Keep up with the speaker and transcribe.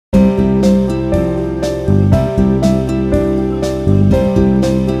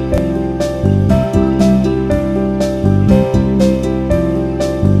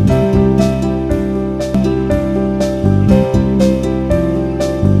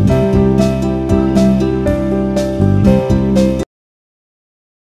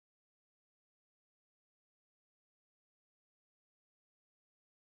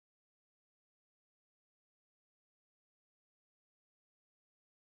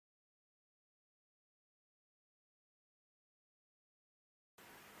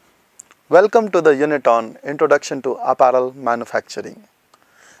Welcome to the unit on Introduction to Apparel Manufacturing.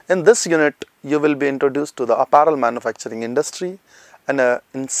 In this unit, you will be introduced to the apparel manufacturing industry and an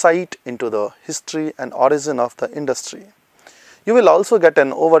insight into the history and origin of the industry. You will also get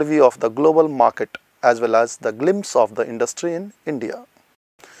an overview of the global market as well as the glimpse of the industry in India.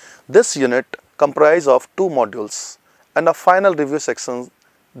 This unit comprises of 2 modules and a final review section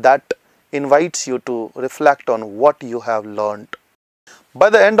that invites you to reflect on what you have learned. By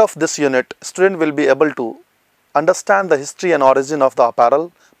the end of this unit, student will be able to understand the history and origin of the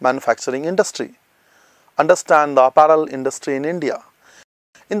apparel manufacturing industry, understand the apparel industry in India.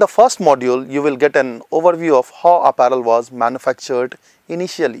 In the first module, you will get an overview of how apparel was manufactured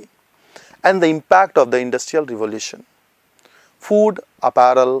initially and the impact of the Industrial Revolution. Food,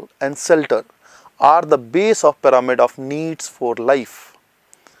 apparel and shelter are the base of pyramid of needs for life.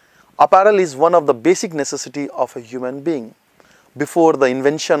 Apparel is one of the basic necessities of a human being. Before the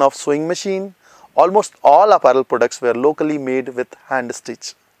invention of sewing machine, almost all apparel products were locally made with hand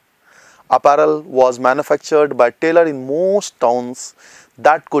stitch. Apparel was manufactured by tailor in most towns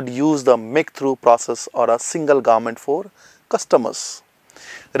that could use the make-through process or a single garment for customers.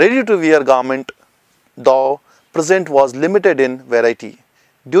 Ready-to-wear garment, though present, was limited in variety.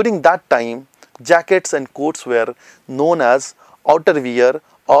 During that time, jackets and coats were known as outerwear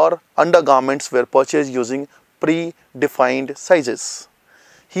or undergarments were purchased using pre-defined sizes.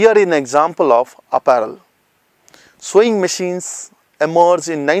 Here is an example of apparel. Sewing machines emerged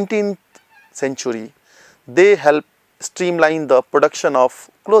in 19th century. They helped streamline the production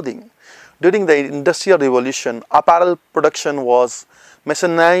of clothing. During the Industrial Revolution, apparel production was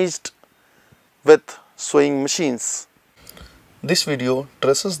mechanized with sewing machines. This video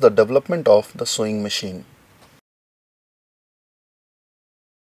traces the development of the sewing machine.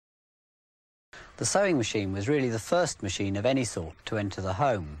 The sewing machine was really the first machine of any sort to enter the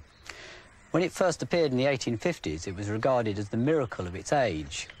home. When it first appeared in the 1850s, it was regarded as the miracle of its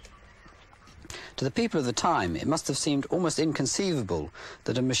age. To the people of the time, it must have seemed almost inconceivable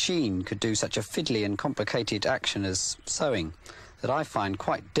that a machine could do such a fiddly and complicated action as sewing, that I find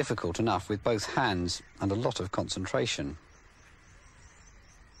quite difficult enough with both hands and a lot of concentration.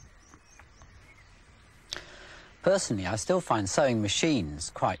 Personally, I still find sewing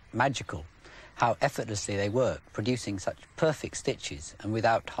machines quite magical. How effortlessly they work, producing such perfect stitches and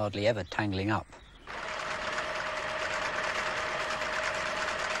without hardly ever tangling up.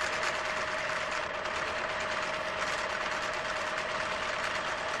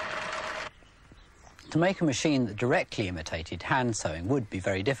 To make a machine that directly imitated hand sewing would be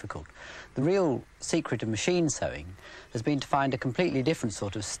very difficult. The real secret of machine sewing has been to find a completely different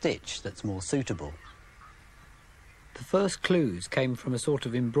sort of stitch that's more suitable. The first clues came from a sort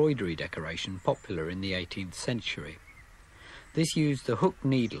of embroidery decoration popular in the 18th century. This used the hook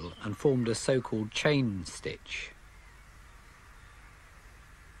needle and formed a so-called chain stitch.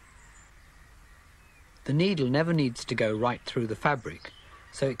 The needle never needs to go right through the fabric,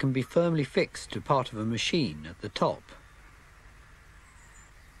 so it can be firmly fixed to part of a machine at the top.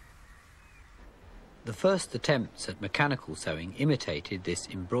 The first attempts at mechanical sewing imitated this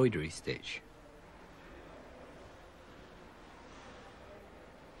embroidery stitch.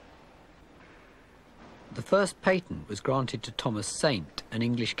 The first patent was granted to Thomas Saint, an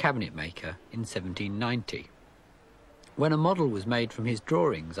English cabinet maker, in 1790. When a model was made from his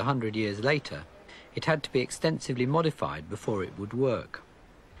drawings 100 years later, it had to be extensively modified before it would work.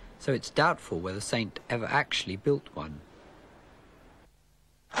 So it's doubtful whether Saint ever actually built one.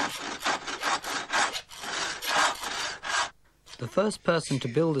 The first person to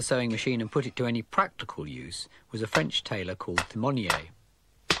build a sewing machine and put it to any practical use was a French tailor called Thimonier.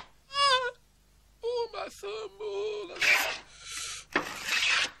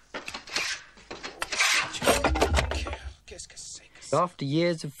 After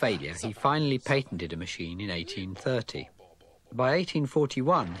years of failure, he finally patented a machine in 1830. By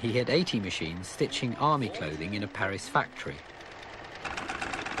 1841, he had 80 machines stitching army clothing in a Paris factory.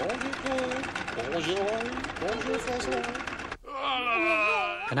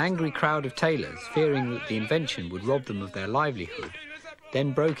 An angry crowd of tailors, fearing that the invention would rob them of their livelihood,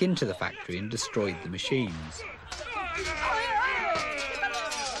 then broke into the factory and destroyed the machines.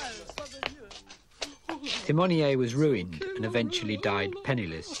 Thimonier was ruined and eventually died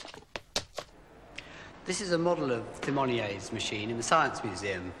penniless. This is a model of Thimonier's machine in the Science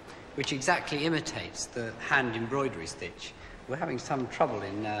Museum, which exactly imitates the hand embroidery stitch. We're having some trouble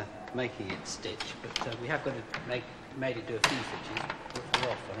in making it stitch, but we have got to made it do a few stitches. We're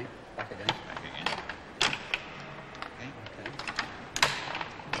off, I think. Back again.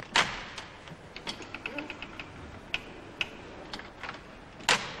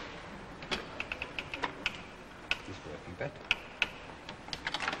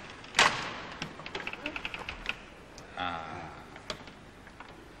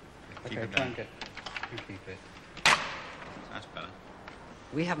 Okay, try and keep it. That's better.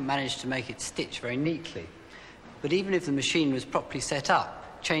 We haven't managed to make it stitch very neatly, but even if the machine was properly set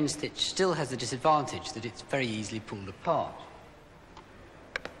up, chain stitch still has the disadvantage that it's very easily pulled apart.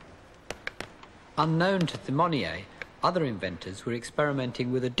 Unknown to Thimonier, other inventors were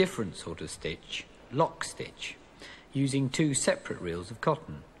experimenting with a different sort of stitch, lock stitch, using two separate reels of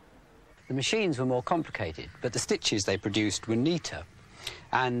cotton. The machines were more complicated, but the stitches they produced were neater,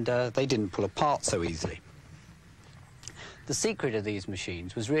 and they didn't pull apart so easily. The secret of these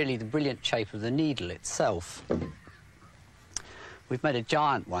machines was really the brilliant shape of the needle itself. We've made a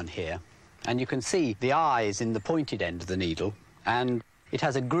giant one here, and you can see the eyes in the pointed end of the needle, and it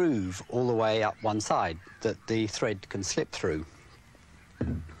has a groove all the way up one side that the thread can slip through.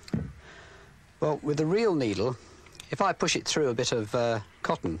 Well, with a real needle, if I push it through a bit of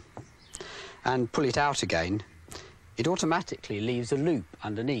cotton and pull it out again, it automatically leaves a loop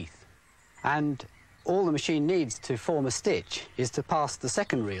underneath. And all the machine needs to form a stitch is to pass the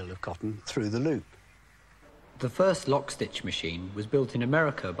second reel of cotton through the loop. The first lock-stitch machine was built in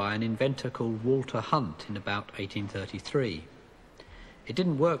America by an inventor called Walter Hunt in about 1833. It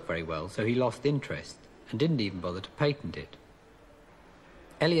didn't work very well, so he lost interest and didn't even bother to patent it.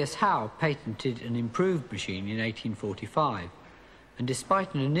 Elias Howe patented an improved machine in 1845, and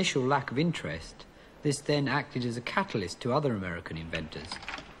despite an initial lack of interest, this then acted as a catalyst to other American inventors,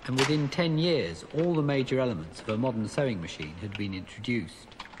 and within 10 years, all the major elements of a modern sewing machine had been introduced.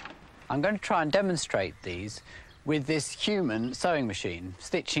 I'm going to try and demonstrate these with this human sewing machine,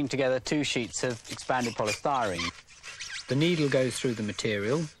 stitching together two sheets of expanded polystyrene. The needle goes through the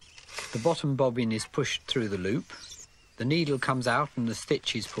material, the bottom bobbin is pushed through the loop, the needle comes out and the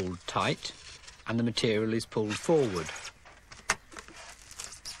stitch is pulled tight, and the material is pulled forward.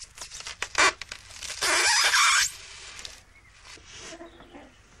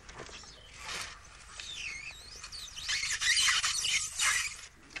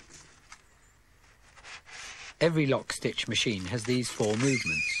 Every lock-stitch machine has these four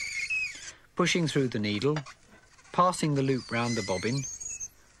movements: pushing through the needle, passing the loop round the bobbin,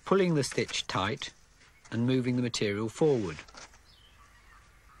 pulling the stitch tight, and moving the material forward.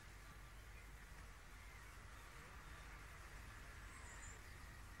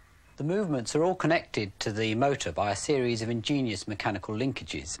 The movements are all connected to the motor by a series of ingenious mechanical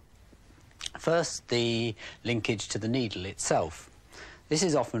linkages. First, the linkage to the needle itself. This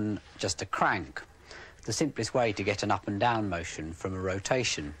is often just a crank, the simplest way to get an up and down motion from a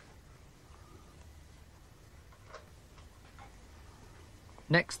rotation.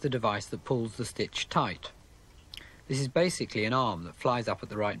 Next, the device that pulls the stitch tight. This is basically an arm that flies up at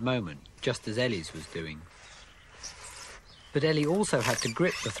the right moment, just as Ellie's was doing. But Ellie also had to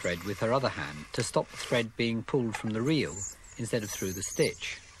grip the thread with her other hand to stop the thread being pulled from the reel instead of through the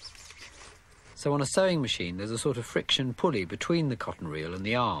stitch. So on a sewing machine, there's a sort of friction pulley between the cotton reel and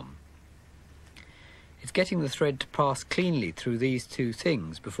the arm. It's getting the thread to pass cleanly through these two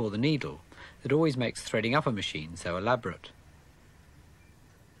things before the needle that always makes threading up a machine so elaborate.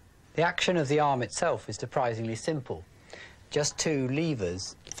 The action of the arm itself is surprisingly simple. Just two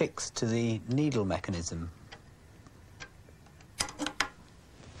levers fixed to the needle mechanism.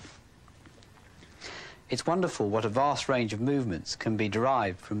 It's wonderful what a vast range of movements can be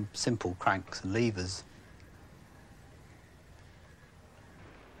derived from simple cranks and levers.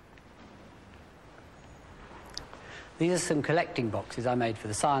 These are some collecting boxes I made for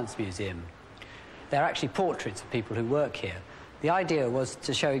the Science Museum. They're actually portraits of people who work here. The idea was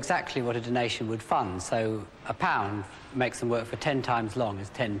to show exactly what a donation would fund, so £1 makes them work for 10 times long as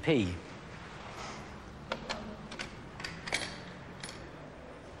 10p.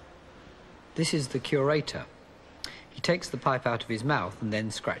 This is the curator. He takes the pipe out of his mouth and then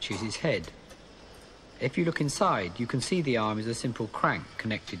scratches his head. If you look inside, you can see the arm is a simple crank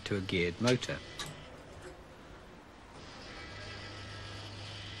connected to a geared motor.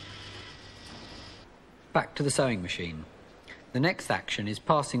 Back to the sewing machine. The next action is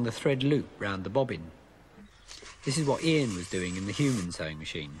passing the thread loop round the bobbin. This is what Ian was doing in the human sewing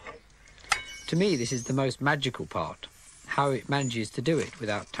machine. To me, this is the most magical part, how it manages to do it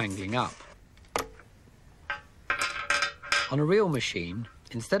without tangling up. On a real machine,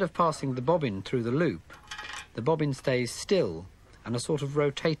 instead of passing the bobbin through the loop, the bobbin stays still and a sort of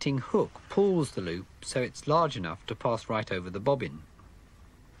rotating hook pulls the loop so it's large enough to pass right over the bobbin.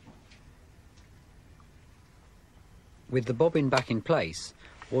 With the bobbin back in place,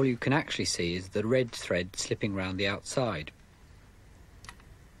 all you can actually see is the red thread slipping round the outside.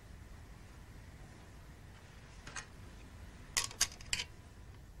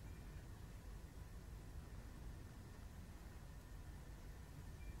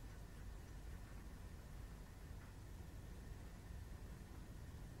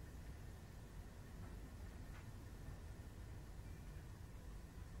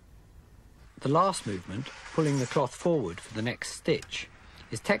 The last movement, pulling the cloth forward for the next stitch,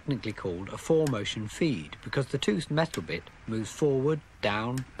 is technically called a four-motion feed because the toothed metal bit moves forward,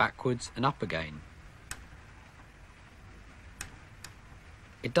 down, backwards and up again.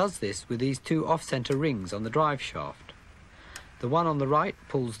 It does this with these two off-centre rings on the drive shaft. The one on the right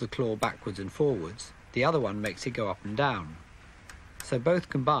pulls the claw backwards and forwards, the other one makes it go up and down. So both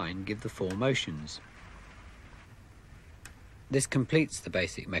combined give the four motions. This completes the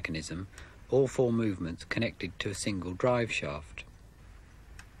basic mechanism, all four movements connected to a single drive shaft.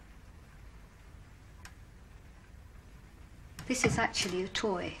 This is actually a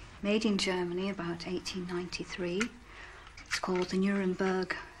toy made in Germany about 1893. It's called the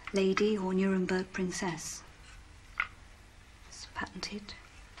Nuremberg Lady or Nuremberg Princess. It's patented.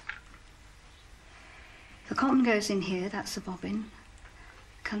 The cotton goes in here, that's the bobbin.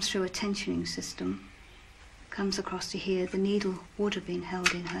 Comes through a tensioning system. Comes across to here, the needle would have been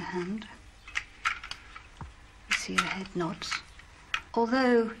held in her hand. You see her head nods.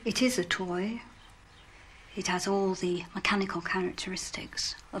 Although it is a toy, it has all the mechanical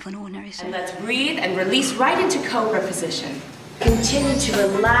characteristics of an ordinary suit. And let's breathe and release right into cobra position. Continue to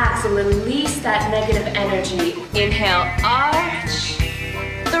relax and release that negative energy. Inhale, arch.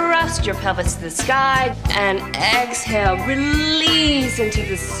 Thrust your pelvis to the sky. And exhale, release into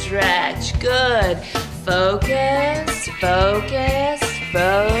the stretch. Good. Focus, focus,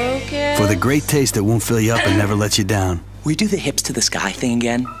 focus. For the great taste that won't fill you up and never let you down. Will you do the hips to the sky thing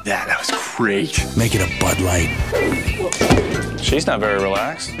again? That was great. Make it a Bud Light. She's not very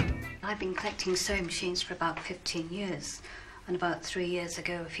relaxed. I've been collecting sewing machines for about 15 years. And about 3 years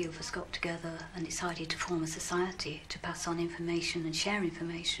ago, a few of us got together and decided to form a society to pass on information and share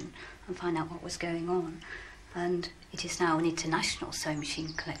information and find out what was going on. And it is now an international sewing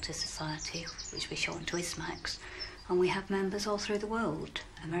machine collector society, which we shorten to ISMAX. And we have members all through the world,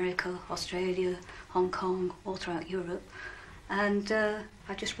 America, Australia, Hong Kong, all throughout Europe. And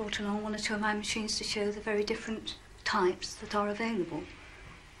I just brought along one or two of my machines to show the very different types that are available.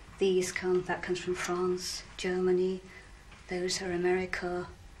 That comes from France, Germany, those are America,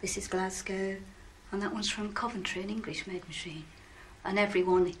 this is Glasgow, and that one's from Coventry, an English-made machine. And every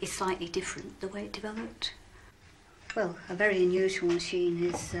one is slightly different, the way it developed. Well, a very unusual machine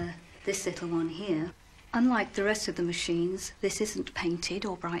is this little one here. Unlike the rest of the machines, this isn't painted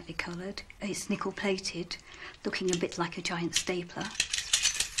or brightly coloured. It's nickel-plated, looking a bit like a giant stapler.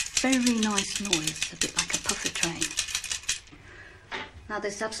 Very nice noise, a bit like a puffer train. Now,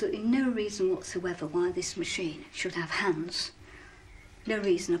 there's absolutely no reason whatsoever why this machine should have hands. No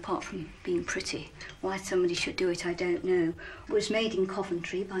reason apart from being pretty. Why somebody should do it, I don't know. It was made in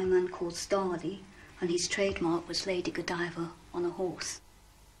Coventry by a man called Starley, and his trademark was Lady Godiva on a horse.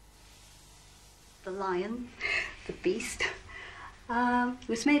 The lion, the beast. It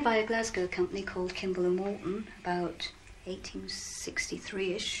was made by a Glasgow company called Kimball & Morton about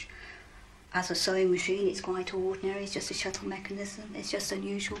 1863-ish. As a sewing machine, it's quite ordinary. It's just a shuttle mechanism. It's just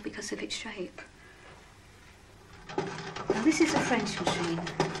unusual because of its shape. Now, this is a French machine.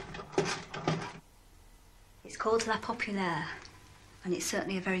 It's called La Populaire, and it's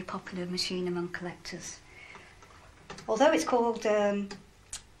certainly a very popular machine among collectors. Although it's called,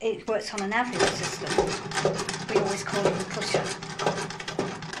 it works on an average system, we always call it the pusher.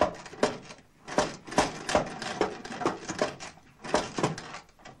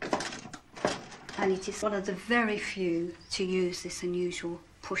 And it is one of the very few to use this unusual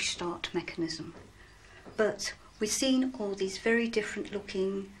push-start mechanism. But we've seen all these very different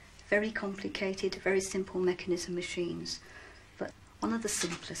looking, very complicated, very simple mechanism machines. But one of the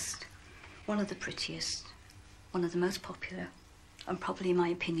simplest, one of the prettiest, one of the most popular, and probably, in my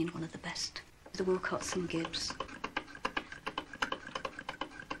opinion, one of the best, the Wilcoxon Gibbs.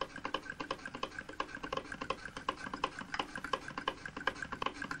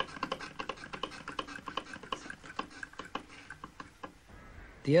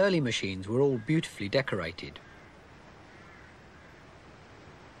 The early machines were all beautifully decorated.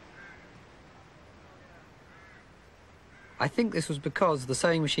 I think this was because the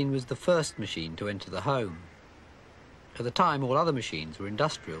sewing machine was the first machine to enter the home. At the time, all other machines were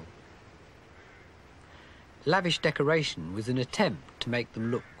industrial. Lavish decoration was an attempt to make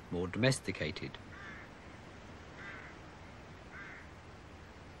them look more domesticated.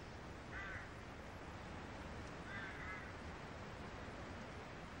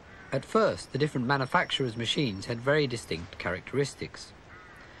 At first, the different manufacturers' machines had very distinct characteristics.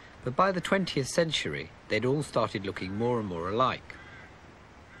 But by the 20th century, they'd all started looking more and more alike.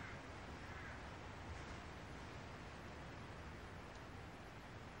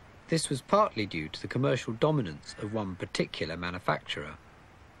 This was partly due to the commercial dominance of one particular manufacturer.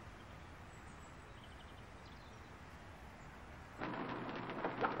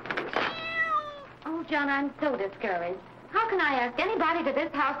 John, I'm so discouraged. How can I ask anybody to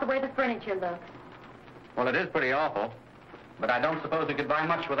this house the way the furniture looks? Well, it is pretty awful. But I don't suppose we could buy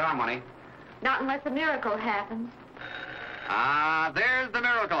much with our money. Not unless a miracle happens. Ah, there's the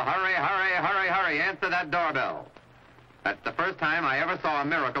miracle. Hurry, hurry, hurry, hurry. Answer that doorbell. That's the first time I ever saw a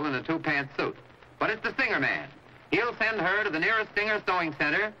miracle in a two-pants suit. But it's the Singer Man. He'll send her to the nearest Singer sewing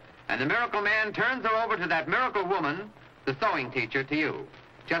center, and the miracle man turns her over to that miracle woman, the sewing teacher, to you.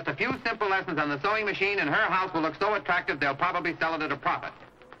 Just a few simple lessons on the sewing machine, and her house will look so attractive they'll probably sell it at a profit.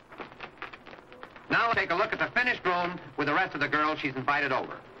 Now take a look at the finished room with the rest of the girls she's invited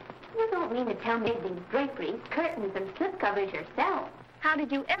over. You don't mean to tell me these draperies, curtains, and slip covers yourself. How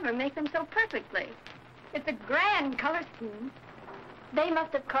did you ever make them so perfectly? It's a grand color scheme. They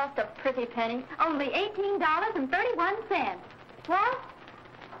must have cost a pretty penny. Only $18.31. What?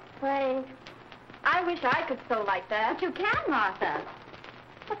 Wait. I wish I could sew like that. But you can, Martha.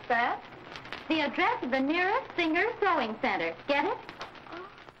 What's that? The address of the nearest Singer Sewing Center. Get it?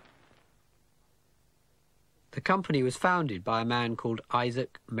 The company was founded by a man called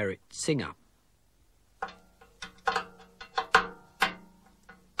Isaac Merritt Singer.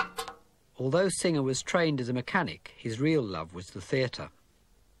 Although Singer was trained as a mechanic, his real love was the theatre.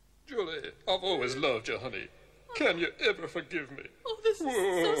 Julie, I've always loved you, honey. Can you ever forgive me? Oh, this is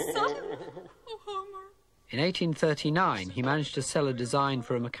so sudden. Oh, Homer. In 1839, he managed to sell a design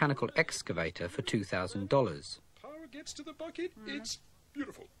for a mechanical excavator for $2,000. Power gets to the bucket, it's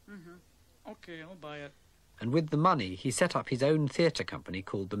beautiful. Okay, I'll buy it. And with the money, he set up his own theatre company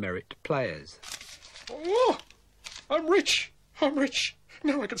called the Merritt Players. Oh, I'm rich. I'm rich.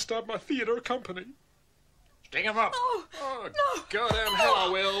 Now I can start my theatre company. Sting him up. Oh, no. Goddamn hell I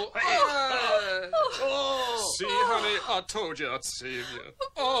will. See, honey, I told you I'd save you.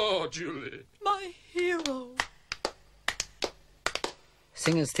 Oh, Julie. My hero.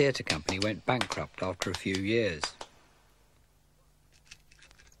 Singer's theatre company went bankrupt after a few years.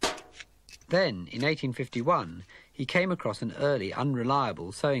 Then, in 1851, he came across an early,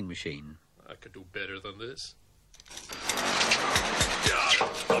 unreliable sewing machine. I could do better than this.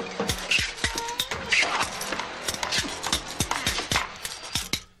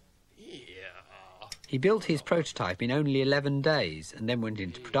 He built his prototype in only 11 days and then went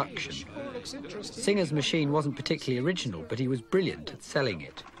into production. Singer's machine wasn't particularly original, but he was brilliant at selling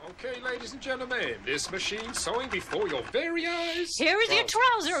it. Okay, ladies and gentlemen, this machine sewing before your very eyes. Here is your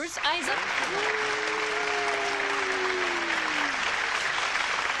trousers, Isaac.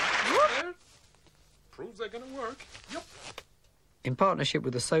 Proves they're gonna work. Yep. In partnership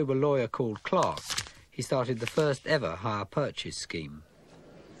with a sober lawyer called Clark, he started the first ever hire purchase scheme.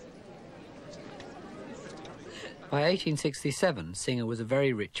 By 1867, Singer was a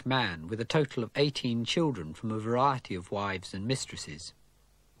very rich man with a total of 18 children from a variety of wives and mistresses.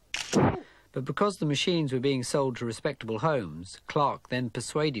 But because the machines were being sold to respectable homes, Clark then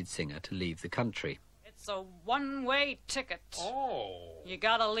persuaded Singer to leave the country. It's a one-way ticket. Oh. You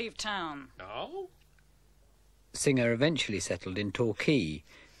gotta leave town. No? Singer eventually settled in Torquay,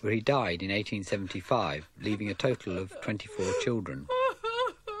 where he died in 1875, leaving a total of 24 children.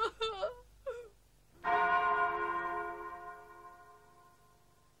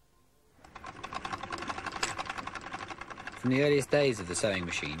 From the earliest days of the sewing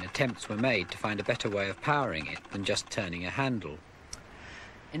machine, attempts were made to find a better way of powering it than just turning a handle.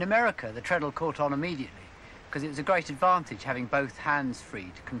 In America, the treadle caught on immediately, because it was a great advantage having both hands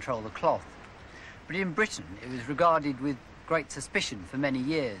free to control the cloth. But in Britain, it was regarded with great suspicion for many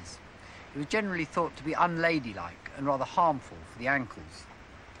years. It was generally thought to be unladylike and rather harmful for the ankles.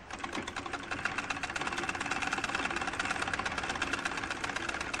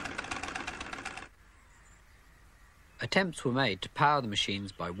 Attempts were made to power the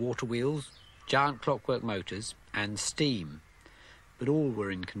machines by water wheels, giant clockwork motors and steam, but all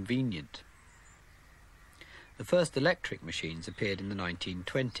were inconvenient. The first electric machines appeared in the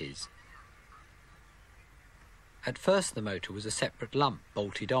 1920s. At first the motor was a separate lump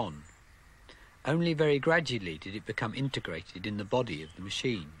bolted on. Only very gradually did it become integrated in the body of the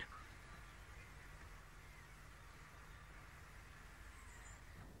machine.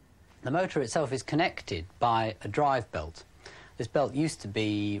 The motor itself is connected by a drive belt. This belt used to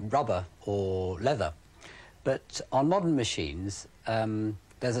be rubber or leather, but on modern machines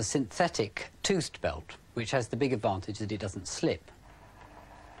there's a synthetic toothed belt which has the big advantage that it doesn't slip.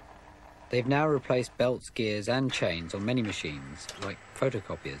 They've now replaced belts, gears and chains on many machines, like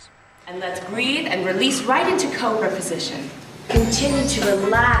photocopiers. And let's breathe and release right into cobra position. Continue to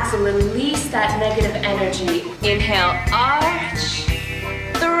relax and release that negative energy. Inhale, arch.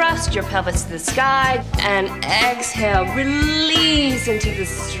 Thrust your pelvis to the sky. And exhale, release into the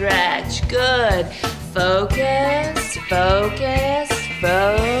stretch. Good. Focus, focus,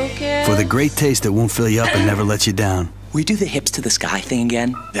 focus. For the great taste that won't fill you up and never lets you down. Will you do the hips to the sky thing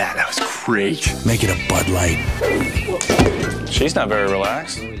again? Yeah, that was great. Make it a Bud Light. She's not very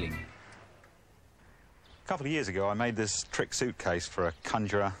relaxed. A couple of years ago, I made this trick suitcase for a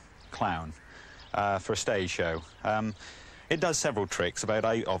conjurer clown for a stage show. It does several tricks, about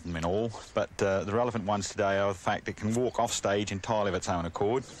 8 of them in all, but the relevant ones today are the fact it can walk off stage entirely of its own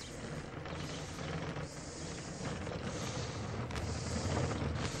accord.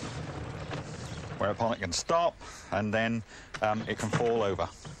 Whereupon it can stop, and then it can fall over.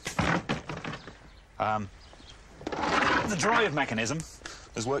 The drive mechanism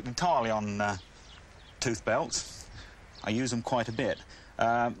has worked entirely on tooth belts. I use them quite a bit.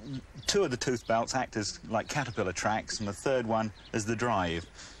 2 of the tooth belts act as like caterpillar tracks, and the third one is the drive.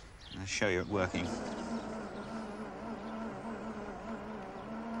 I'll show you it working.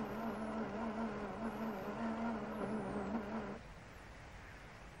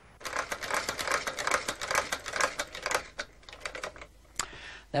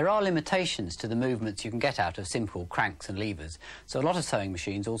 There are limitations to the movements you can get out of simple cranks and levers, so a lot of sewing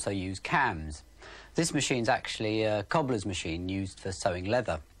machines also use cams. This machine's actually a cobbler's machine used for sewing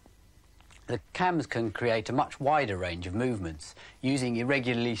leather. The cams can create a much wider range of movements using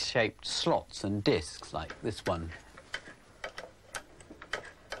irregularly shaped slots and discs like this one.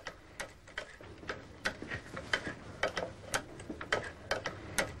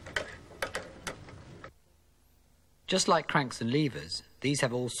 Just like cranks and levers, these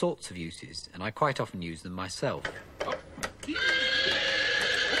have all sorts of uses, and I quite often use them myself.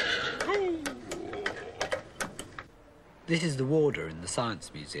 This is the warder in the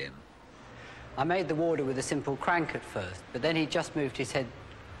Science Museum. I made the warder with a simple crank at first, but then he just moved his head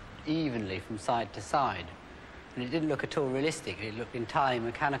evenly from side to side. And it didn't look at all realistic, it looked entirely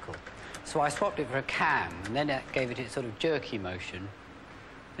mechanical. So I swapped it for a cam, and then it gave it its sort of jerky motion,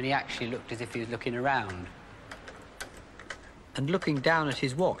 and he actually looked as if he was looking around. And looking down at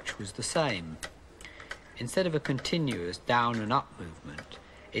his watch was the same. Instead of a continuous down and up movement,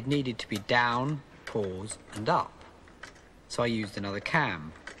 it needed to be down, pause, and up. So I used another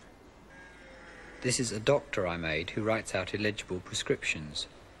cam. This is a doctor I made who writes out illegible prescriptions.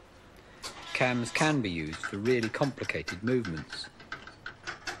 Cams can be used for really complicated movements.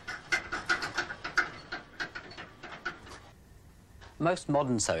 Most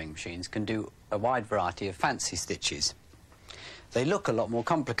modern sewing machines can do a wide variety of fancy stitches. They look a lot more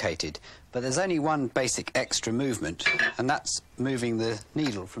complicated, but there's only one basic extra movement, and that's moving the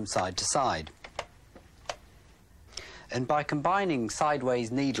needle from side to side. And by combining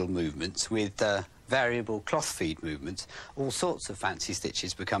sideways needle movements with variable cloth feed movements, all sorts of fancy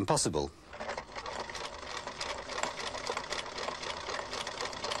stitches become possible.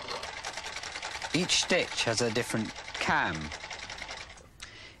 Each stitch has a different cam.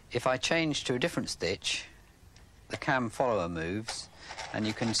 If I change to a different stitch, the cam follower moves, and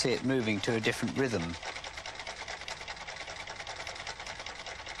you can see it moving to a different rhythm.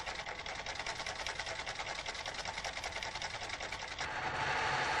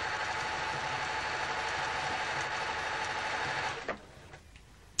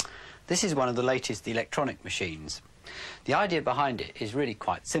 This is one of the latest electronic machines. The idea behind it is really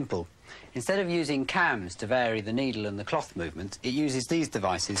quite simple. Instead of using cams to vary the needle and the cloth movements, it uses these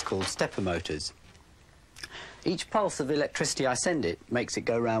devices called stepper motors. Each pulse of electricity I send it makes it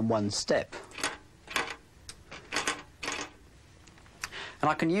go round one step. And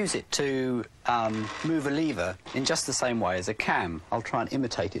I can use it to move a lever in just the same way as a cam. I'll try and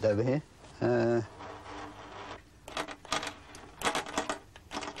imitate it over here.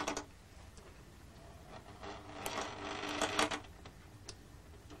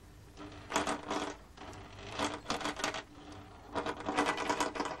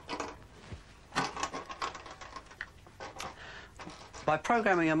 By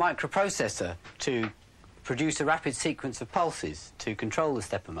programming a microprocessor to produce a rapid sequence of pulses to control the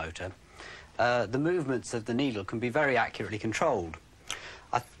stepper motor, the movements of the needle can be very accurately controlled.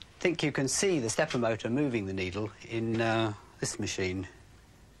 I think you can see the stepper motor moving the needle in this machine.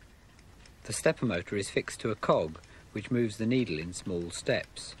 The stepper motor is fixed to a cog which moves the needle in small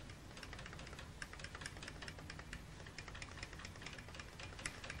steps.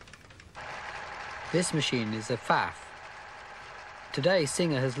 This machine is a Pfaff. Today,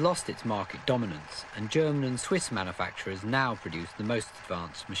 Singer has lost its market dominance, and German and Swiss manufacturers now produce the most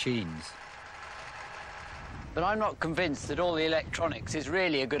advanced machines. But I'm not convinced that all the electronics is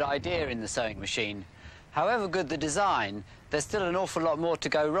really a good idea in the sewing machine. However good the design, there's still an awful lot more to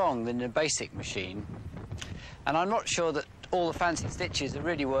go wrong than in a basic machine. And I'm not sure that all the fancy stitches are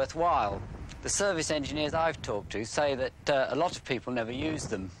really worthwhile. The service engineers I've talked to say that a lot of people never use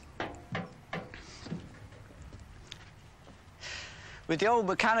them. With the old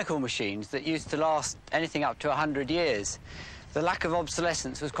mechanical machines that used to last anything up to 100 years, the lack of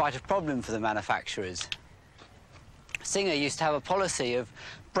obsolescence was quite a problem for the manufacturers. Singer used to have a policy of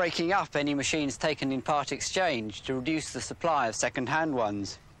breaking up any machines taken in part exchange to reduce the supply of second-hand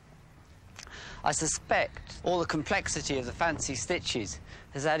ones. I suspect all the complexity of the fancy stitches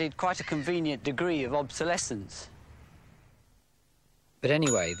has added quite a convenient degree of obsolescence. But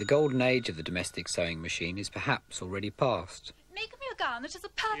anyway, the golden age of the domestic sewing machine is perhaps already past. Make me a gown that is a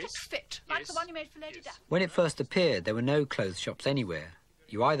perfect fit, like the one you made for Lady Daphne. When it first appeared, there were no clothes shops anywhere.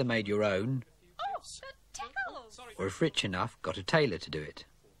 You either made your own, The tickles! or if rich enough, got a tailor to do it.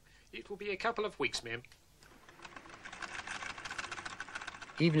 It will be a couple of weeks, ma'am.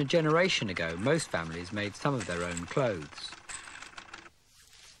 Even a generation ago, most families made some of their own clothes.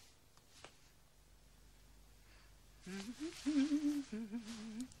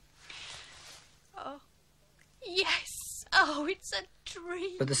 Oh, yes! Oh, it's a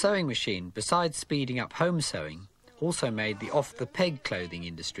dream! But the sewing machine, besides speeding up home sewing, also made the off-the-peg clothing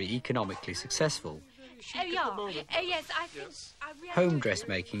industry economically successful. Oh, yeah. Yes, I think... I really Home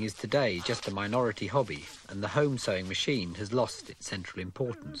dressmaking is today just a minority hobby, and the home sewing machine has lost its central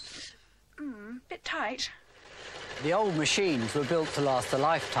importance. bit tight. The old machines were built to last a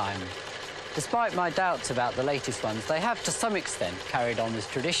lifetime. Despite my doubts about the latest ones, they have to some extent carried on this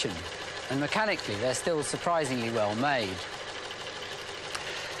tradition, and mechanically they're still surprisingly well made.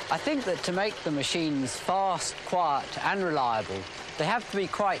 I think that to make the machines fast, quiet and reliable, they have to be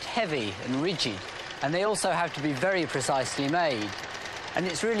quite heavy and rigid, and they also have to be very precisely made. And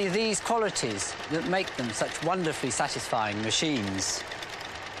it's really these qualities that make them such wonderfully satisfying machines.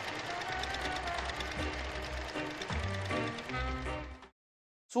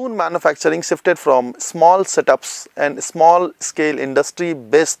 Soon manufacturing shifted from small setups and small-scale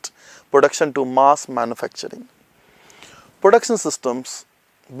industry-based production to mass manufacturing. Production systems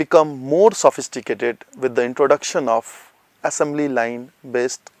become more sophisticated with the introduction of assembly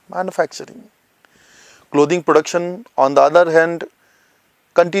line-based manufacturing. Clothing production, on the other hand,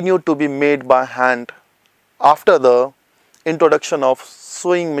 continued to be made by hand. After the introduction of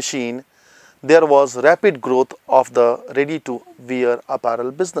sewing machine, there was rapid growth of the ready-to-wear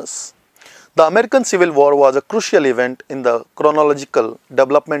apparel business. The American Civil War was a crucial event in the chronological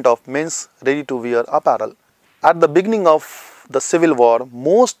development of men's ready-to-wear apparel. At the beginning of the Civil War,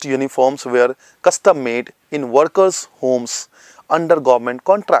 most uniforms were custom-made in workers' homes under government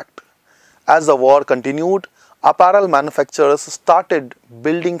contract. As the war continued, apparel manufacturers started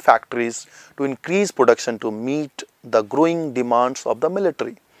building factories to increase production to meet the growing demands of the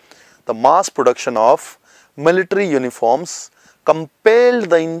military. The mass production of military uniforms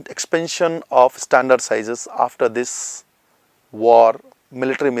compelled the expansion of standard sizes. After this war,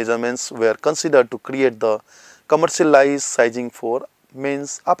 military measurements were considered to create the commercialized sizing for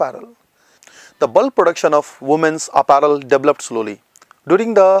men's apparel. The bulk production of women's apparel developed slowly.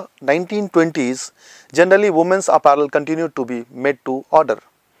 During the 1920s, generally women's apparel continued to be made to order.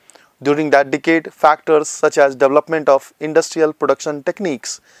 During that decade, factors such as development of industrial production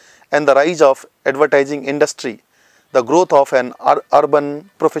techniques and the rise of advertising industry, the growth of an urban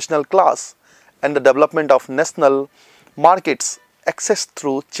professional class, and the development of national markets accessed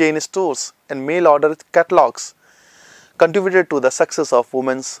through chain stores and mail order catalogs contributed to the success of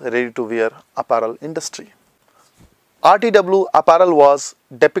women's ready-to-wear apparel industry. RTW apparel was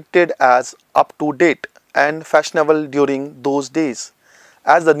depicted as up-to-date and fashionable during those days,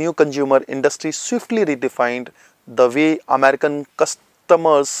 as the new consumer industry swiftly redefined the way American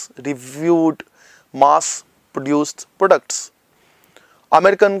customers reviewed mass-produced products.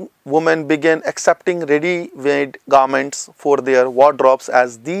 American women began accepting ready-made garments for their wardrobes,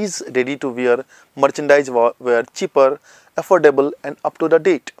 as these ready-to-wear merchandise were cheaper, affordable and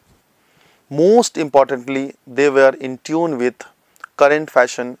up-to-date. Most importantly, they were in tune with current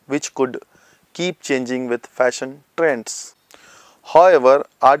fashion, which could keep changing with fashion trends. However,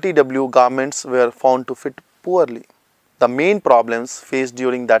 RTW garments were found to fit poorly. The main problems faced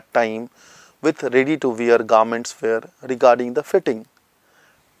during that time with ready-to-wear garments were regarding the fitting,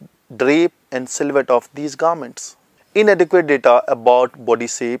 drape and silhouette of these garments. Inadequate data about body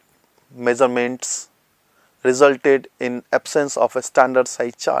shape, measurements resulted in absence of a standard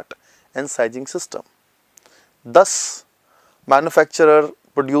size chart and sizing system. Thus, manufacturer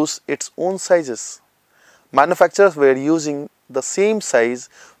produced its own sizes. Manufacturers were using the same size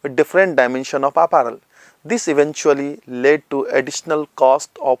with different dimension of apparel. This eventually led to additional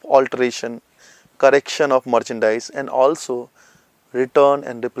cost of alteration, correction of merchandise and also return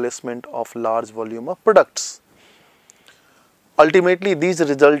and replacement of large volume of products. Ultimately, these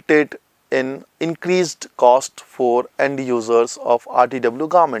resulted in increased cost for end users of RTW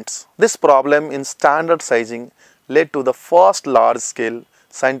garments. This problem in standard sizing led to the first large-scale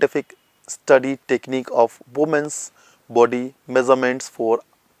scientific study technique of women's body measurements for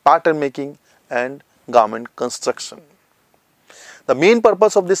pattern making and garment construction. The main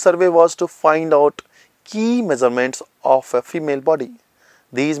purpose of this survey was to find out key measurements of a female body.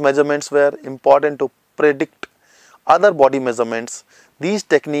 These measurements were important to predict other body measurements. These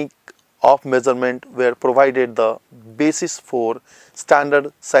techniques of measurement were provided the basis for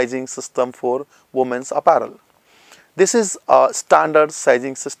standard sizing system for women's apparel. This is a standard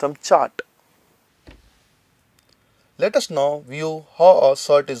sizing system chart. Let us now view how a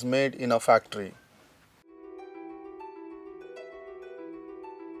shirt is made in a factory.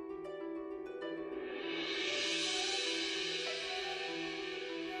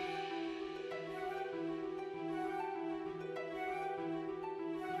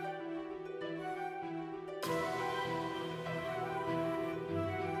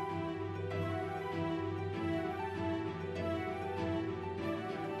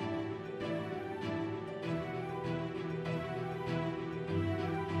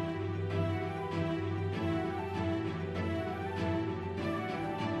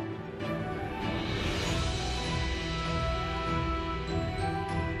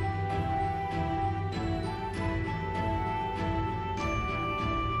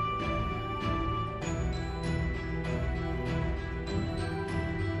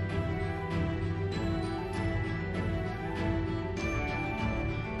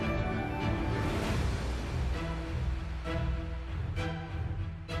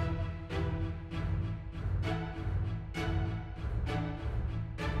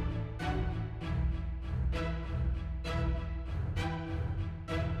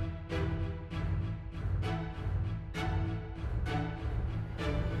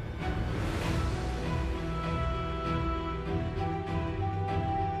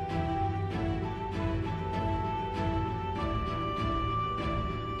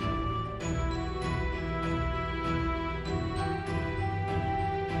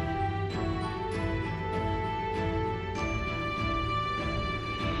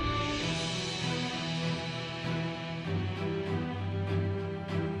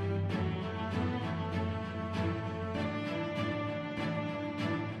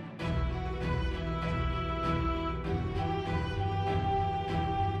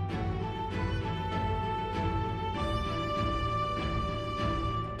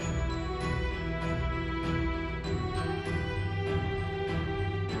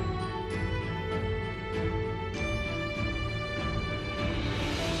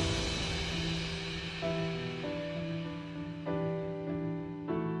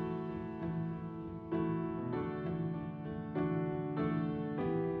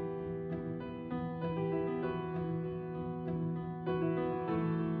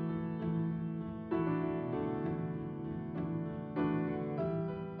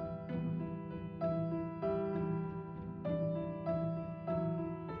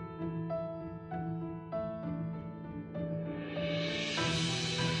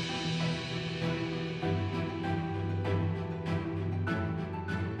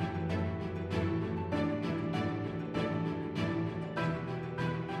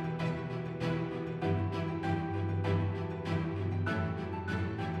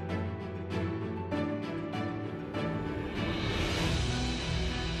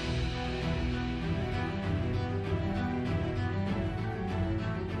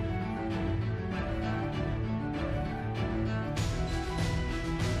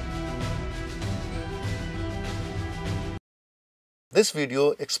 This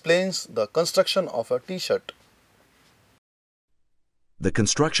video explains the construction of a t-shirt. The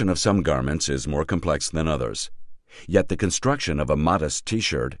construction of some garments is more complex than others. Yet the construction of a modest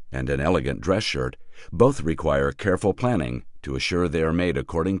t-shirt and an elegant dress shirt both require careful planning to assure they are made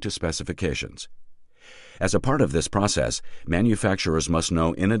according to specifications. As a part of this process, manufacturers must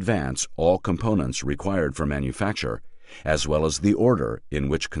know in advance all components required for manufacture, as well as the order in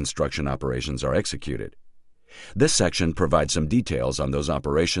which construction operations are executed. This section provides some details on those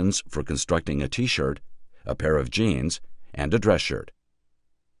operations for constructing a t-shirt, a pair of jeans, and a dress shirt.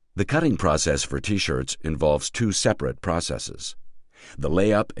 The cutting process for t-shirts involves two separate processes: the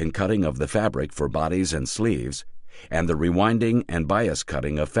layup and cutting of the fabric for bodies and sleeves, and the rewinding and bias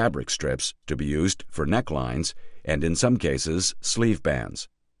cutting of fabric strips to be used for necklines and, in some cases, sleeve bands.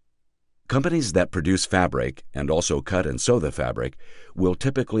 Companies that produce fabric and also cut and sew the fabric will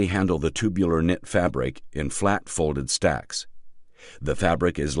typically handle the tubular knit fabric in flat folded stacks. The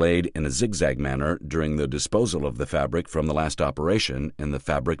fabric is laid in a zigzag manner during the disposal of the fabric from the last operation in the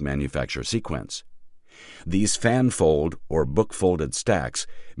fabric manufacture sequence. These fan-fold or book-folded stacks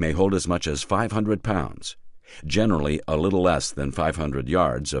may hold as much as 500 pounds, generally a little less than 500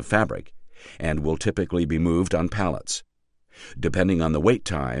 yards of fabric, and will typically be moved on pallets. Depending on the wait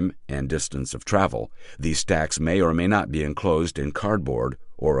time and distance of travel, these stacks may or may not be enclosed in cardboard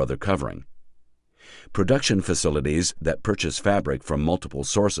or other covering. Production facilities that purchase fabric from multiple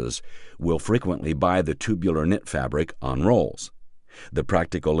sources will frequently buy the tubular knit fabric on rolls. The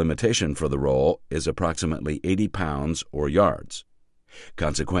practical limitation for the roll is approximately 80 pounds or yards.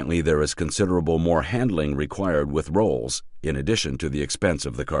 Consequently, there is considerable more handling required with rolls, in addition to the expense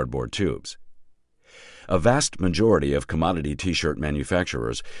of the cardboard tubes. A vast majority of commodity T-shirt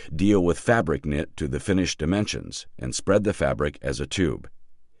manufacturers deal with fabric knit to the finished dimensions and spread the fabric as a tube.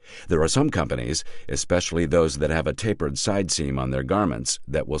 There are some companies, especially those that have a tapered side seam on their garments,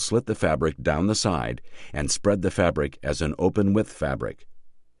 that will slit the fabric down the side and spread the fabric as an open-width fabric.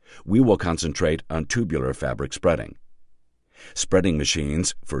 We will concentrate on tubular fabric spreading. Spreading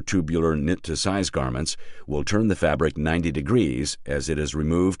machines for tubular knit-to-size garments will turn the fabric 90 degrees as it is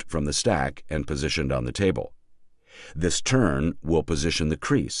removed from the stack and positioned on the table. This turn will position the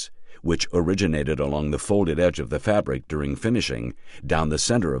crease, which originated along the folded edge of the fabric during finishing, down the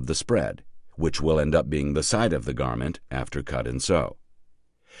center of the spread, which will end up being the side of the garment after cut and sew.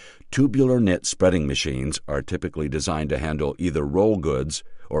 Tubular knit spreading machines are typically designed to handle either roll goods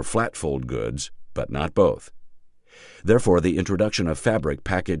or flat fold goods, but not both. Therefore, the introduction of fabric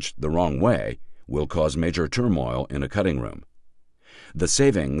packaged the wrong way will cause major turmoil in a cutting room. The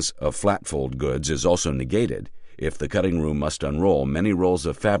savings of flat fold goods is also negated if the cutting room must unroll many rolls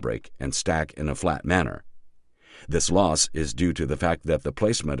of fabric and stack in a flat manner. This loss is due to the fact that the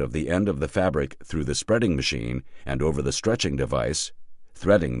placement of the end of the fabric through the spreading machine and over the stretching device,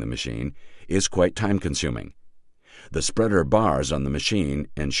 threading the machine, is quite time-consuming. The spreader bars on the machine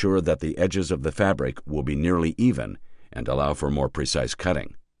ensure that the edges of the fabric will be nearly even and allow for more precise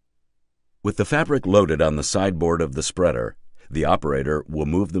cutting. With the fabric loaded on the sideboard of the spreader, the operator will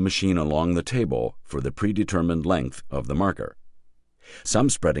move the machine along the table for the predetermined length of the marker. Some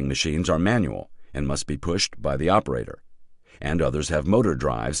spreading machines are manual and must be pushed by the operator, and others have motor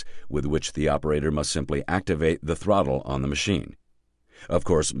drives with which the operator must simply activate the throttle on the machine. Of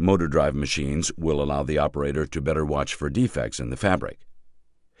course, motor drive machines will allow the operator to better watch for defects in the fabric.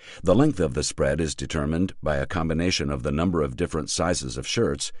 The length of the spread is determined by a combination of the number of different sizes of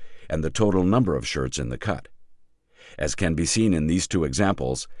shirts and the total number of shirts in the cut. As can be seen in these two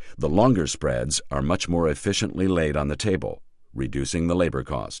examples, the longer spreads are much more efficiently laid on the table, reducing the labor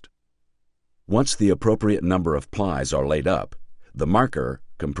cost. Once the appropriate number of plies are laid up, the marker,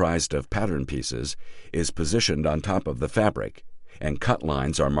 comprised of pattern pieces, is positioned on top of the fabric, and cut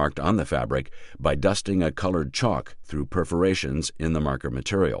lines are marked on the fabric by dusting a colored chalk through perforations in the marker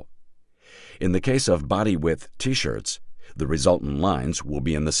material. In the case of body-width T-shirts, the resultant lines will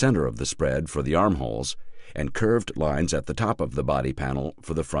be in the center of the spread for the armholes and curved lines at the top of the body panel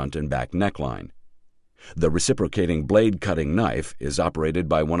for the front and back neckline. The reciprocating blade cutting knife is operated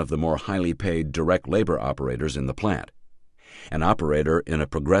by one of the more highly paid direct labor operators in the plant. An operator in a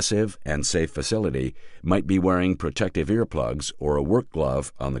progressive and safe facility might be wearing protective earplugs or a work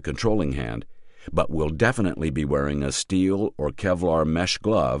glove on the controlling hand, but will definitely be wearing a steel or Kevlar mesh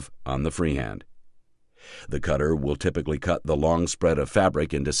glove on the free hand. The cutter will typically cut the long spread of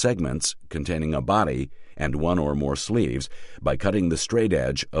fabric into segments containing a body and one or more sleeves by cutting the straight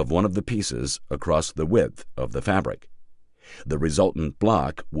edge of one of the pieces across the width of the fabric. The resultant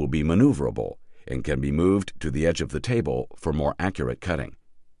block will be maneuverable and can be moved to the edge of the table for more accurate cutting.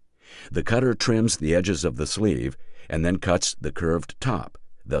 The cutter trims the edges of the sleeve and then cuts the curved top,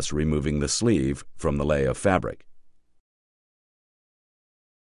 thus removing the sleeve from the lay of fabric.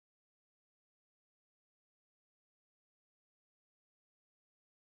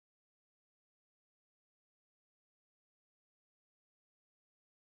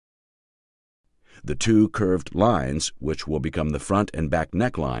 The two curved lines, which will become the front and back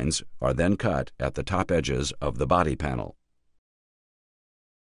necklines, are then cut at the top edges of the body panel.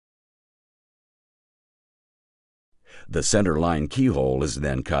 The center line keyhole is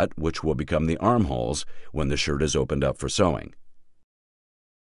then cut, which will become the armholes when the shirt is opened up for sewing.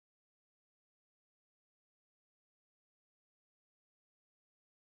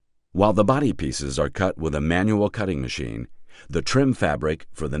 While the body pieces are cut with a manual cutting machine, the trim fabric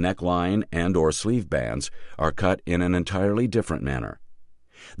for the neckline and/or sleeve bands are cut in an entirely different manner.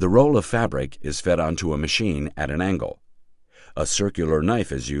 The roll of fabric is fed onto a machine at an angle. A circular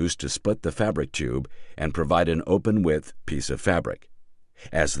knife is used to split the fabric tube and provide an open-width piece of fabric.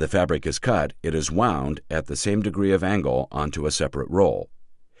 As the fabric is cut, it is wound at the same degree of angle onto a separate roll.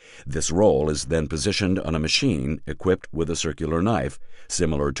 This roll is then positioned on a machine equipped with a circular knife,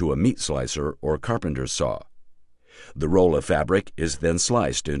 similar to a meat slicer or carpenter's saw. The roll of fabric is then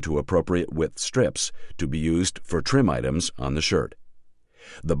sliced into appropriate width strips to be used for trim items on the shirt.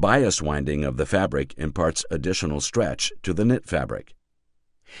 The bias winding of the fabric imparts additional stretch to the knit fabric.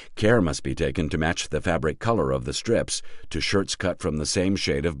 Care must be taken to match the fabric color of the strips to shirts cut from the same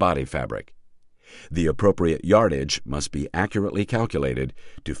shade of body fabric. The appropriate yardage must be accurately calculated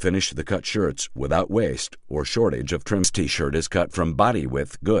to finish the cut shirts without waste or shortage of trim. T-shirt is cut from body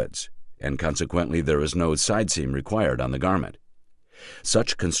width goods, and consequently there is no side seam required on the garment.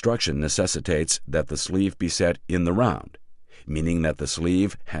 Such construction necessitates that the sleeve be set in the round, meaning that the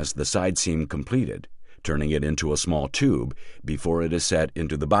sleeve has the side seam completed, turning it into a small tube before it is set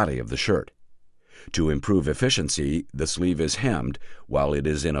into the body of the shirt. To improve efficiency, the sleeve is hemmed while it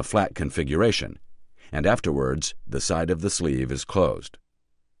is in a flat configuration, and afterwards the side of the sleeve is closed.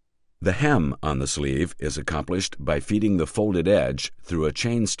 The hem on the sleeve is accomplished by feeding the folded edge through a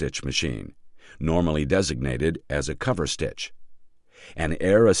chain stitch machine, normally designated as a cover stitch. An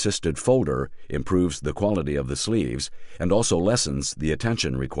air-assisted folder improves the quality of the sleeves and also lessens the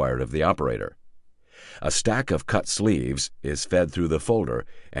attention required of the operator. A stack of cut sleeves is fed through the folder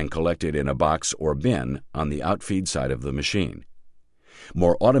and collected in a box or bin on the outfeed side of the machine.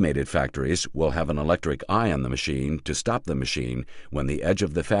 More automated factories will have an electric eye on the machine to stop the machine when the edge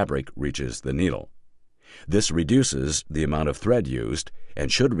of the fabric reaches the needle. This reduces the amount of thread used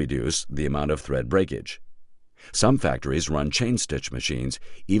and should reduce the amount of thread breakage. Some factories run chain stitch machines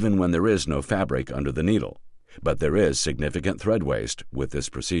even when there is no fabric under the needle, but there is significant thread waste with this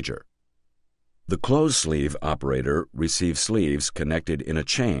procedure. The closed sleeve operator receives sleeves connected in a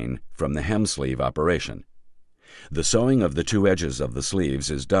chain from the hem sleeve operation. The sewing of the two edges of the sleeves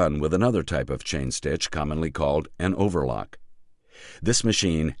is done with another type of chain stitch commonly called an overlock. This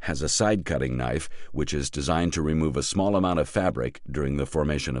machine has a side cutting knife which is designed to remove a small amount of fabric during the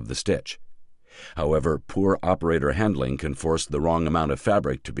formation of the stitch. However, poor operator handling can force the wrong amount of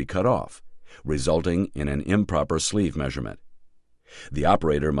fabric to be cut off, resulting in an improper sleeve measurement. The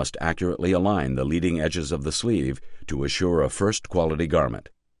operator must accurately align the leading edges of the sleeve to assure a first-quality garment.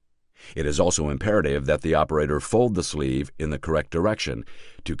 It is also imperative that the operator fold the sleeve in the correct direction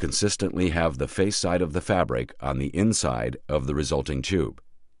to consistently have the face side of the fabric on the inside of the resulting tube.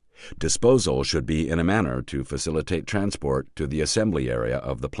 Disposal should be in a manner to facilitate transport to the assembly area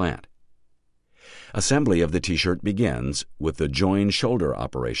of the plant. Assembly of the T-shirt begins with the join shoulder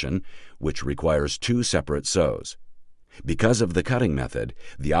operation, which requires two separate sews. Because of the cutting method,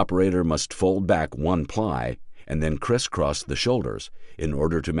 the operator must fold back one ply and then crisscross the shoulders in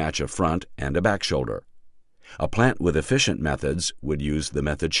order to match a front and a back shoulder. A plant with efficient methods would use the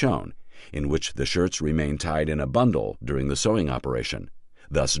method shown, in which the shirts remain tied in a bundle during the sewing operation,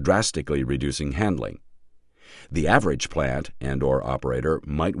 thus drastically reducing handling. The average plant and/or operator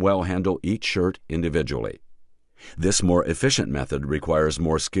might well handle each shirt individually. This more efficient method requires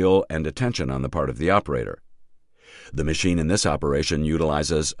more skill and attention on the part of the operator. The machine in this operation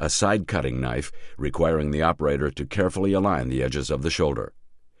utilizes a side cutting knife, requiring the operator to carefully align the edges of the shoulder.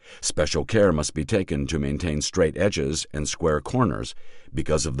 Special care must be taken to maintain straight edges and square corners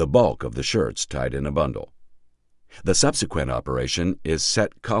because of the bulk of the shirts tied in a bundle. The subsequent operation is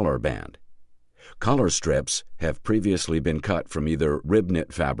set collar band. Collar strips have previously been cut from either rib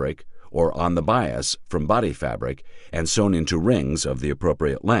knit fabric or on the bias from body fabric and sewn into rings of the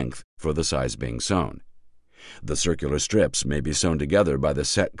appropriate length for the size being sewn. The circular strips may be sewn together by the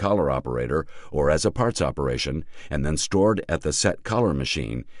set collar operator or as a parts operation and then stored at the set collar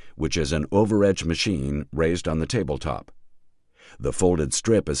machine, which is an overedge machine raised on the tabletop. The folded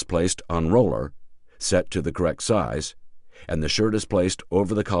strip is placed on roller, set to the correct size, and the shirt is placed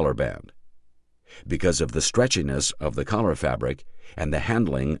over the collar band. Because of the stretchiness of the collar fabric and the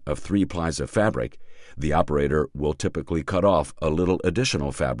handling of 3 plies of fabric, the operator will typically cut off a little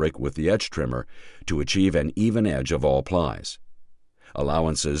additional fabric with the edge trimmer to achieve an even edge of all plies.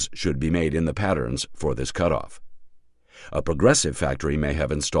 Allowances should be made in the patterns for this cutoff. A progressive factory may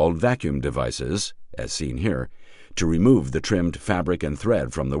have installed vacuum devices, as seen here, to remove the trimmed fabric and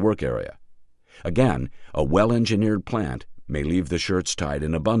thread from the work area. Again, a well-engineered plant may leave the shirts tied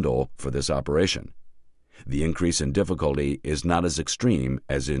in a bundle for this operation. The increase in difficulty is not as extreme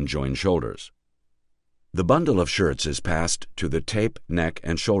as in joined shoulders. The bundle of shirts is passed to the tape, neck,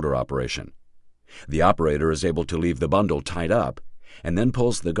 and shoulder operation. The operator is able to leave the bundle tied up and then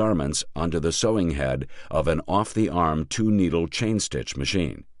pulls the garments onto the sewing head of an off-the-arm 2-needle chain stitch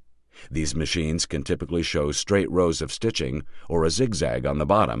machine. These machines can typically show straight rows of stitching or a zigzag on the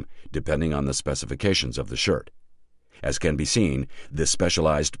bottom, depending on the specifications of the shirt. As can be seen, this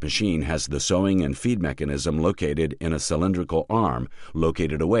specialized machine has the sewing and feed mechanism located in a cylindrical arm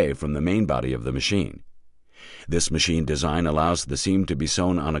located away from the main body of the machine. This machine design allows the seam to be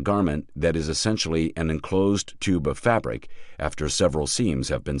sewn on a garment that is essentially an enclosed tube of fabric after several seams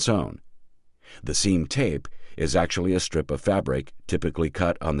have been sewn. The seam tape is actually a strip of fabric typically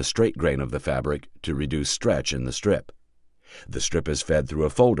cut on the straight grain of the fabric to reduce stretch in the strip. The strip is fed through a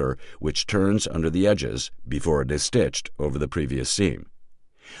folder which turns under the edges before it is stitched over the previous seam.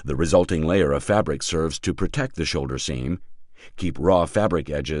 The resulting layer of fabric serves to protect the shoulder seam, keep raw fabric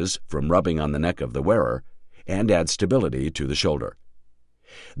edges from rubbing on the neck of the wearer, and add stability to the shoulder.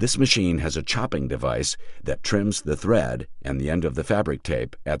 This machine has a chopping device that trims the thread and the end of the fabric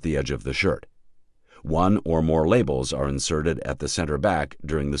tape at the edge of the shirt. One or more labels are inserted at the center back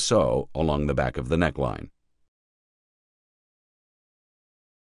during the sew along the back of the neckline.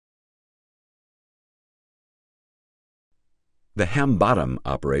 The hem bottom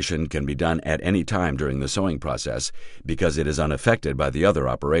operation can be done at any time during the sewing process because it is unaffected by the other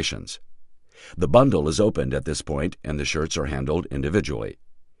operations. The bundle is opened at this point and the shirts are handled individually.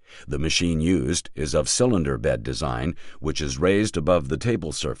 The machine used is of cylinder bed design, which is raised above the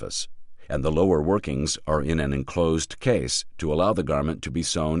table surface, and the lower workings are in an enclosed case to allow the garment to be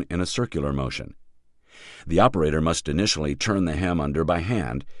sewn in a circular motion. The operator must initially turn the hem under by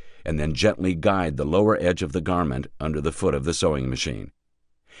hand and then gently guide the lower edge of the garment under the foot of the sewing machine.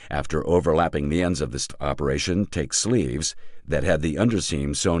 After overlapping the ends of this operation, take sleeves that had the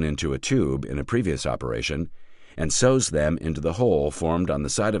underseam sewn into a tube in a previous operation and sews them into the hole formed on the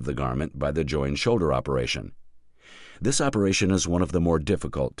side of the garment by the joined shoulder operation. This operation is one of the more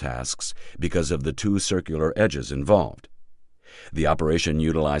difficult tasks because of the 2 circular edges involved. The operation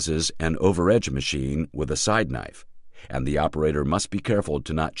utilizes an overedge machine with a side knife, and the operator must be careful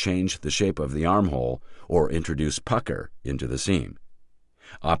to not change the shape of the armhole or introduce pucker into the seam.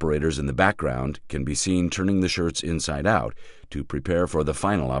 Operators in the background can be seen turning the shirts inside out to prepare for the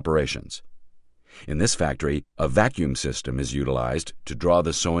final operations. In this factory, a vacuum system is utilized to draw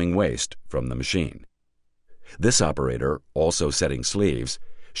the sewing waste from the machine. This operator, also setting sleeves,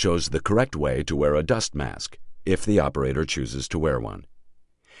 shows the correct way to wear a dust mask, if the operator chooses to wear one.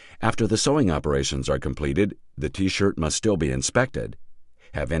 After the sewing operations are completed, the T-shirt must still be inspected,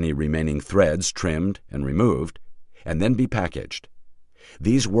 have any remaining threads trimmed and removed, and then be packaged.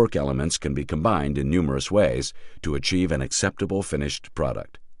 These work elements can be combined in numerous ways to achieve an acceptable finished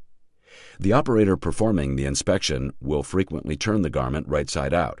product. The operator performing the inspection will frequently turn the garment right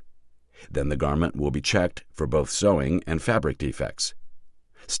side out. Then the garment will be checked for both sewing and fabric defects.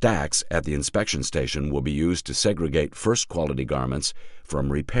 Stacks at the inspection station will be used to segregate first-quality garments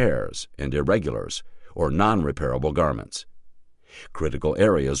from repairs and irregulars or non-repairable garments. Critical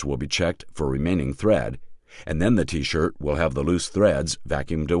areas will be checked for remaining thread, and then the T-shirt will have the loose threads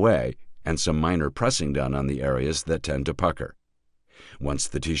vacuumed away and some minor pressing done on the areas that tend to pucker. Once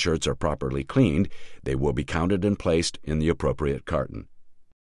the T-shirts are properly cleaned, they will be counted and placed in the appropriate carton.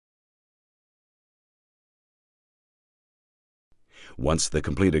 Once the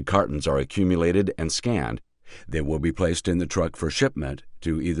completed cartons are accumulated and scanned, they will be placed in the truck for shipment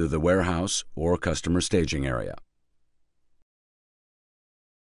to either the warehouse or customer staging area.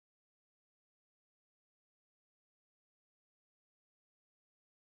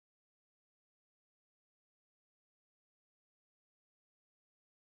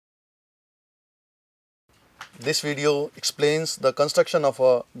 This video explains the construction of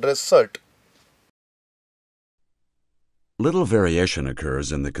a dress shirt. Little variation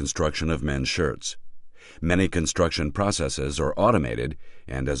occurs in the construction of men's shirts. Many construction processes are automated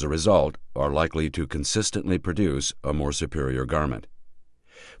and, as a result, are likely to consistently produce a more superior garment.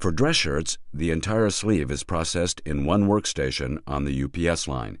 For dress shirts, the entire sleeve is processed in one workstation on the UPS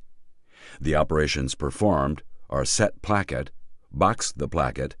line. The operations performed are set placket, box the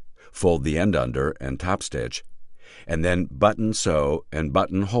placket, fold the end under and top stitch, and then button sew and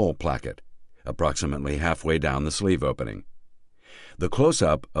button hole placket, approximately halfway down the sleeve opening. The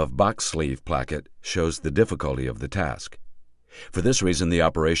close-up of box sleeve placket shows the difficulty of the task. For this reason, the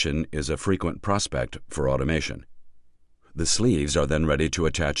operation is a frequent prospect for automation. The sleeves are then ready to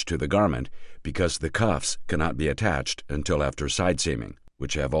attach to the garment because the cuffs cannot be attached until after side seaming,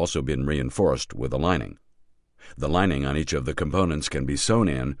 which have also been reinforced with a lining. The lining on each of the components can be sewn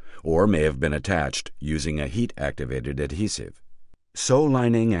in or may have been attached using a heat-activated adhesive. Sew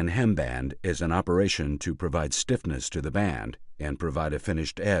lining and hemband is an operation to provide stiffness to the band and provide a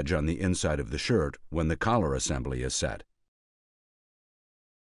finished edge on the inside of the shirt when the collar assembly is set.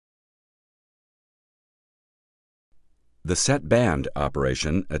 The set band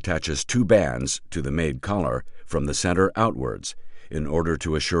operation attaches two bands to the made collar from the center outwards in order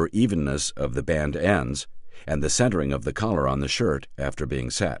to assure evenness of the band ends and the centering of the collar on the shirt after being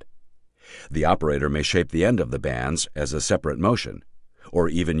set. The operator may shape the end of the bands as a separate motion, or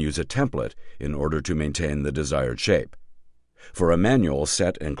even use a template in order to maintain the desired shape. For a manual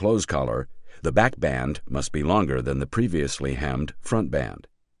set and close collar, the back band must be longer than the previously hemmed front band.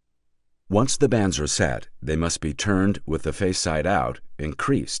 Once the bands are set, they must be turned with the face side out and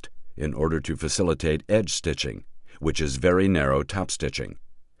creased in order to facilitate edge stitching, which is very narrow top stitching.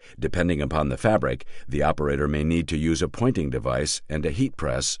 Depending upon the fabric, the operator may need to use a pointing device and a heat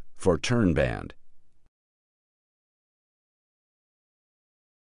press for turn band.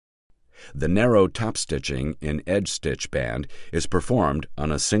 The narrow top stitching in edge stitch band is performed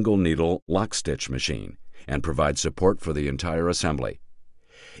on a single needle lock stitch machine and provides support for the entire assembly.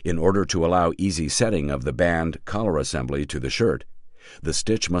 In order to allow easy setting of the band collar assembly to the shirt, the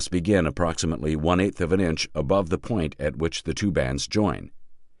stitch must begin approximately 1/8 of an inch above the point at which the two bands join.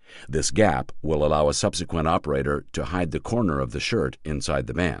 This gap will allow a subsequent operator to hide the corner of the shirt inside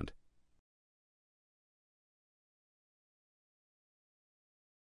the band.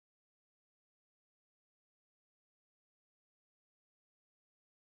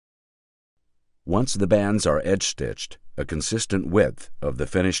 Once the bands are edge-stitched, a consistent width of the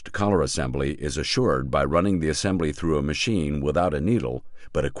finished collar assembly is assured by running the assembly through a machine without a needle,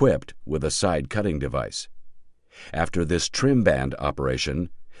 but equipped with a side cutting device. After this trim band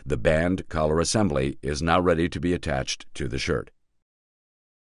operation, the band collar assembly is now ready to be attached to the shirt.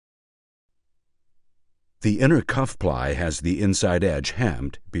 The inner cuff ply has the inside edge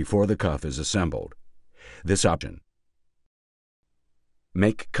hemmed before the cuff is assembled. This option,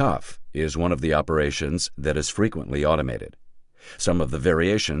 Make cuff, is one of the operations that is frequently automated. Some of the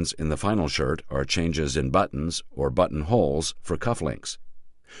variations in the final shirt are changes in buttons or buttonholes for cufflinks.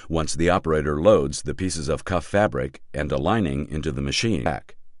 Once the operator loads the pieces of cuff fabric and a lining into the machine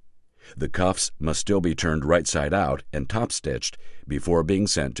back, the cuffs must still be turned right side out and top stitched before being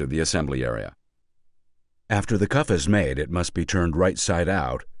sent to the assembly area. After the cuff is made, it must be turned right side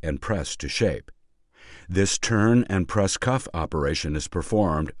out and pressed to shape. This turn and press cuff operation is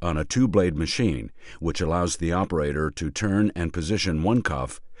performed on a two-blade machine, which allows the operator to turn and position one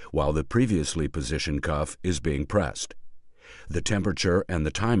cuff while the previously positioned cuff is being pressed. The temperature and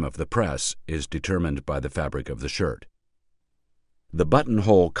the time of the press is determined by the fabric of the shirt. The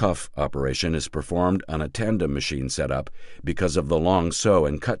buttonhole cuff operation is performed on a tandem machine setup because of the long sew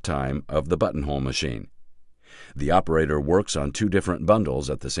and cut time of the buttonhole machine. The operator works on two different bundles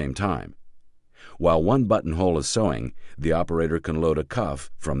at the same time. While one buttonhole is sewing, the operator can load a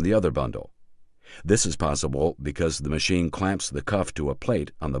cuff from the other bundle. This is possible because the machine clamps the cuff to a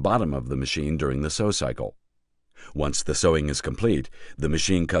plate on the bottom of the machine during the sew cycle. Once the sewing is complete, the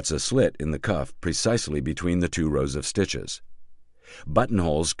machine cuts a slit in the cuff precisely between the two rows of stitches.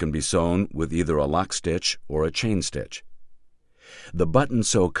 Buttonholes can be sewn with either a lock stitch or a chain stitch. The button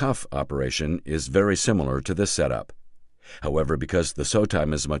sew cuff operation is very similar to this setup. However, because the sew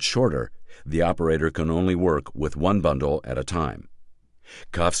time is much shorter, the operator can only work with one bundle at a time.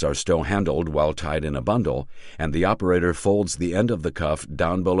 Cuffs are still handled while tied in a bundle, and the operator folds the end of the cuff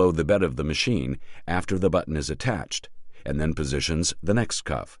down below the bed of the machine after the button is attached, and then positions the next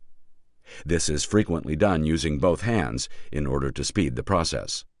cuff. This is frequently done using both hands in order to speed the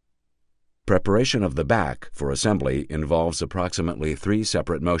process. Preparation of the back for assembly involves approximately 3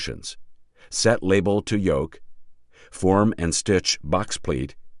 separate motions: set label to yoke, form and stitch box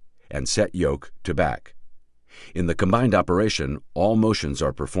pleat, and set yoke to back. In the combined operation, all motions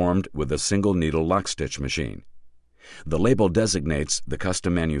are performed with a single needle lock stitch machine. The label designates the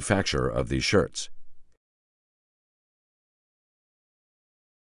custom manufacturer of these shirts.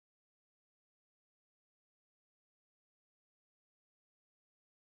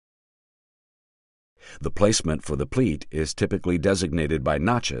 The placement for the pleat is typically designated by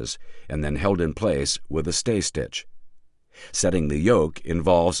notches and then held in place with a stay stitch. Setting the yoke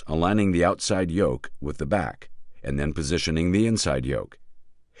involves aligning the outside yoke with the back and then positioning the inside yoke.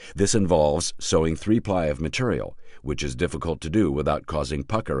 This involves sewing 3-ply of material, which is difficult to do without causing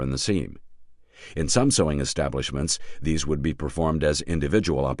pucker in the seam. In some sewing establishments, these would be performed as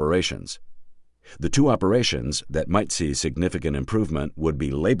individual operations. The two operations that might see significant improvement would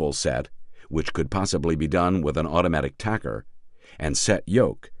be label set, which could possibly be done with an automatic tacker, and set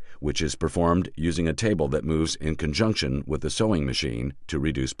yoke, which is performed using a table that moves in conjunction with the sewing machine to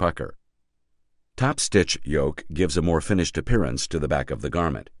reduce pucker. Top stitch yoke gives a more finished appearance to the back of the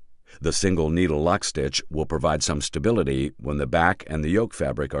garment. The single needle lock stitch will provide some stability when the back and the yoke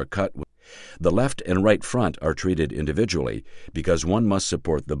fabric are cut. The left and right front are treated individually because one must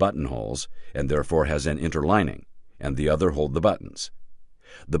support the buttonholes and therefore has an interlining, and the other hold the buttons.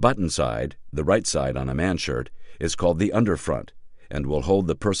 The button side, the right side on a man's shirt, is called the underfront and will hold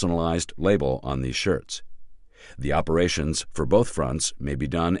the personalized label on these shirts. The operations for both fronts may be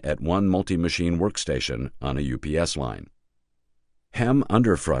done at one multi-machine workstation on a UPS line. Hem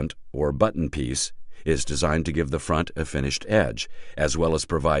underfront, or button piece, is designed to give the front a finished edge, as well as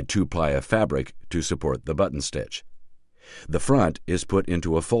provide 2-ply of fabric to support the button stitch. The front is put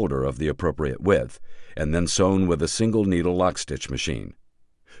into a folder of the appropriate width, and then sewn with a single needle lock stitch machine.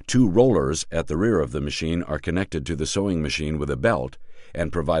 2 rollers at the rear of the machine are connected to the sewing machine with a belt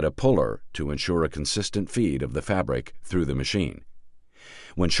and provide a puller to ensure a consistent feed of the fabric through the machine.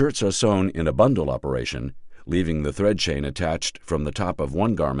 When shirts are sewn in a bundle operation, leaving the thread chain attached from the top of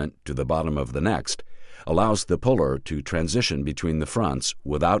one garment to the bottom of the next allows the puller to transition between the fronts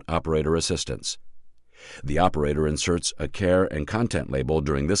without operator assistance. The operator inserts a care and content label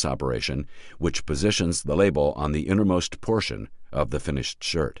during this operation, which positions the label on the innermost portion of the finished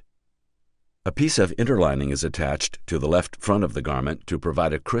shirt. A piece of interlining is attached to the left front of the garment to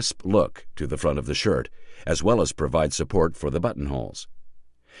provide a crisp look to the front of the shirt, as well as provide support for the buttonholes.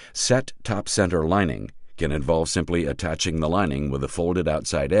 Set top center lining can involve simply attaching the lining with a folded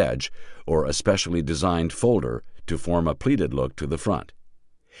outside edge or a specially designed folder to form a pleated look to the front.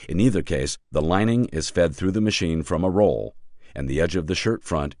 In either case, the lining is fed through the machine from a roll, and the edge of the shirt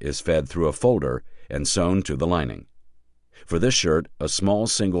front is fed through a folder and sewn to the lining. For this shirt, a small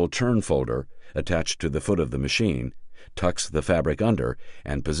single turn folder attached to the foot of the machine tucks the fabric under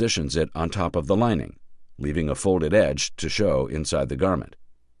and positions it on top of the lining, leaving a folded edge to show inside the garment.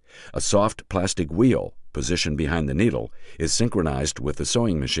 A soft plastic wheel positioned behind the needle is synchronized with the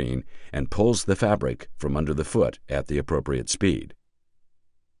sewing machine and pulls the fabric from under the foot at the appropriate speed.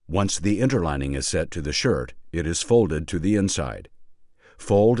 Once the interlining is set to the shirt, it is folded to the inside.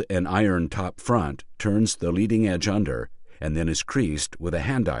 Fold and iron top front turns the leading edge under and then is creased with a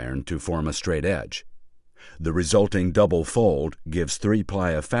hand iron to form a straight edge. The resulting double fold gives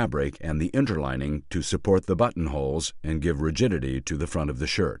 3-ply of fabric and the interlining to support the buttonholes and give rigidity to the front of the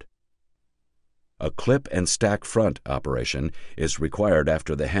shirt. A clip and stack front operation is required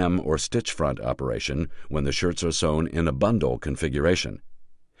after the hem or stitch front operation when the shirts are sewn in a bundle configuration.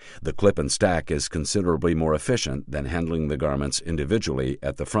 The clip and stack is considerably more efficient than handling the garments individually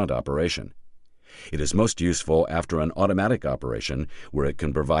at the front operation. It is most useful after an automatic operation where it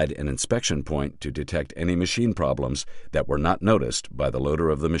can provide an inspection point to detect any machine problems that were not noticed by the loader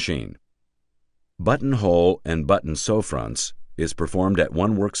of the machine. Buttonhole and button sew fronts is performed at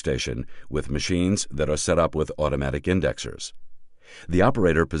one workstation with machines that are set up with automatic indexers. The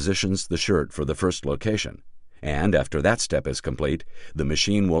operator positions the shirt for the first location, and after that step is complete, the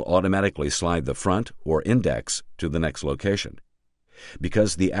machine will automatically slide the front or index to the next location.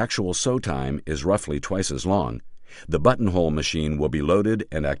 Because the actual sew time is roughly twice as long, the buttonhole machine will be loaded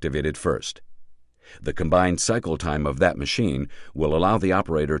and activated first. The combined cycle time of that machine will allow the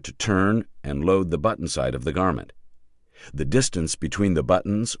operator to turn and load the button side of the garment. The distance between the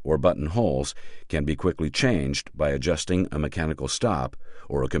buttons or buttonholes can be quickly changed by adjusting a mechanical stop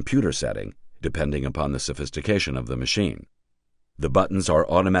or a computer setting, depending upon the sophistication of the machine. The buttons are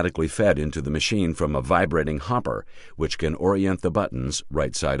automatically fed into the machine from a vibrating hopper, which can orient the buttons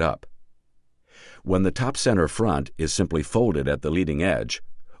right side up. When the top center front is simply folded at the leading edge,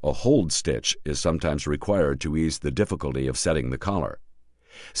 a hold stitch is sometimes required to ease the difficulty of setting the collar.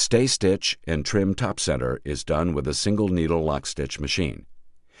 Stay stitch and trim top center is done with a single needle lock stitch machine.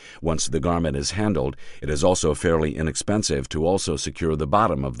 Once the garment is handled, it is also fairly inexpensive to also secure the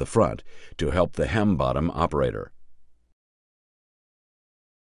bottom of the front to help the hem bottom operator.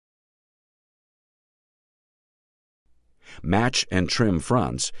 Match and trim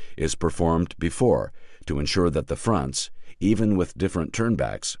fronts is performed before to ensure that the fronts, even with different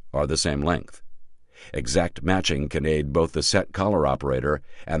turnbacks, are the same length. Exact matching can aid both the set collar operator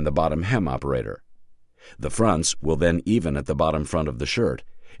and the bottom hem operator. The fronts will then even at the bottom front of the shirt,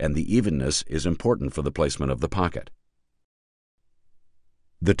 and the evenness is important for the placement of the pocket.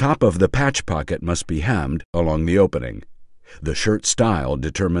 The top of the patch pocket must be hemmed along the opening. The shirt style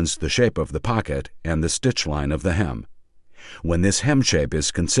determines the shape of the pocket and the stitch line of the hem. When this hem shape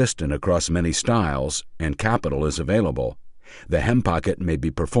is consistent across many styles and capital is available, the hem pocket may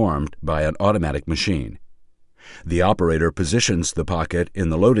be performed by an automatic machine. The operator positions the pocket in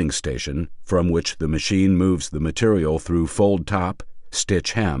the loading station from which the machine moves the material through fold top,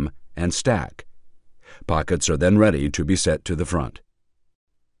 stitch hem, and stack. Pockets are then ready to be set to the front.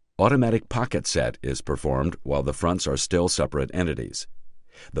 Automatic pocket set is performed while the fronts are still separate entities.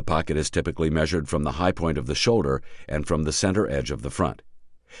 The pocket is typically measured from the high point of the shoulder and from the center edge of the front.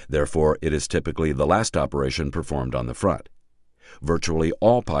 Therefore, it is typically the last operation performed on the front. Virtually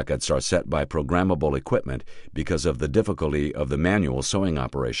all pockets are set by programmable equipment because of the difficulty of the manual sewing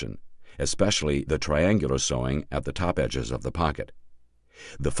operation, especially the triangular sewing at the top edges of the pocket.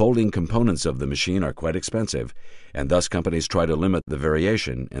 The folding components of the machine are quite expensive, and thus companies try to limit the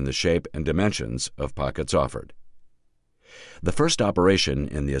variation in the shape and dimensions of pockets offered. The first operation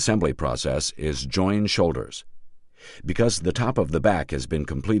in the assembly process is join shoulders. Because the top of the back has been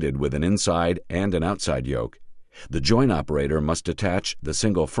completed with an inside and an outside yoke, the join operator must attach the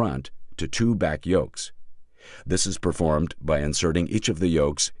single front to two back yokes. This is performed by inserting each of the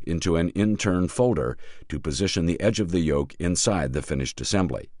yokes into an in-turn folder to position the edge of the yoke inside the finished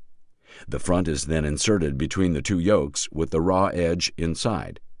assembly. The front is then inserted between the two yokes with the raw edge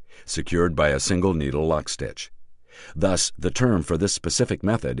inside, secured by a single needle lock stitch. Thus, the term for this specific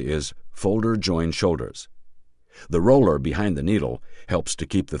method is folder join shoulders. The roller behind the needle helps to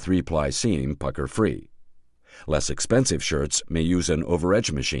keep the 3-ply seam pucker-free. Less expensive shirts may use an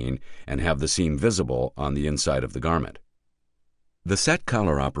overedge machine and have the seam visible on the inside of the garment. The set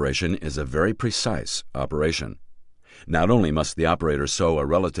collar operation is a very precise operation. Not only must the operator sew a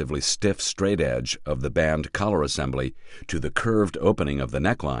relatively stiff straight edge of the band collar assembly to the curved opening of the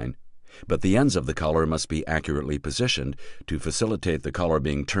neckline, but the ends of the collar must be accurately positioned to facilitate the collar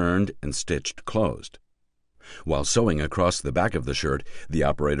being turned and stitched closed. While sewing across the back of the shirt, the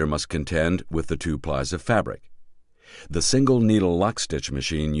operator must contend with the 2 plies of fabric. The single needle lock stitch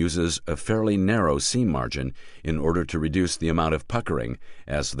machine uses a fairly narrow seam margin in order to reduce the amount of puckering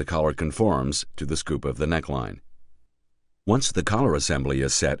as the collar conforms to the scoop of the neckline. Once the collar assembly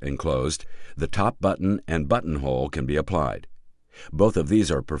is set and closed, the top button and buttonhole can be applied. Both of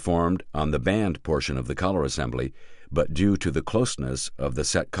these are performed on the band portion of the collar assembly, but due to the closeness of the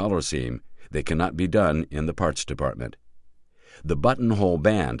set collar seam, they cannot be done in the parts department. The buttonhole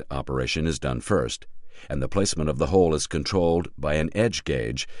band operation is done first, and the placement of the hole is controlled by an edge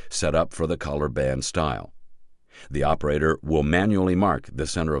gauge set up for the collar band style. The operator will manually mark the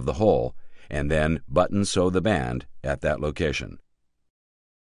center of the hole and then button sew the band at that location.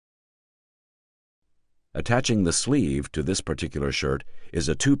 Attaching the sleeve to this particular shirt is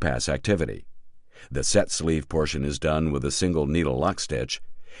a 2-pass activity. The set sleeve portion is done with a single needle lock stitch,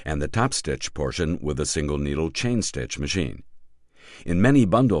 and the top stitch portion with a single needle chain stitch machine. In many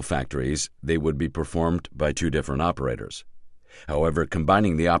bundle factories, they would be performed by 2 different operators. However,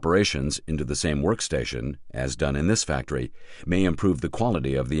 combining the operations into the same workstation, as done in this factory, may improve the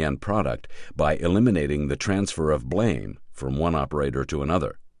quality of the end product by eliminating the transfer of blame from one operator to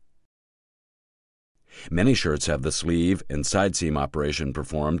another. Many shirts have the sleeve and side seam operation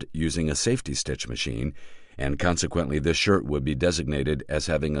performed using a safety stitch machine, and consequently this shirt would be designated as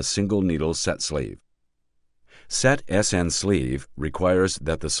having a single needle set sleeve. Set SN sleeve requires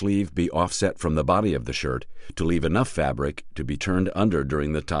that the sleeve be offset from the body of the shirt to leave enough fabric to be turned under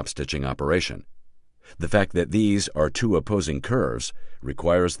during the top stitching operation. The fact that these are 2 opposing curves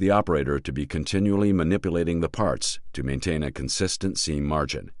requires the operator to be continually manipulating the parts to maintain a consistent seam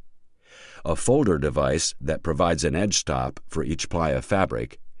margin. A folder device that provides an edge stop for each ply of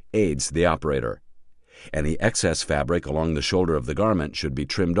fabric aids the operator. Any excess fabric along the shoulder of the garment should be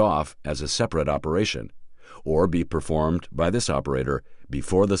trimmed off as a separate operation, or be performed by this operator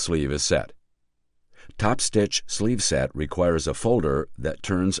before the sleeve is set. Top stitch sleeve set requires a folder that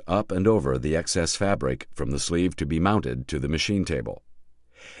turns up and over the excess fabric from the sleeve to be mounted to the machine table.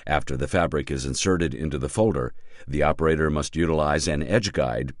 After the fabric is inserted into the folder, the operator must utilize an edge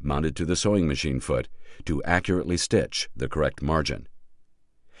guide mounted to the sewing machine foot to accurately stitch the correct margin.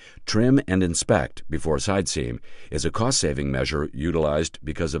 Trim and inspect before side seam is a cost-saving measure utilized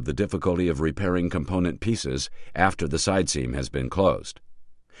because of the difficulty of repairing component pieces after the side seam has been closed.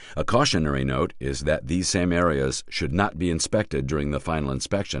 A cautionary note is that these same areas should not be inspected during the final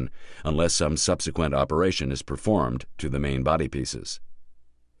inspection unless some subsequent operation is performed to the main body pieces.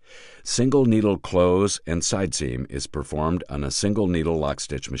 Single needle close and side seam is performed on a single needle lock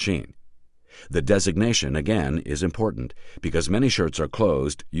stitch machine. The designation, again, is important because many shirts are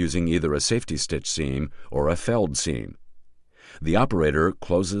closed using either a safety stitch seam or a felled seam. The operator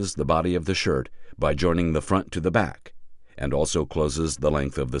closes the body of the shirt by joining the front to the back, and also closes the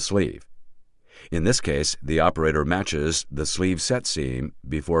length of the sleeve. In this case, the operator matches the sleeve set seam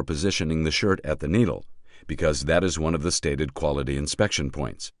before positioning the shirt at the needle, because that is one of the stated quality inspection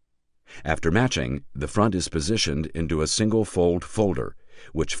points. After matching, the front is positioned into a single fold folder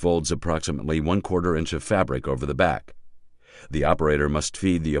which folds approximately 1/4 inch of fabric over the back. The operator must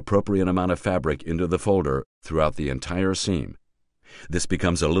feed the appropriate amount of fabric into the folder throughout the entire seam. This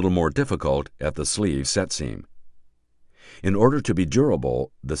becomes a little more difficult at the sleeve set seam. In order to be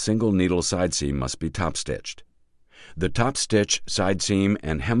durable, the single needle side seam must be top stitched. The top stitch, side seam,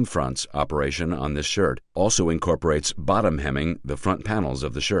 and hem fronts operation on this shirt also incorporates bottom hemming the front panels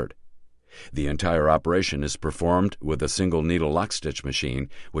of the shirt. The entire operation is performed with a single needle lock stitch machine,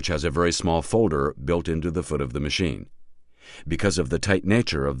 which has a very small folder built into the foot of the machine. Because of the tight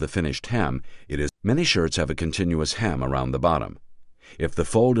nature of the finished hem, many shirts have a continuous hem around the bottom. If the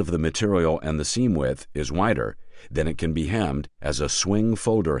fold of the material and the seam width is wider, then it can be hemmed as a swing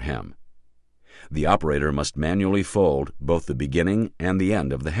folder hem. The operator must manually fold both the beginning and the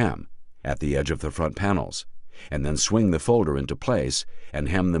end of the hem at the edge of the front panels, and then swing the folder into place and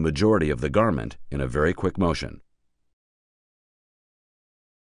hem the majority of the garment in a very quick motion.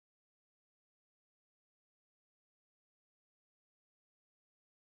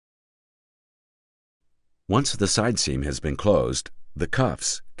 Once the side seam has been closed, the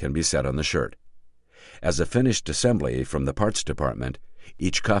cuffs can be set on the shirt. As a finished assembly from the parts department,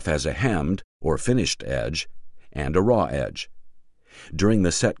 each cuff has a hemmed or finished edge and a raw edge. During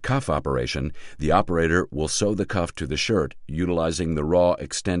the set cuff operation, the operator will sew the cuff to the shirt utilizing the raw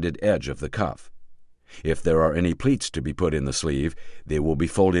extended edge of the cuff. If there are any pleats to be put in the sleeve, they will be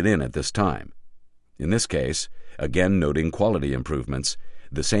folded in at this time. In this case, again noting quality improvements,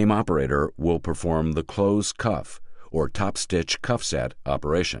 the same operator will perform the close cuff or top stitch cuff set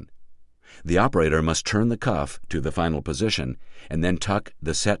operation. The operator must turn the cuff to the final position and then tuck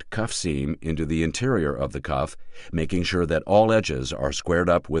the set cuff seam into the interior of the cuff, making sure that all edges are squared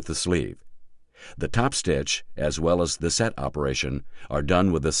up with the sleeve. The top stitch, as well as the set operation, are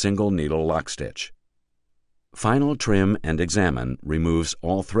done with a single needle lock stitch. Final trim and examine removes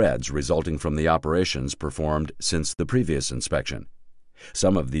all threads resulting from the operations performed since the previous inspection.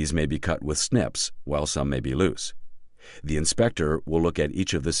 Some of these may be cut with snips, while some may be loose. The inspector will look at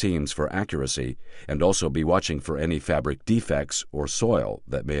each of the seams for accuracy and also be watching for any fabric defects or soil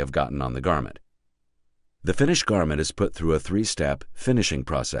that may have gotten on the garment. The finished garment is put through a 3-step finishing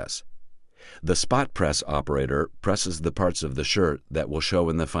process. The spot press operator presses the parts of the shirt that will show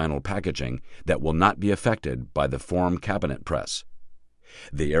in the final packaging that will not be affected by the form cabinet press.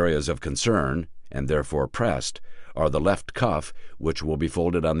 The areas of concern, and therefore pressed, are the left cuff, which will be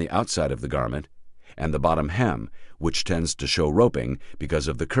folded on the outside of the garment, and the bottom hem, which tends to show roping because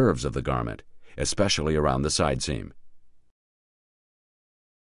of the curves of the garment, especially around the side seam.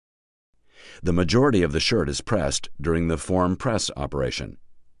 The majority of the shirt is pressed during the form press operation.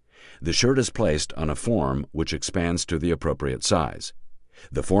 The shirt is placed on a form which expands to the appropriate size.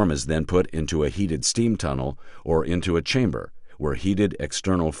 The form is then put into a heated steam tunnel or into a chamber where heated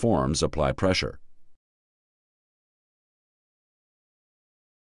external forms apply pressure.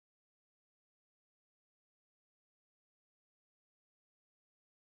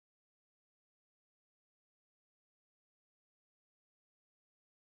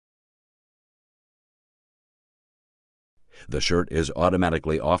 The shirt is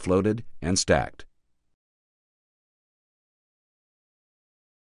automatically offloaded and stacked.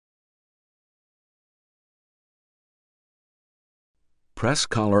 Press,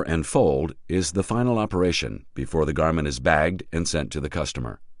 collar, and fold is the final operation before the garment is bagged and sent to the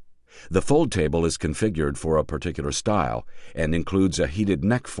customer. The fold table is configured for a particular style and includes a heated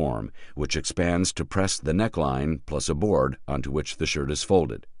neck form which expands to press the neckline plus a board onto which the shirt is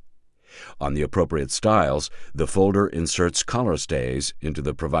folded. On the appropriate styles, the folder inserts collar stays into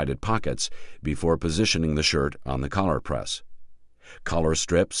the provided pockets before positioning the shirt on the collar press. Collar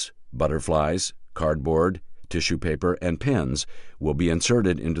strips, butterflies, cardboard, tissue paper, and pins will be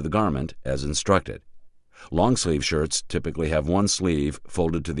inserted into the garment as instructed. Long-sleeve shirts typically have one sleeve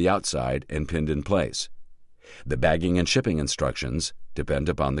folded to the outside and pinned in place. The bagging and shipping instructions depend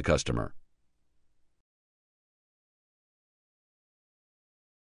upon the customer.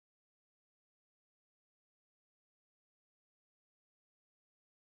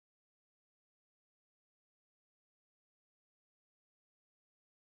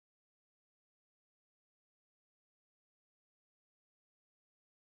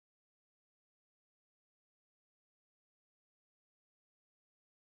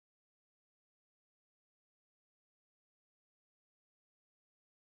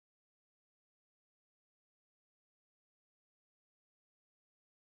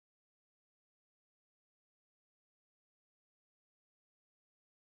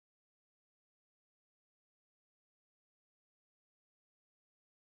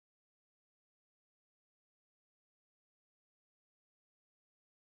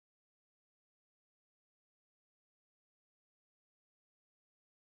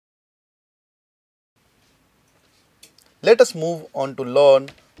 Let us move on to learn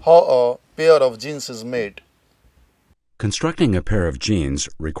how a pair of jeans is made. Constructing a pair of jeans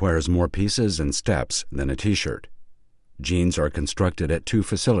requires more pieces and steps than a t-shirt. Jeans are constructed at two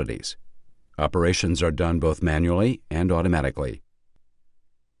facilities. Operations are done both manually and automatically.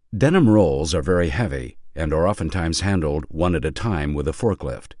 Denim rolls are very heavy and are oftentimes handled one at a time with a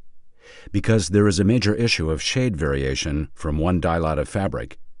forklift. Because there is a major issue of shade variation from one dye lot of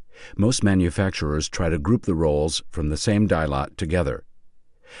fabric, most manufacturers try to group the rolls from the same dye lot together.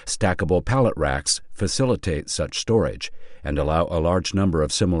 Stackable pallet racks facilitate such storage and allow a large number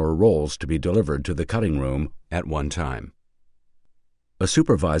of similar rolls to be delivered to the cutting room at one time. A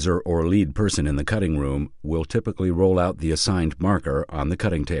supervisor or lead person in the cutting room will typically roll out the assigned marker on the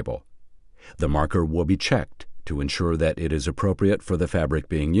cutting table. The marker will be checked to ensure that it is appropriate for the fabric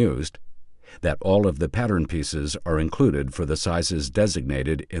being used, that all of the pattern pieces are included for the sizes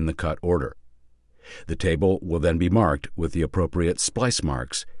designated in the cut order. The table will then be marked with the appropriate splice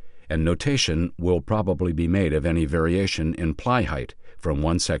marks, and notation will probably be made of any variation in ply height from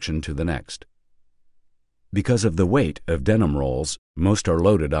one section to the next. Because of the weight of denim rolls, most are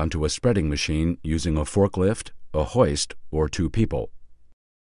loaded onto a spreading machine using a forklift, a hoist, or two people.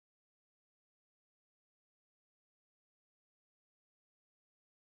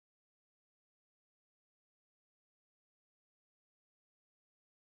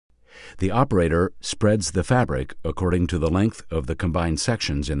 The operator spreads the fabric according to the length of the combined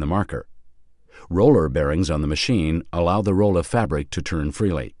sections in the marker. Roller bearings on the machine allow the roll of fabric to turn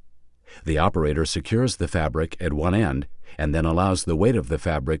freely. The operator secures the fabric at one end and then allows the weight of the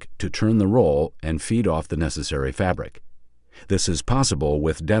fabric to turn the roll and feed off the necessary fabric. This is possible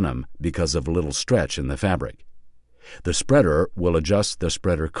with denim because of little stretch in the fabric. The spreader will adjust the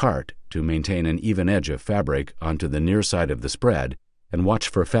spreader cart to maintain an even edge of fabric onto the near side of the spread and watch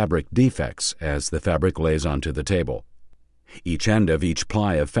for fabric defects as the fabric lays onto the table. Each end of each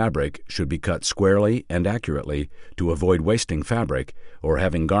ply of fabric should be cut squarely and accurately to avoid wasting fabric or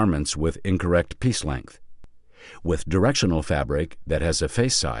having garments with incorrect piece length. With directional fabric that has a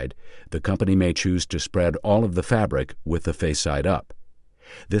face side, the company may choose to spread all of the fabric with the face side up.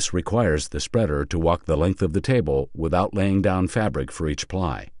 This requires the spreader to walk the length of the table without laying down fabric for each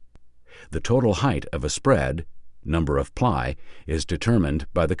ply. The total height of a spread, number of ply, is determined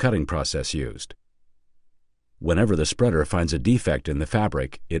by the cutting process used. Whenever the spreader finds a defect in the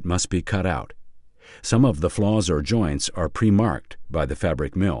fabric, it must be cut out. Some of the flaws or joints are pre-marked by the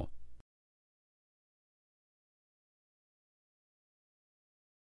fabric mill.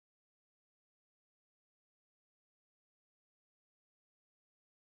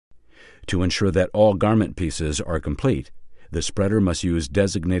 To ensure that all garment pieces are complete, the spreader must use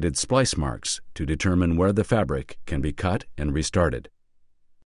designated splice marks to determine where the fabric can be cut and restarted.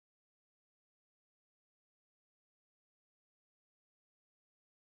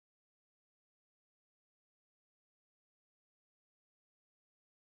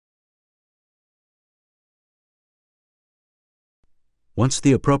 Once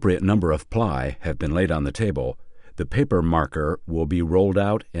the appropriate number of ply have been laid on the table, the paper marker will be rolled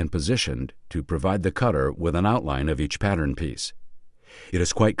out and positioned to provide the cutter with an outline of each pattern piece. It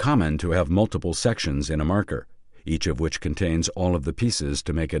is quite common to have multiple sections in a marker, each of which contains all of the pieces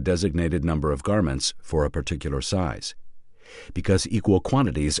to make a designated number of garments for a particular size. Because equal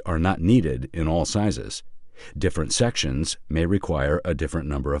quantities are not needed in all sizes, different sections may require a different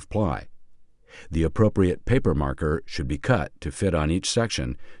number of ply. The appropriate paper marker should be cut to fit on each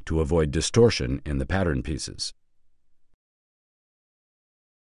section to avoid distortion in the pattern pieces.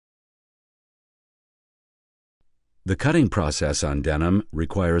 The cutting process on denim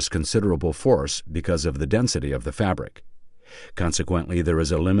requires considerable force because of the density of the fabric. Consequently, there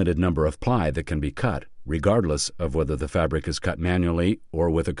is a limited number of ply that can be cut, regardless of whether the fabric is cut manually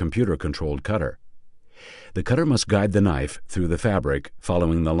or with a computer-controlled cutter. The cutter must guide the knife through the fabric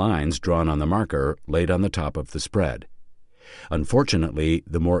following the lines drawn on the marker laid on the top of the spread. Unfortunately,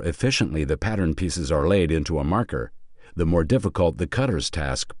 the more efficiently the pattern pieces are laid into a marker, the more difficult the cutter's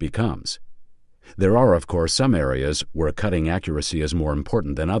task becomes. There are, of course, some areas where cutting accuracy is more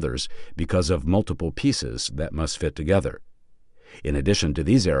important than others because of multiple pieces that must fit together. In addition to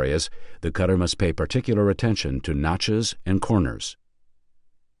these areas, the cutter must pay particular attention to notches and corners.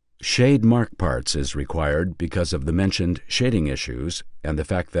 Shade mark parts is required because of the mentioned shading issues and the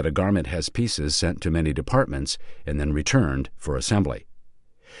fact that a garment has pieces sent to many departments and then returned for assembly.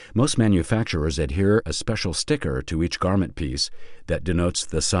 Most manufacturers adhere a special sticker to each garment piece that denotes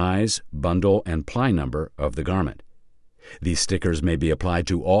the size, bundle, and ply number of the garment. These stickers may be applied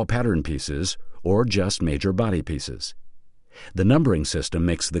to all pattern pieces or just major body pieces. The numbering system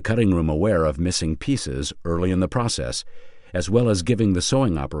makes the cutting room aware of missing pieces early in the process, as well as giving the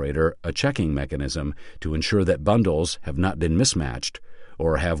sewing operator a checking mechanism to ensure that bundles have not been mismatched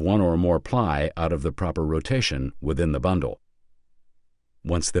or have one or more ply out of the proper rotation within the bundle.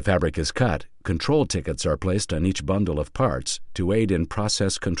 Once the fabric is cut, control tickets are placed on each bundle of parts to aid in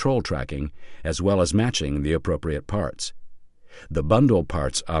process control tracking as well as matching the appropriate parts. The bundle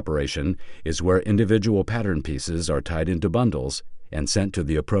parts operation is where individual pattern pieces are tied into bundles and sent to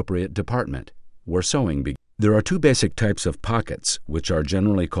the appropriate department, where sewing begins. There are two basic types of pockets, which are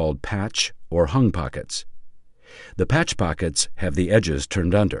generally called patch or hung pockets. The patch pockets have the edges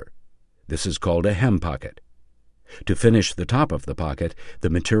turned under. This is called a hem pocket. To finish the top of the pocket, the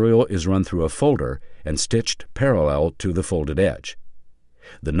material is run through a folder and stitched parallel to the folded edge.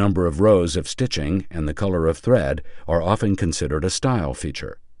 The number of rows of stitching and the color of thread are often considered a style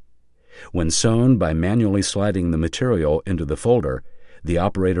feature. When sewn by manually sliding the material into the folder, the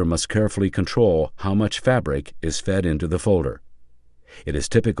operator must carefully control how much fabric is fed into the folder. It is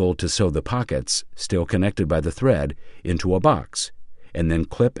typical to sew the pockets, still connected by the thread, into a box, and then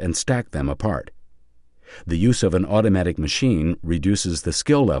clip and stack them apart. The use of an automatic machine reduces the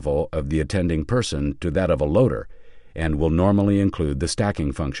skill level of the attending person to that of a loader, and will normally include the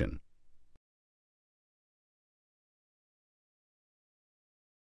stacking function.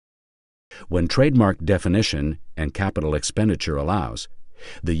 When trademark definition and capital expenditure allows,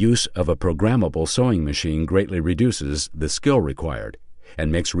 the use of a programmable sewing machine greatly reduces the skill required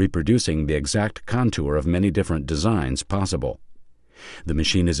and makes reproducing the exact contour of many different designs possible. The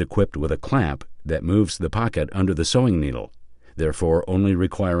machine is equipped with a clamp that moves the pocket under the sewing needle, therefore only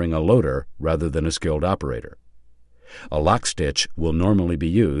requiring a loader rather than a skilled operator. A lock stitch will normally be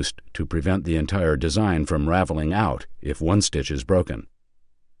used to prevent the entire design from raveling out if one stitch is broken.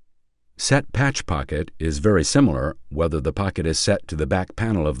 Set patch pocket is very similar whether the pocket is set to the back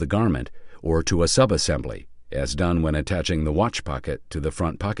panel of the garment or to a subassembly, as done when attaching the watch pocket to the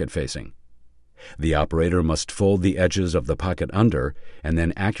front pocket facing. The operator must fold the edges of the pocket under and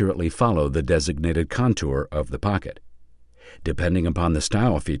then accurately follow the designated contour of the pocket. Depending upon the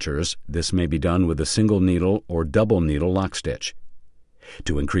style features, this may be done with a single needle or double needle lock stitch.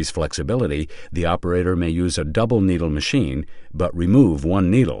 To increase flexibility, the operator may use a double needle machine but remove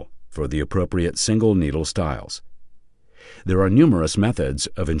one needle for the appropriate single needle styles. There are numerous methods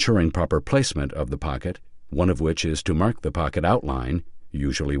of ensuring proper placement of the pocket, one of which is to mark the pocket outline,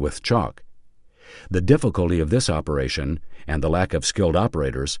 usually with chalk. The difficulty of this operation and the lack of skilled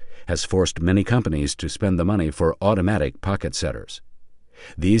operators has forced many companies to spend the money for automatic pocket setters.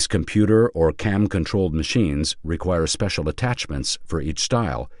 These computer or cam-controlled machines require special attachments for each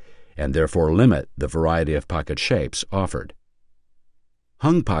style and therefore limit the variety of pocket shapes offered.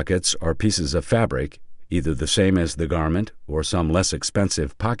 Hung pockets are pieces of fabric, either the same as the garment or some less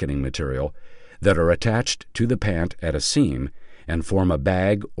expensive pocketing material, that are attached to the pant at a seam and form a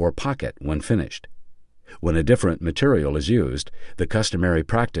bag or pocket when finished. When a different material is used, the customary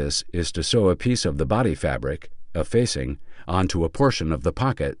practice is to sew a piece of the body fabric, a facing, onto a portion of the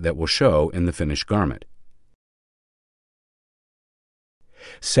pocket that will show in the finished garment.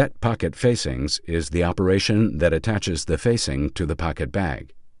 Set pocket facings is the operation that attaches the facing to the pocket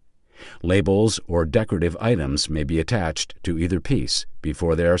bag. Labels or decorative items may be attached to either piece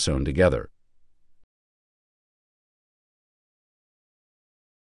before they are sewn together.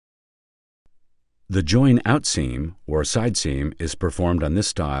 The join-out seam or side seam is performed on this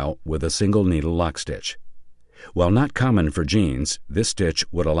style with a single needle lock stitch. While not common for jeans, this stitch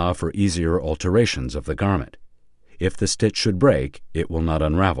would allow for easier alterations of the garment. If the stitch should break, it will not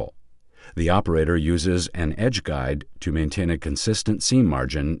unravel. The operator uses an edge guide to maintain a consistent seam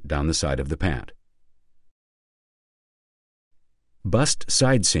margin down the side of the pant. Bust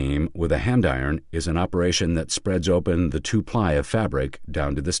side seam with a hand iron is an operation that spreads open the 2-ply of fabric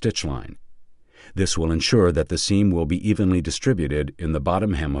down to the stitch line. This will ensure that the seam will be evenly distributed in the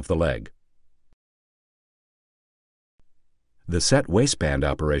bottom hem of the leg. The set waistband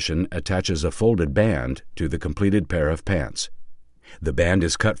operation attaches a folded band to the completed pair of pants. The band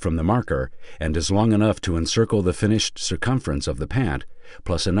is cut from the marker and is long enough to encircle the finished circumference of the pant,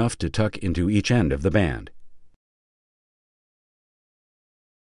 plus enough to tuck into each end of the band.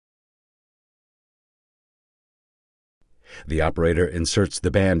 The operator inserts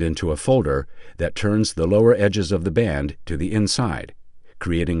the band into a folder that turns the lower edges of the band to the inside,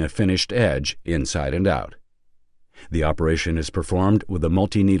 creating a finished edge inside and out. The operation is performed with a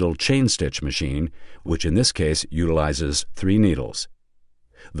multi-needle chain stitch machine, which in this case utilizes 3 needles.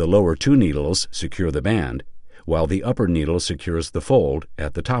 The lower 2 needles secure the band, while the upper needle secures the fold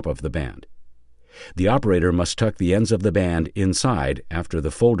at the top of the band. The operator must tuck the ends of the band inside after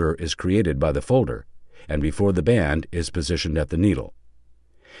the folder is created by the folder and before the band is positioned at the needle.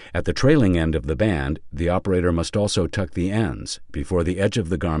 At the trailing end of the band, the operator must also tuck the ends before the edge of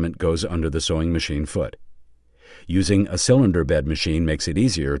the garment goes under the sewing machine foot. Using a cylinder bed machine makes it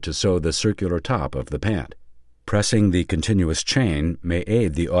easier to sew the circular top of the pant. Pressing the continuous chain may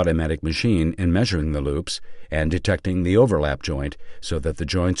aid the automatic machine in measuring the loops and detecting the overlap joint so that the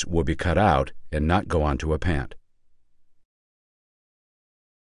joints will be cut out and not go onto a pant.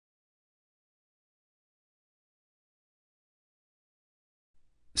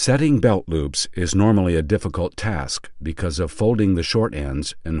 Setting belt loops is normally a difficult task because of folding the short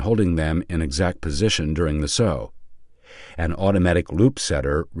ends and holding them in exact position during the sew. An automatic loop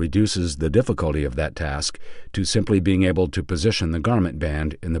setter reduces the difficulty of that task to simply being able to position the garment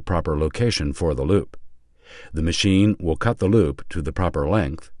band in the proper location for the loop. The machine will cut the loop to the proper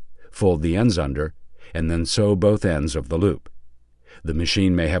length, fold the ends under, and then sew both ends of the loop. The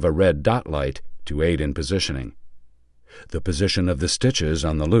machine may have a red dot light to aid in positioning. The position of the stitches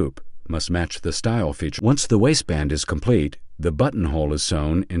on the loop must match the style feature. Once the waistband is complete, the buttonhole is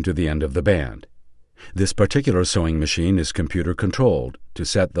sewn into the end of the band. This particular sewing machine is computer-controlled to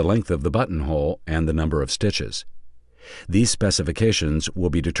set the length of the buttonhole and the number of stitches. These specifications will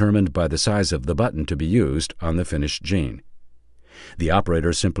be determined by the size of the button to be used on the finished jean. The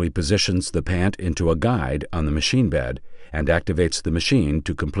operator simply positions the pant into a guide on the machine bed and activates the machine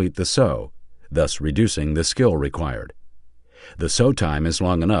to complete the sew, thus reducing the skill required. The sew time is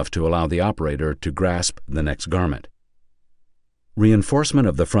long enough to allow the operator to grasp the next garment. Reinforcement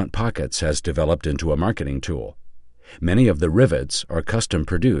of the front pockets has developed into a marketing tool. Many of the rivets are custom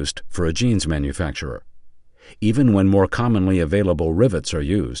produced for a jeans manufacturer. Even when more commonly available rivets are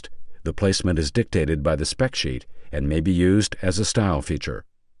used, the placement is dictated by the spec sheet and may be used as a style feature.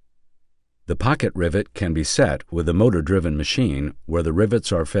 The pocket rivet can be set with a motor-driven machine where the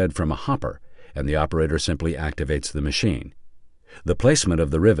rivets are fed from a hopper and the operator simply activates the machine. The placement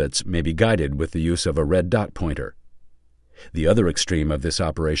of the rivets may be guided with the use of a red dot pointer. The other extreme of this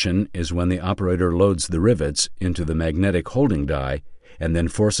operation is when the operator loads the rivets into the magnetic holding die and then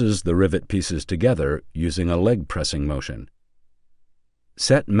forces the rivet pieces together using a leg pressing motion.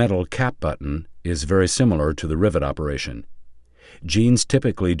 Set metal cap button is very similar to the rivet operation. Jeans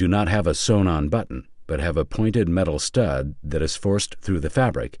typically do not have a sewn-on button, but have a pointed metal stud that is forced through the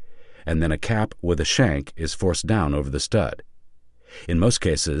fabric, and then a cap with a shank is forced down over the stud. In most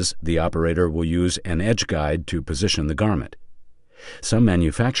cases, the operator will use an edge guide to position the garment. Some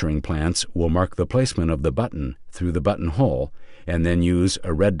manufacturing plants will mark the placement of the button through the buttonhole and then use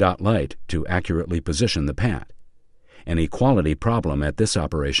a red dot light to accurately position the pant. Any quality problem at this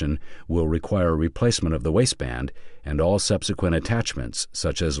operation will require replacement of the waistband and all subsequent attachments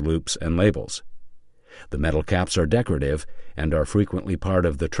such as loops and labels. The metal caps are decorative and are frequently part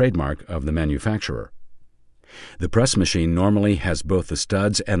of the trademark of the manufacturer. The press machine normally has both the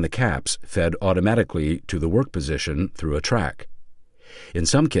studs and the caps fed automatically to the work position through a track. In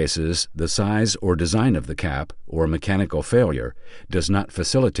some cases, the size or design of the cap or mechanical failure does not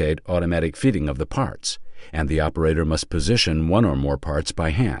facilitate automatic feeding of the parts, and the operator must position one or more parts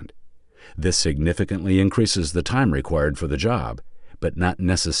by hand. This significantly increases the time required for the job, but not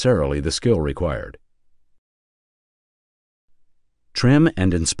necessarily the skill required. Trim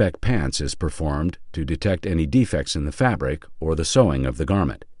and inspect pants is performed to detect any defects in the fabric or the sewing of the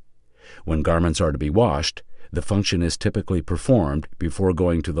garment. When garments are to be washed, the function is typically performed before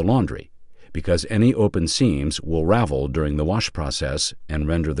going to the laundry, because any open seams will ravel during the wash process and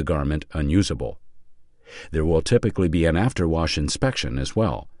render the garment unusable. There will typically be an after-wash inspection as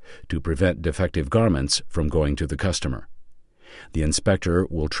well, to prevent defective garments from going to the customer. The inspector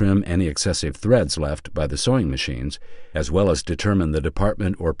will trim any excessive threads left by the sewing machines, as well as determine the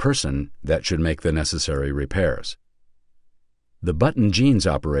department or person that should make the necessary repairs. The button jeans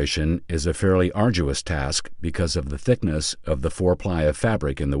operation is a fairly arduous task because of the thickness of the 4-ply of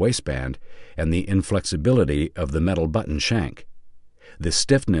fabric in the waistband and the inflexibility of the metal button shank. This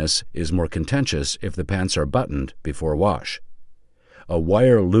stiffness is more contentious if the pants are buttoned before wash. A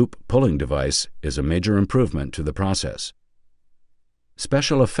wire loop pulling device is a major improvement to the process.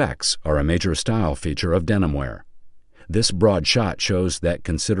 Special effects are a major style feature of denim wear. This broad shot shows that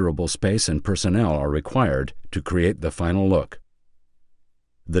considerable space and personnel are required to create the final look.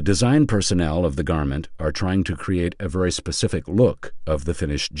 The design personnel of the garment are trying to create a very specific look of the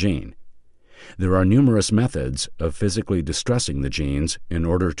finished jean. There are numerous methods of physically distressing the jeans in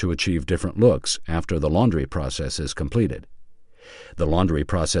order to achieve different looks after the laundry process is completed. The laundry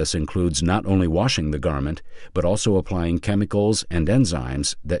process includes not only washing the garment, but also applying chemicals and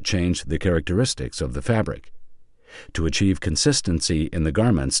enzymes that change the characteristics of the fabric. To achieve consistency in the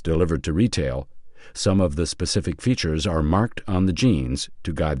garments delivered to retail, some of the specific features are marked on the jeans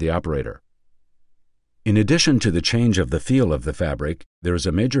to guide the operator. In addition to the change of the feel of the fabric, there is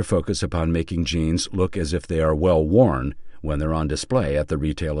a major focus upon making jeans look as if they are well worn when they're on display at the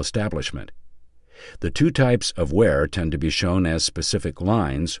retail establishment. The two types of wear tend to be shown as specific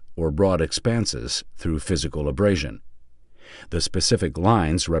lines or broad expanses through physical abrasion. The specific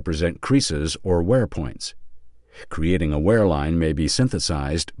lines represent creases or wear points. Creating a wear line may be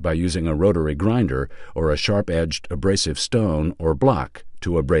synthesized by using a rotary grinder or a sharp-edged abrasive stone or block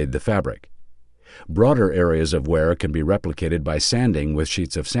to abrade the fabric. Broader areas of wear can be replicated by sanding with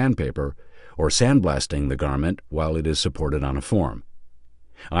sheets of sandpaper or sandblasting the garment while it is supported on a form.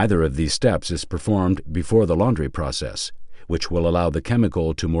 Either of these steps is performed before the laundry process, which will allow the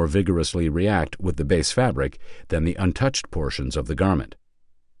chemical to more vigorously react with the base fabric than the untouched portions of the garment.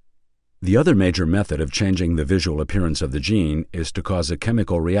 The other major method of changing the visual appearance of the jean is to cause a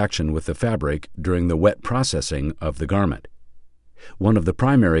chemical reaction with the fabric during the wet processing of the garment. One of the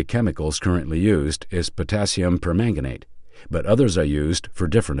primary chemicals currently used is potassium permanganate, but others are used for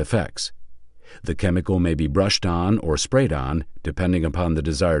different effects. The chemical may be brushed on or sprayed on, depending upon the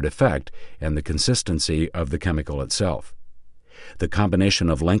desired effect and the consistency of the chemical itself. The combination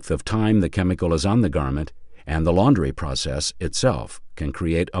of length of time the chemical is on the garment and the laundry process itself can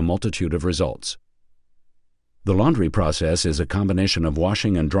create a multitude of results. The laundry process is a combination of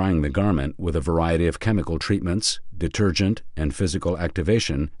washing and drying the garment with a variety of chemical treatments, detergent, and physical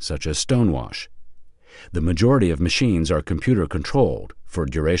activation such as stonewash. The majority of machines are computer-controlled for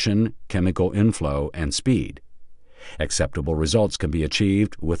duration, chemical inflow, and speed. Acceptable results can be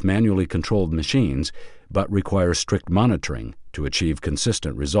achieved with manually controlled machines, but require strict monitoring to achieve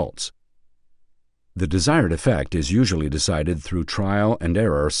consistent results. The desired effect is usually decided through trial and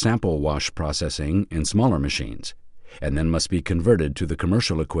error sample wash processing in smaller machines, and then must be converted to the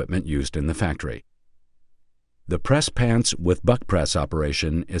commercial equipment used in the factory. The press pants with buck press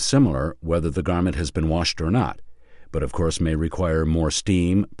operation is similar whether the garment has been washed or not, but of course may require more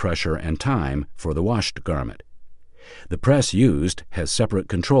steam, pressure, and time for the washed garment. The press used has separate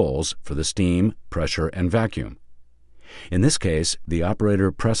controls for the steam, pressure, and vacuum. In this case, the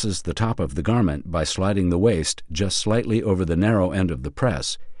operator presses the top of the garment by sliding the waist just slightly over the narrow end of the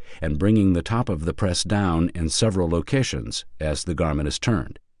press and bringing the top of the press down in several locations as the garment is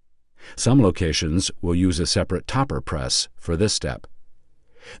turned. Some locations will use a separate topper press for this step.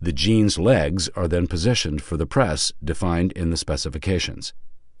 The jean's legs are then positioned for the press defined in the specifications.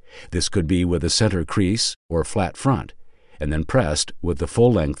 This could be with a center crease or flat front, and then pressed with the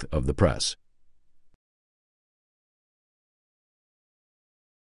full length of the press.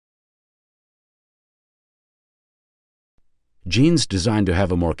 Jeans designed to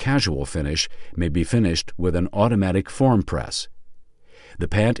have a more casual finish may be finished with an automatic form press. The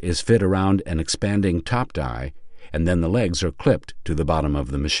pant is fit around an expanding top die, and then the legs are clipped to the bottom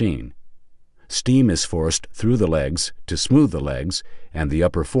of the machine. Steam is forced through the legs to smooth the legs, and the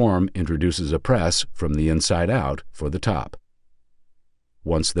upper form introduces a press from the inside out for the top.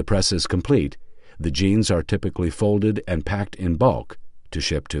 Once the press is complete, the jeans are typically folded and packed in bulk to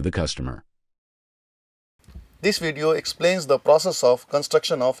ship to the customer. This video explains the process of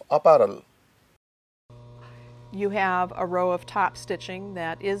construction of apparel. You have a row of top stitching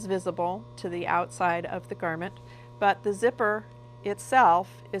that is visible to the outside of the garment, but the zipper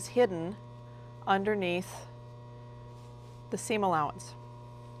itself is hidden underneath the seam allowance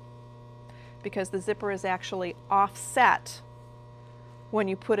because the zipper is actually offset when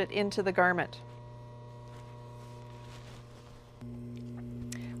you put it into the garment.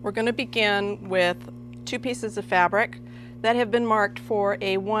 We're going to begin with 2 pieces of fabric that have been marked for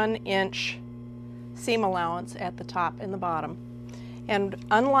a 1-inch seam allowance at the top and the bottom. And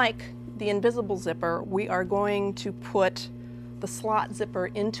unlike the invisible zipper, we are going to put the slot zipper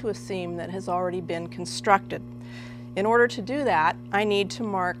into a seam that has already been constructed. In order to do that, I need to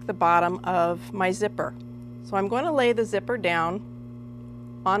mark the bottom of my zipper. So I'm going to lay the zipper down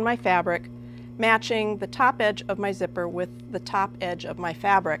on my fabric, matching the top edge of my zipper with the top edge of my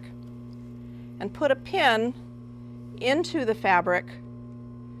fabric, and put a pin into the fabric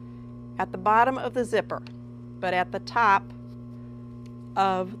at the bottom of the zipper, but at the top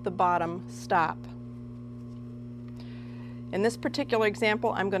of the bottom stop. In this particular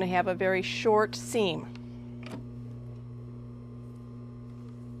example, I'm going to have a very short seam.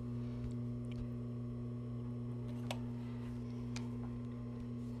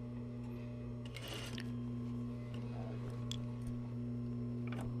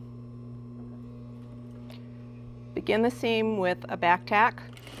 Begin the seam with a back tack.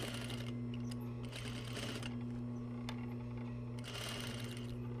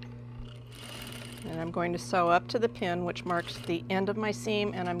 And I'm going to sew up to the pin which marks the end of my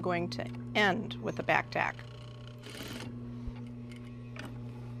seam, and I'm going to end with a back tack.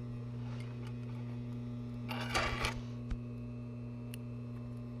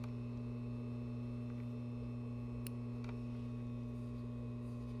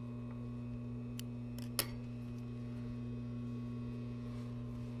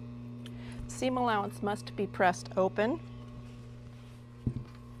 Seam allowance must be pressed open.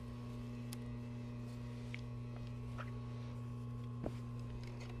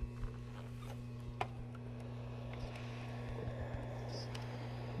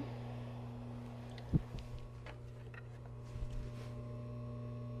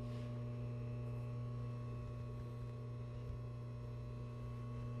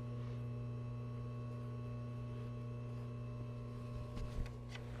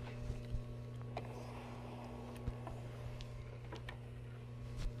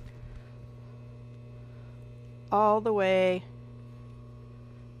 All the way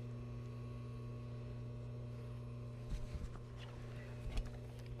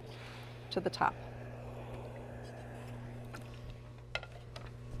to the top.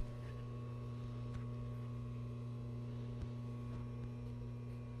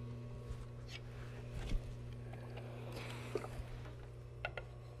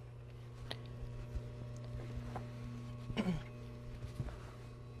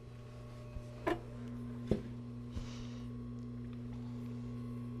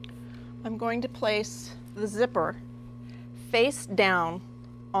 I'm going to place the zipper face down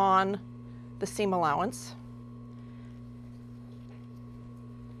on the seam allowance.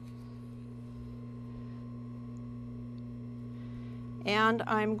 And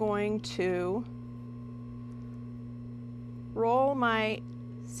I'm going to roll my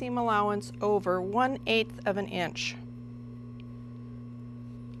seam allowance over 1/8 of an inch.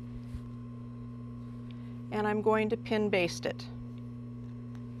 And I'm going to pin baste it.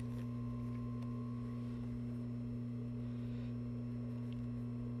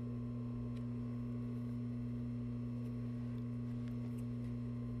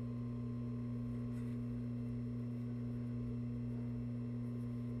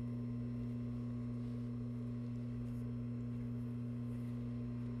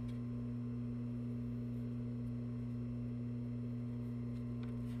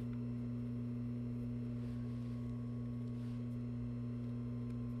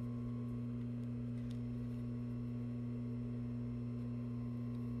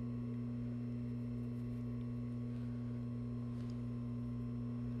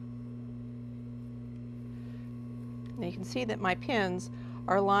 And you can see that my pins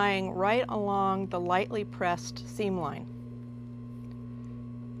are lying right along the lightly pressed seam line.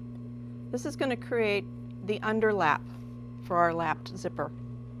 This is going to create the underlap for our lapped zipper.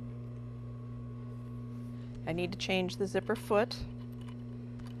 I need to change the zipper foot.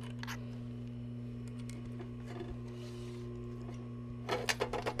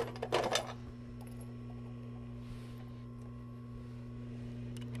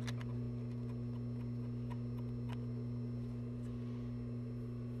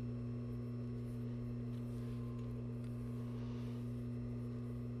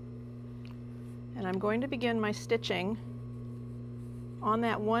 And I'm going to begin my stitching on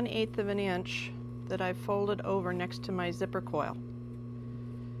that 1/8 of an inch that I've folded over next to my zipper coil.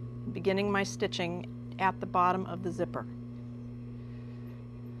 Beginning my stitching at the bottom of the zipper.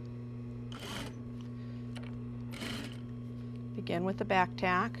 Begin with the back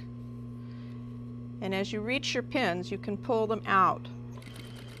tack. And as you reach your pins, you can pull them out.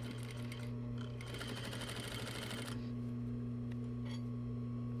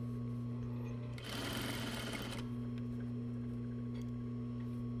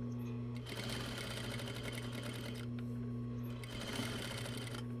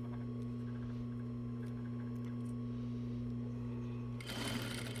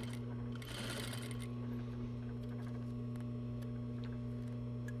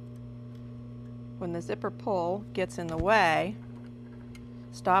 When the zipper pull gets in the way,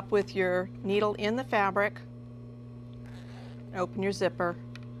 stop with your needle in the fabric, open your zipper,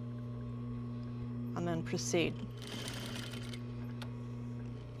 and then proceed.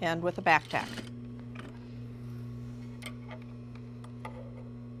 And with a back tack.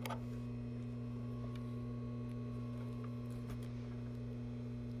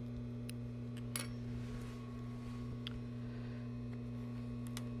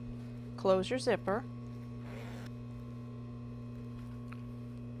 Close your zipper.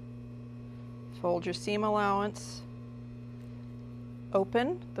 Fold your seam allowance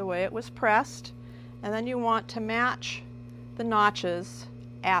open the way it was pressed, and then you want to match the notches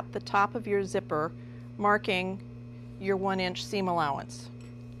at the top of your zipper, marking your 1-inch seam allowance.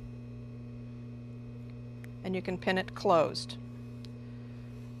 And you can pin it closed.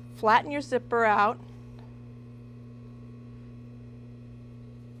 Flatten your zipper out.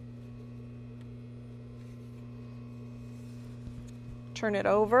 Turn it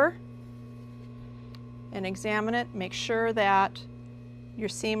over and examine it. Make sure that your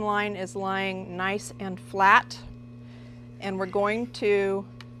seam line is lying nice and flat. And we're going to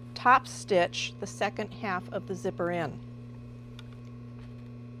top stitch the second half of the zipper in.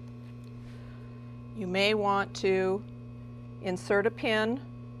 You may want to insert a pin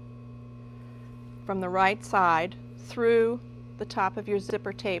from the right side through the top of your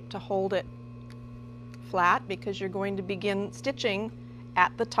zipper tape to hold it flat, because you're going to begin stitching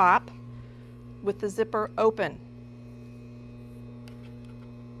at the top with the zipper open.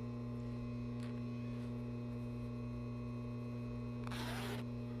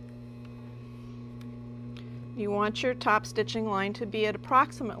 You want your top stitching line to be at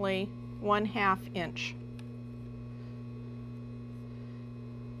approximately 1/2 inch.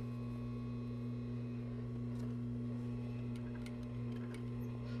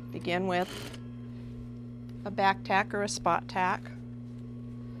 Begin with a back tack or a spot tack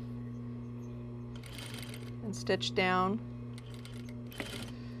and stitch down.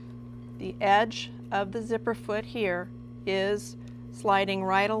 The edge of the zipper foot here is sliding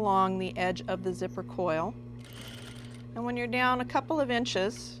right along the edge of the zipper coil. And when you're down a couple of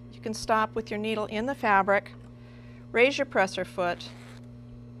inches, you can stop with your needle in the fabric, raise your presser foot,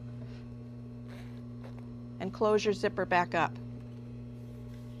 and close your zipper back up.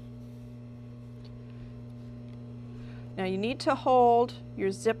 Now you need to hold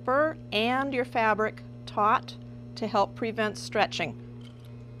your zipper and your fabric taut to help prevent stretching.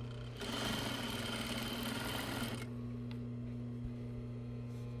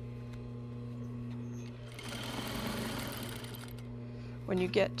 When you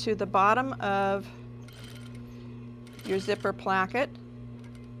get to the bottom of your zipper placket,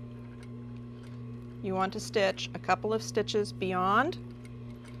 you want to stitch a couple of stitches beyond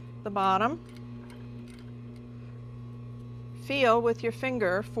the bottom. Feel with your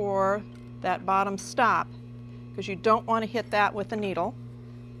finger for that bottom stop, because you don't want to hit that with a needle.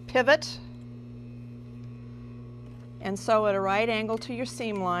 Pivot and sew at a right angle to your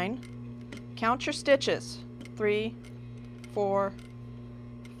seam line. Count your stitches, 3, 4,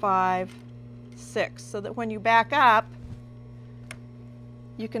 5, 6, so that when you back up,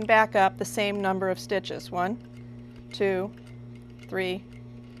 you can back up the same number of stitches. 1, 2, 3,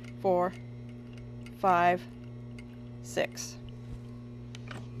 4, 5, 6.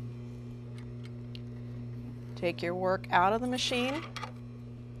 Take your work out of the machine.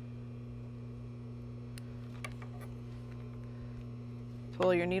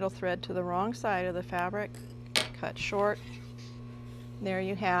 Pull your needle thread to the wrong side of the fabric, cut short. There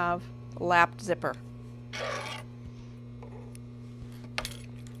you have a lapped zipper.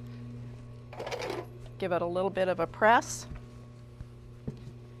 Give it a little bit of a press.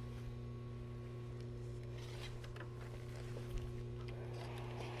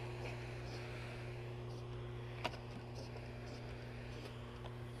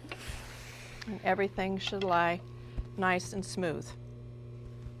 And everything should lie nice and smooth.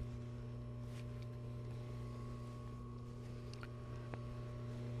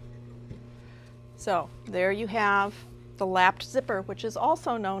 So there you have the lapped zipper, which is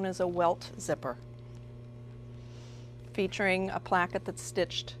also known as a welt zipper, featuring a placket that's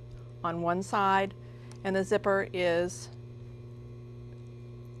stitched on one side, and the zipper is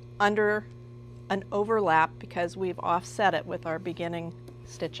under an overlap because we've offset it with our beginning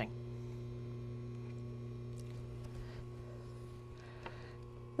stitching.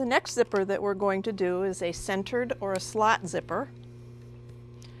 The next zipper that we're going to do is a centered or a slot zipper.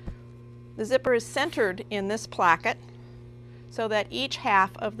 The zipper is centered in this placket so that each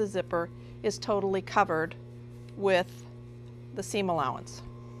half of the zipper is totally covered with the seam allowance.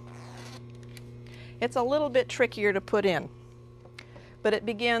 It's a little bit trickier to put in, but it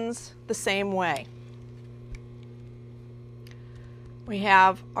begins the same way. We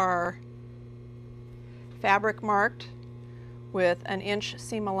have our fabric marked with 1 inch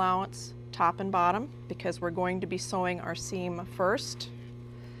seam allowance top and bottom, because we're going to be sewing our seam first.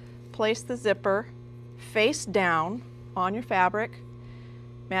 Place the zipper face down on your fabric,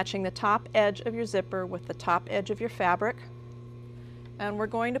 matching the top edge of your zipper with the top edge of your fabric. And we're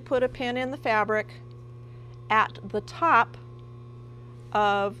going to put a pin in the fabric at the top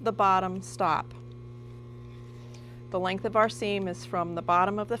of the bottom stop. The length of our seam is from the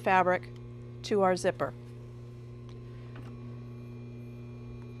bottom of the fabric to our zipper.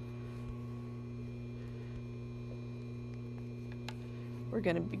 We're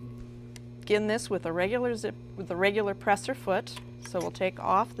going to begin this with a regular presser foot. So we'll take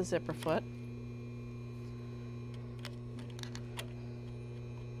off the zipper foot.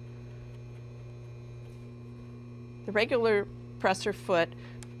 The regular presser foot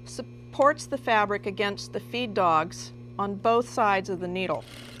supports the fabric against the feed dogs on both sides of the needle.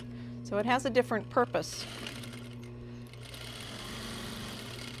 So it has a different purpose.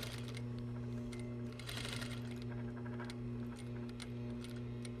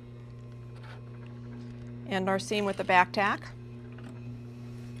 And our seam with the back tack.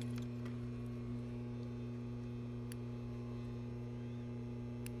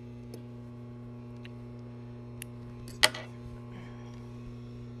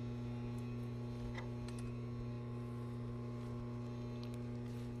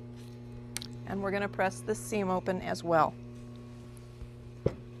 And we're going to press this seam open as well.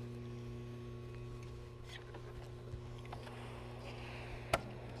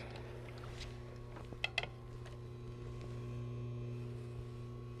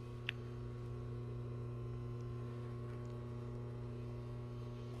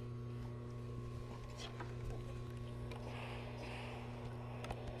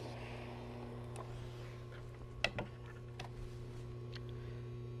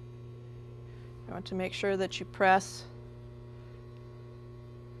 You want to make sure that you press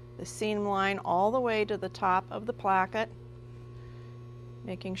the seam line all the way to the top of the placket,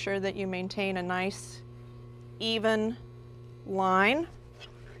 making sure that you maintain a nice even line.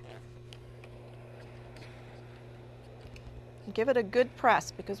 Give it a good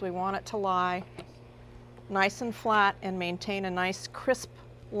press because we want it to lie nice and flat and maintain a nice crisp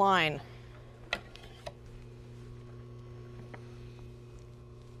line.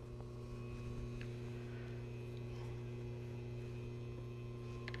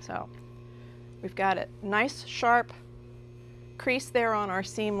 So we've got a nice sharp crease there on our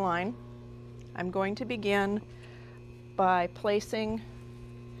seam line. I'm going to begin by placing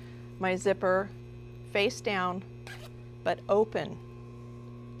my zipper face down but open.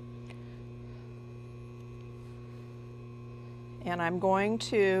 And I'm going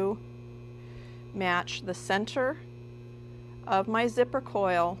to match the center of my zipper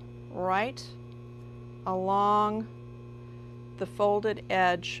coil right along the folded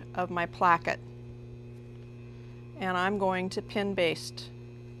edge of my placket. And I'm going to pin baste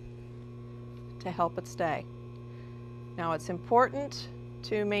to help it stay. Now it's important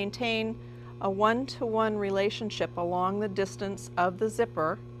to maintain a one-to-one relationship along the distance of the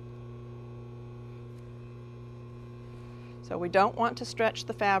zipper. So we don't want to stretch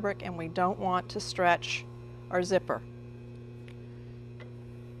the fabric and we don't want to stretch our zipper.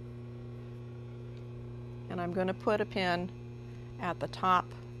 And I'm going to put a pin at the top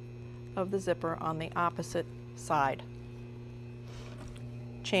of the zipper on the opposite side.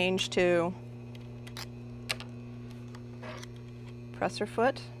 Change to presser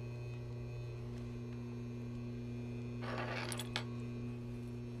foot.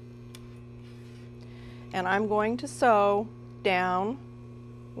 And I'm going to sew down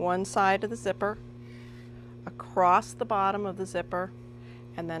one side of the zipper, across the bottom of the zipper,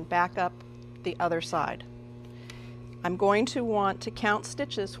 and then back up the other side. I'm going to want to count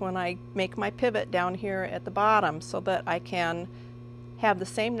stitches when I make my pivot down here at the bottom so that I can have the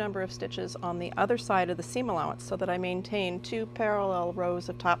same number of stitches on the other side of the seam allowance so that I maintain 2 parallel rows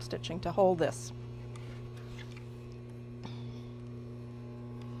of top stitching to hold this.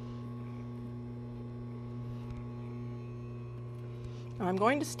 And I'm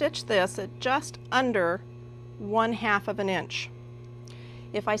going to stitch this at just under 1/2 of an inch.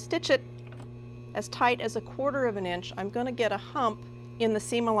 If I stitch it as tight as 1/4 of an inch, I'm going to get a hump in the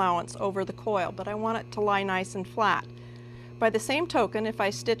seam allowance over the coil, but I want it to lie nice and flat. By the same token, if I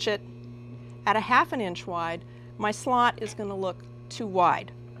stitch it at 1/2 inch wide, my slot is going to look too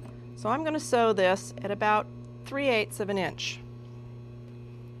wide. So I'm going to sew this at about 3/8 of an inch.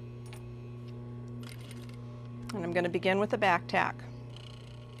 And I'm going to begin with the back tack.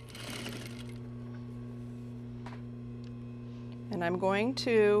 And I'm going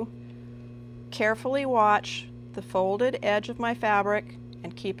to carefully watch the folded edge of my fabric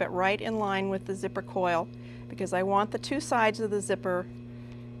and keep it right in line with the zipper coil because I want the 2 sides of the zipper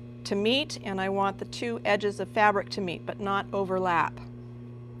to meet and I want the 2 edges of fabric to meet but not overlap.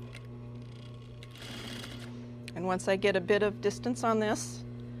 And once I get a bit of distance on this,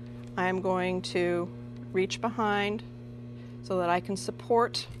 I'm going to reach behind so that I can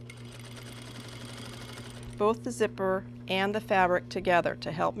support both the zipper and the fabric together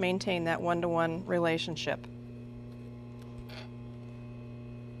to help maintain that one-to-one relationship.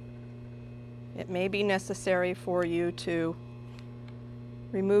 It may be necessary for you to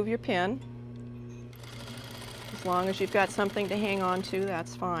remove your pin. As long as you've got something to hang on to,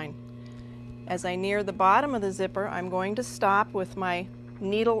 that's fine. As I near the bottom of the zipper, I'm going to stop with my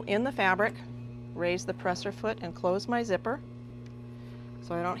needle in the fabric, raise the presser foot and close my zipper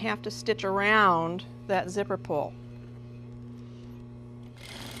so I don't have to stitch around that zipper pull.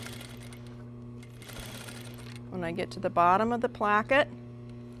 When I get to the bottom of the placket,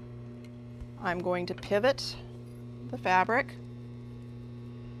 I'm going to pivot the fabric,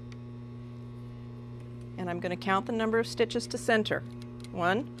 and I'm going to count the number of stitches to center.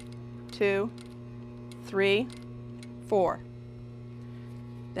 1, 2, 3, 4.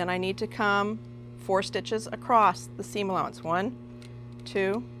 Then I need to come 4 stitches across the seam allowance. 1,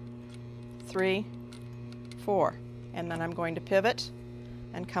 2, 3, 4. And then I'm going to pivot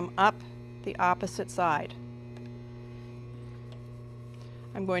and come up the opposite side.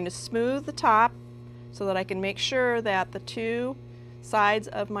 I'm going to smooth the top so that I can make sure that the 2 sides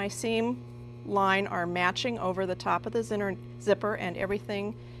of my seam line are matching over the top of the zipper and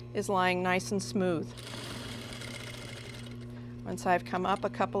everything is lying nice and smooth. Once I've come up a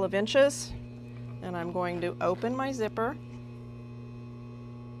couple of inches, then I'm going to open my zipper .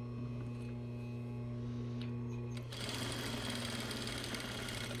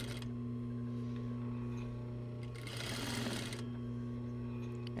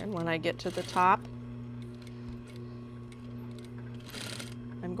 And when I get to the top,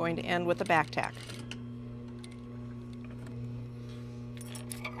 I'm going to end with a back tack.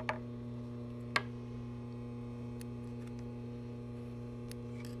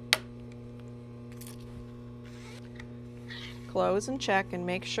 Close and check and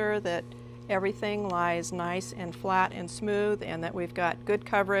make sure that everything lies nice and flat and smooth and that we've got good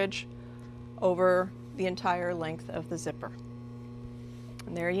coverage over the entire length of the zipper.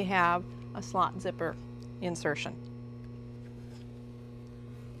 And there you have a slot zipper insertion.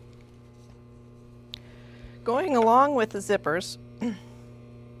 Going along with the zippers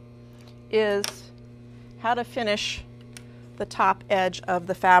is how to finish the top edge of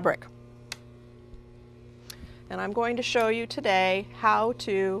the fabric. And I'm going to show you today how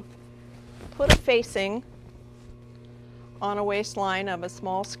to put a facing on a waistline of a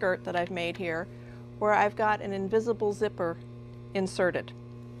small skirt that I've made here where I've got an invisible zipper inserted.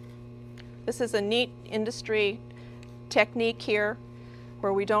 This is a neat industry technique here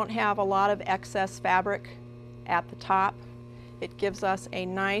where we don't have a lot of excess fabric at the top. It gives us a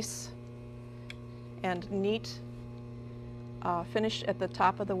nice and neat finish at the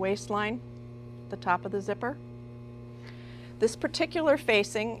top of the waistline, the top of the zipper. This particular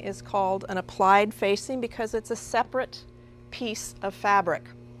facing is called an applied facing because it's a separate piece of fabric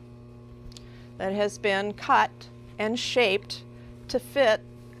that has been cut and shaped to fit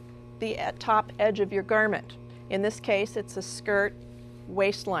the top edge of your garment. In this case, it's a skirt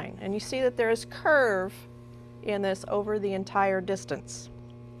waistline, and you see that there is curve in this over the entire distance.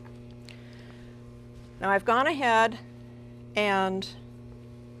 Now I've gone ahead and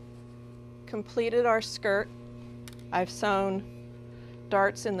completed our skirt. I've sewn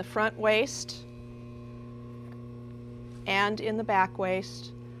darts in the front waist and in the back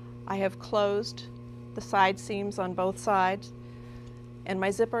waist. I have closed the side seams on both sides, and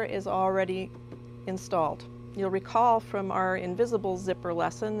my zipper is already installed. You'll recall from our invisible zipper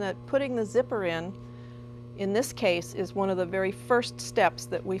lesson that putting the zipper in this case, is one of the very first steps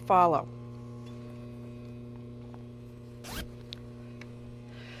that we follow.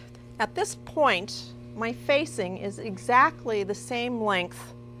 At this point, my facing is exactly the same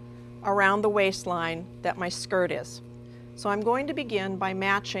length around the waistline that my skirt is. So I'm going to begin by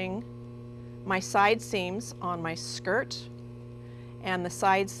matching my side seams on my skirt and the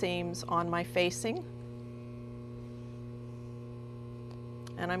side seams on my facing.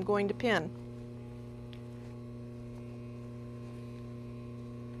 And I'm going to pin.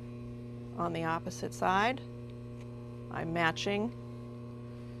 On the opposite side, I'm matching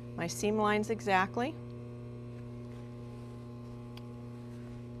my seam lines exactly.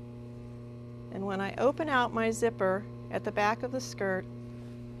 And when I open out my zipper at the back of the skirt,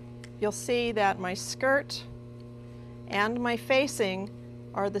 you'll see that my skirt and my facing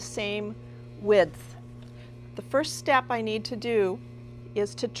are the same width. The first step I need to do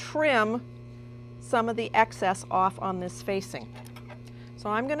is to trim some of the excess off on this facing. So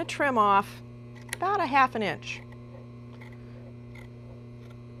I'm going to trim off about a ½ inch.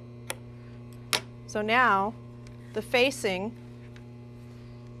 So now the facing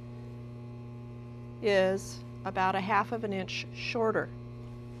is about 1/2 of an inch shorter.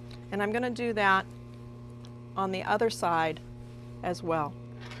 And I'm going to do that on the other side as well.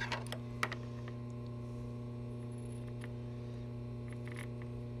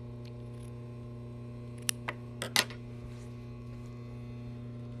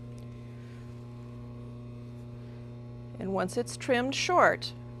 And once it's trimmed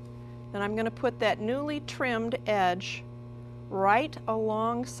short, then I'm going to put that newly trimmed edge right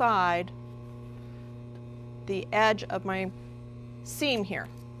alongside the edge of my seam here.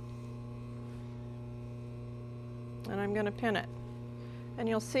 And I'm going to pin it. And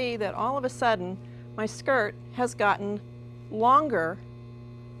you'll see that all of a sudden my skirt has gotten longer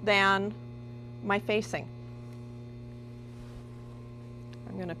than my facing.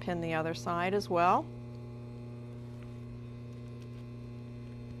 I'm going to pin the other side as well.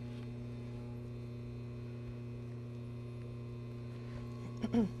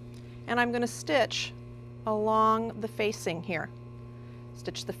 And I'm going to stitch along the facing here.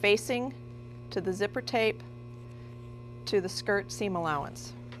 Stitch the facing to the zipper tape to the skirt seam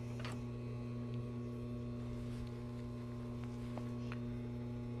allowance.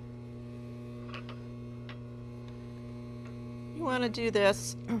 You want to do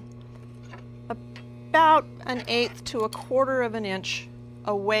this about 1/8 to 1/4 of an inch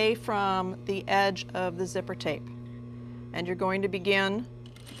away from the edge of the zipper tape. And you're going to begin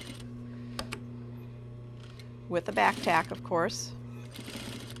with a back tack, of course.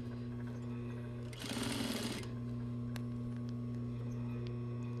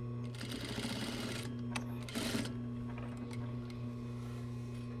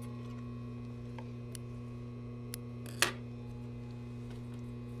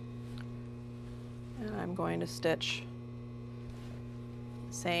 And I'm going to stitch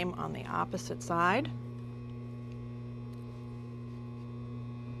the same on the opposite side.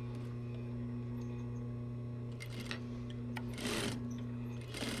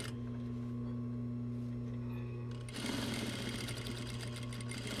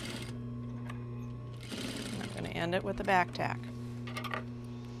 End it with a back tack.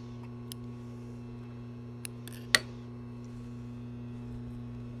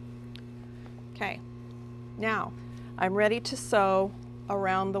 Okay, now I'm ready to sew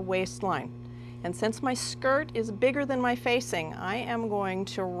around the waistline. And since my skirt is bigger than my facing, I am going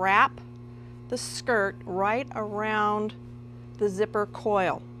to wrap the skirt right around the zipper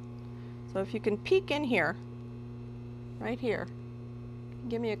coil. So if you can peek in here, right here,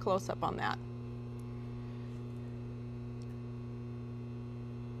 give me a close-up on that.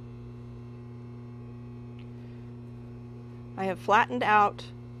 I have flattened out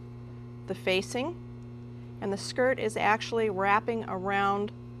the facing, and the skirt is actually wrapping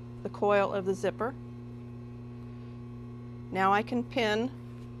around the coil of the zipper. Now I can pin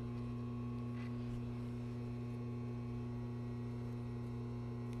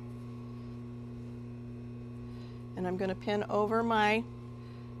and I'm going to pin over my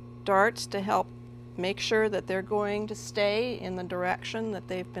darts to help make sure that they're going to stay in the direction that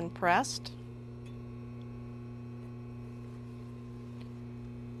they've been pressed.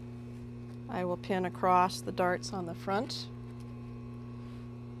 I will pin across the darts on the front.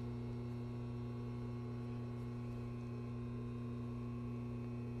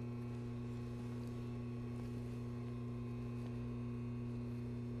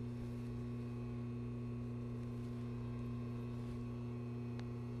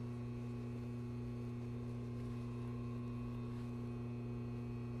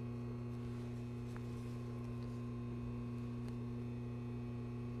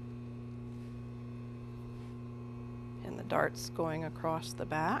 Darts going across the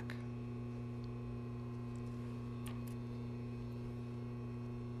back.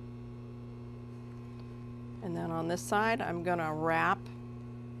 And then on this side, I'm going to wrap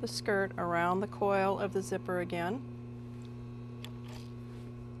the skirt around the coil of the zipper again.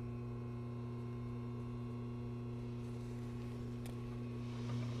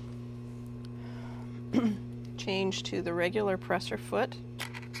 Change to the regular presser foot.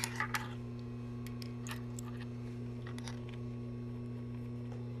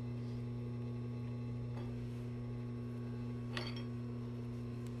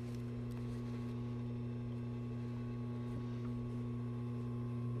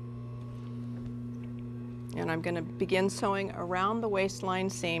 And I'm going to begin sewing around the waistline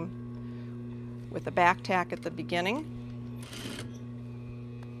seam with a back tack at the beginning.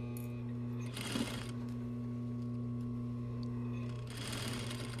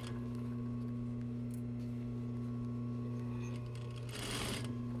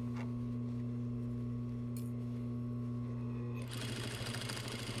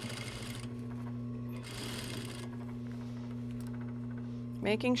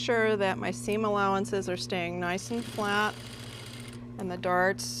 Making sure that my seam allowances are staying nice and flat and the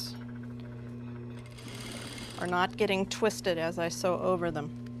darts are not getting twisted as I sew over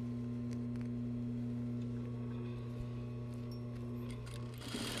them.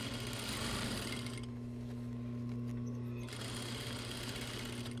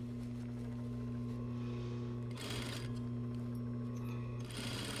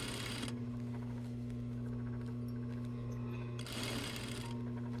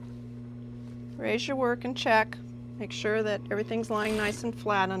 Raise your work and check. Make sure that everything's lying nice and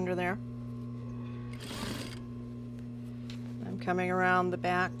flat under there. I'm coming around the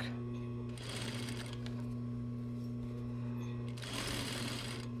back.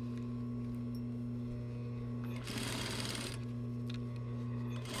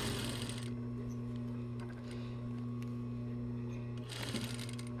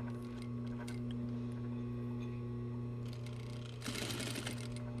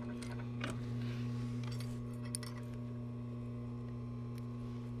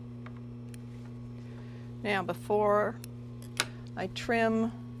 Now, before I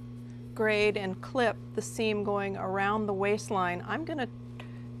trim, grade, and clip the seam going around the waistline, I'm going to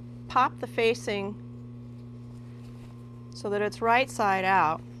pop the facing so that it's right side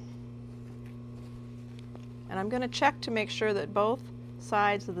out. And I'm going to check to make sure that both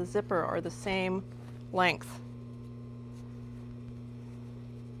sides of the zipper are the same length.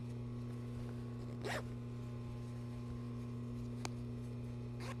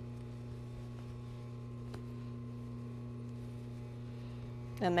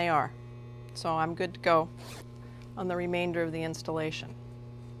 And they are. So I'm good to go on the remainder of the installation.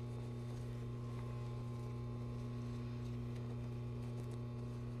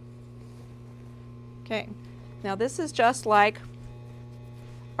 Okay, now this is just like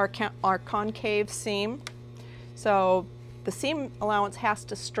our concave seam. So the seam allowance has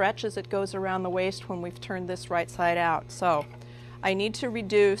to stretch as it goes around the waist when we've turned this right side out. So I need to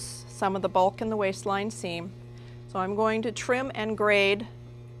reduce some of the bulk in the waistline seam. So I'm going to trim and grade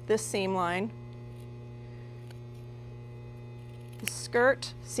this seam line. The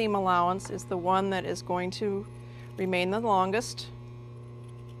skirt seam allowance is the one that is going to remain the longest.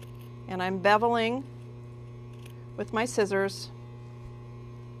 And I'm beveling with my scissors.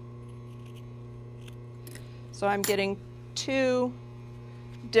 So I'm getting two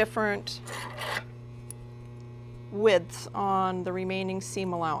different widths on the remaining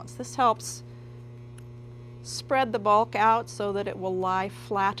seam allowance. This helps spread the bulk out so that it will lie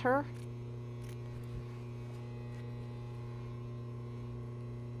flatter.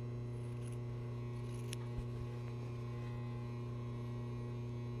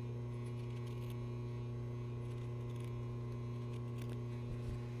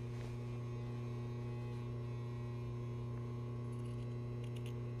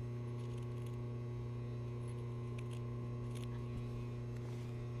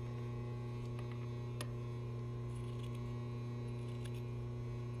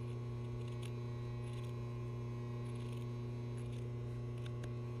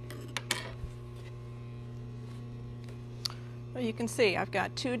 Well, you can see I've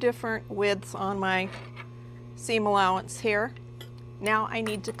got two different widths on my seam allowance here. Now I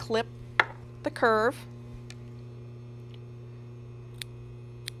need to clip the curve.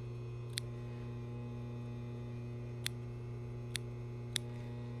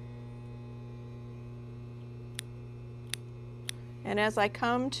 And as I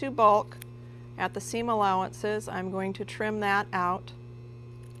come to bulk at the seam allowances, I'm going to trim that out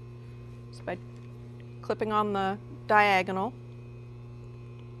just by clipping on the diagonal.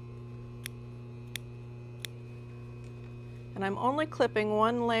 And I'm only clipping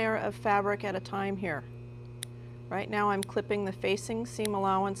one layer of fabric at a time here. Right now I'm clipping the facing seam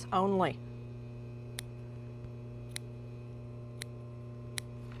allowance only.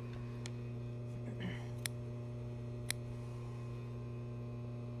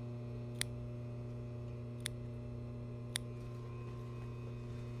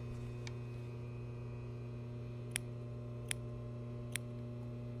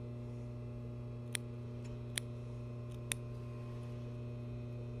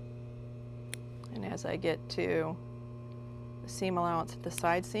 And as I get to the seam allowance at the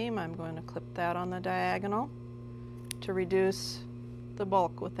side seam, I'm going to clip that on the diagonal to reduce the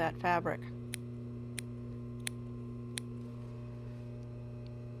bulk with that fabric.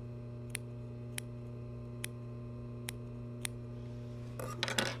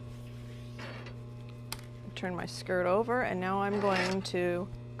 Turn my skirt over, and now I'm going to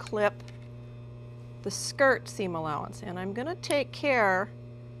clip the skirt seam allowance, and I'm going to take care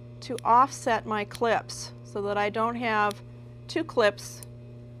to offset my clips so that I don't have two clips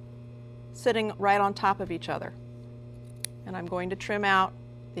sitting right on top of each other. And I'm going to trim out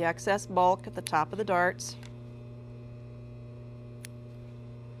the excess bulk at the top of the darts.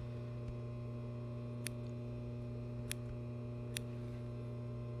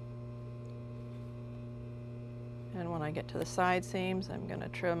 And when I get to the side seams, I'm going to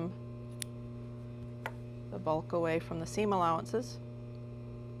trim the bulk away from the seam allowances.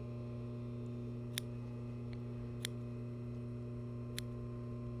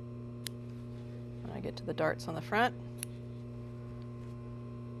 When I get to the darts on the front,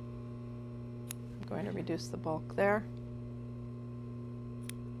 I'm going to reduce the bulk there.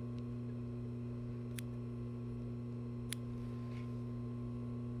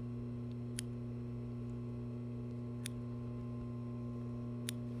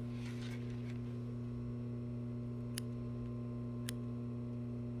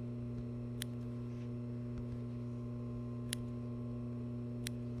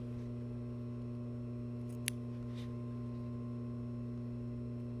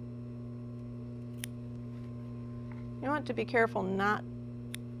 You want to be careful not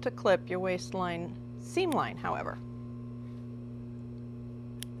to clip your waistline seam line, however.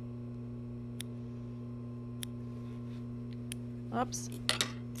 Oops.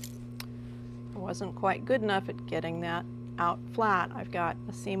 I wasn't quite good enough at getting that out flat. I've got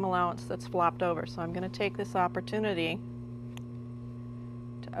a seam allowance that's flopped over, so I'm going to take this opportunity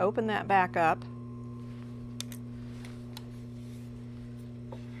to open that back up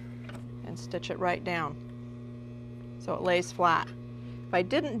and stitch it right down so it lays flat. If I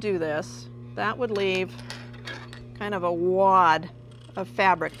didn't do this, that would leave kind of a wad of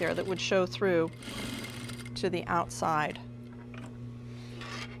fabric there that would show through to the outside.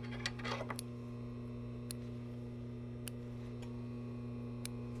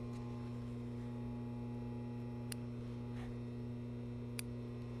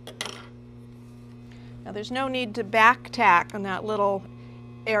 Now there's no need to back tack on that little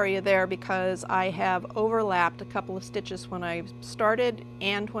area there because I have overlapped a couple of stitches when I started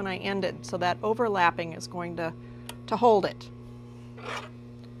and when I ended, so that overlapping is going to hold it.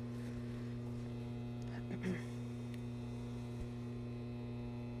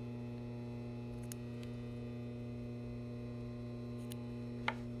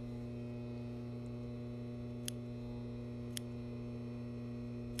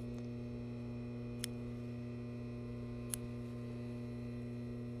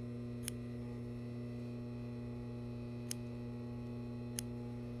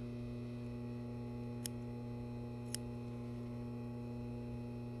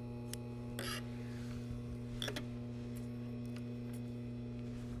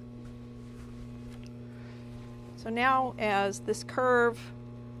 So now as this curve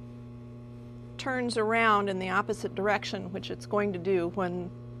turns around in the opposite direction, which it's going to do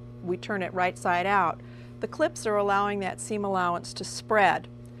when we turn it right side out, the clips are allowing that seam allowance to spread.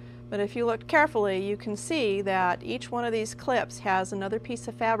 But if you look carefully, you can see that each one of these clips has another piece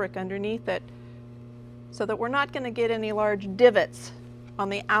of fabric underneath it, so that we're not going to get any large divots on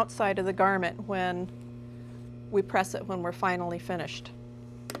the outside of the garment when we press it when we're finally finished.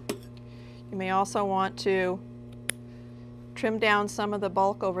 You may also want to trim down some of the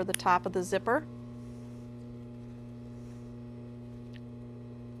bulk over the top of the zipper.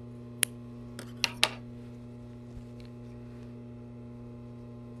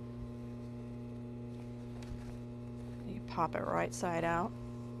 You pop it right side out.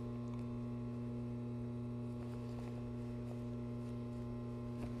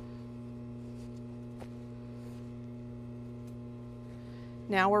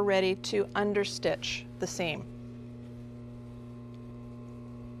 Now we're ready to understitch the seam.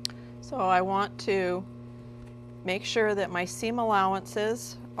 So I want to make sure that my seam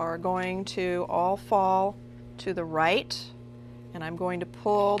allowances are going to all fall to the right, and I'm going to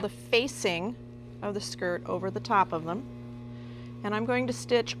pull the facing of the skirt over the top of them, and I'm going to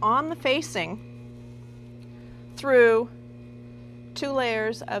stitch on the facing through 2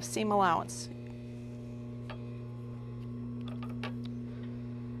 layers of seam allowance.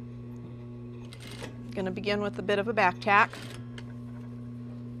 I'm going to begin with a bit of a back tack.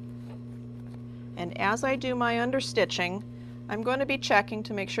 And as I do my understitching, I'm going to be checking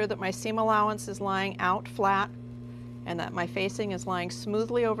to make sure that my seam allowance is lying out flat and that my facing is lying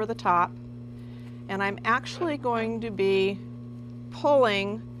smoothly over the top. And I'm actually going to be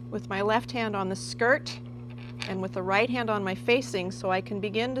pulling with my left hand on the skirt and with the right hand on my facing so I can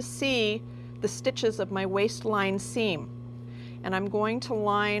begin to see the stitches of my waistline seam. And I'm going to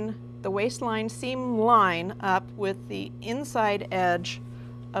line the waistline seam line up with the inside edge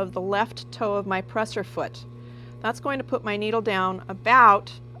of the left toe of my presser foot. That's going to put my needle down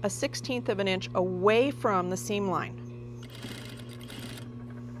about 1/16 of an inch away from the seam line.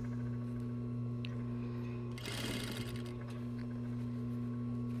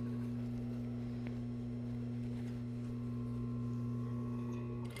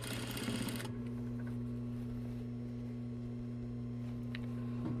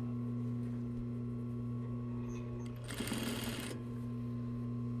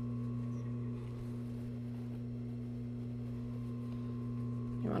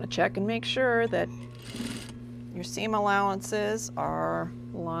 Check and make sure that your seam allowances are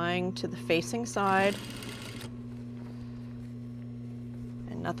lying to the facing side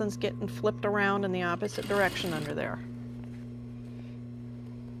and nothing's getting flipped around in the opposite direction under there.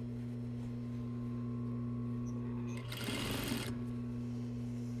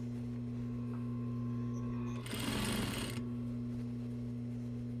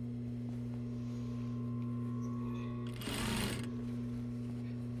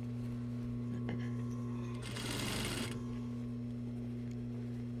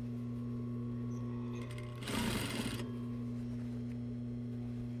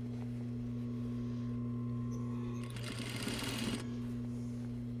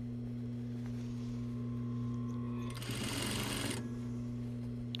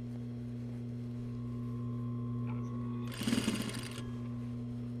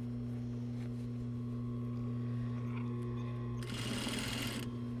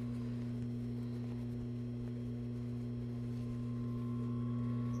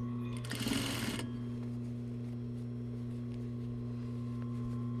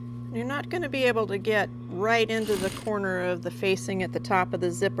 You're not going to be able to get right into the corner of the facing at the top of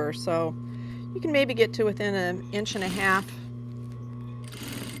the zipper, so you can maybe get to within 1.5 inches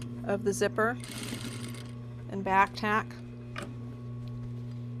of the zipper and back tack.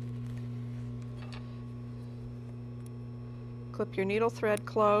 Clip your needle thread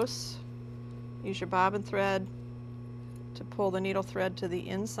close. Use your bobbin thread to pull the needle thread to the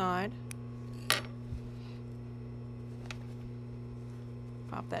inside.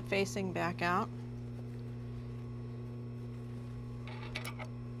 Pop that facing back out.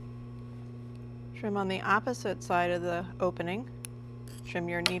 Trim on the opposite side of the opening. Trim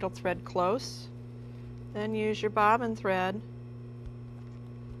your needle thread close. Then use your bobbin thread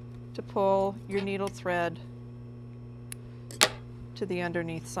to pull your needle thread to the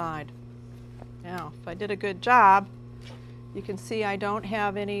underneath side. Now, if I did a good job, you can see I don't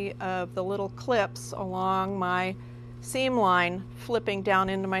have any of the little clips along my seam line flipping down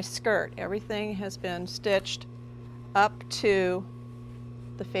into my skirt. Everything has been stitched up to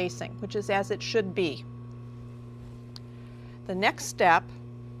the facing, which is as it should be. The next step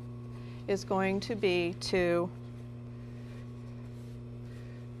is going to be to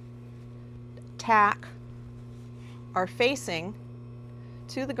tack our facing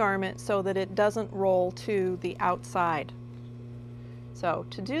to the garment so that it doesn't roll to the outside. So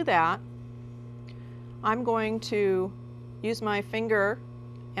to do that, I'm going to use my finger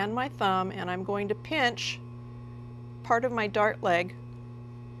and my thumb, and I'm going to pinch part of my dart leg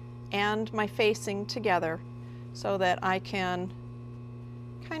and my facing together so that I can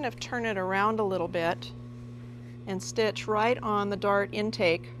kind of turn it around a little bit and stitch right on the dart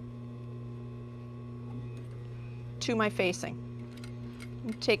intake to my facing.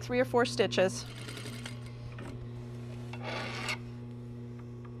 Take 3 or 4 stitches.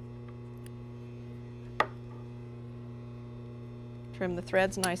 Trim the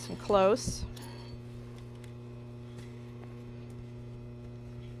threads nice and close.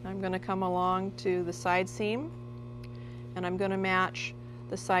 I'm going to come along to the side seam, and I'm going to match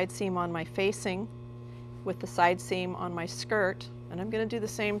the side seam on my facing with the side seam on my skirt, and I'm going to do the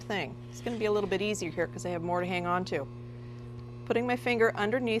same thing. It's going to be a little bit easier here because I have more to hang on to. Putting my finger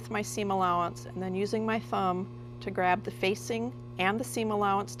underneath my seam allowance and then using my thumb to grab the facing and the seam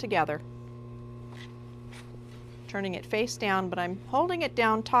allowance together. Turning it face down, but I'm holding it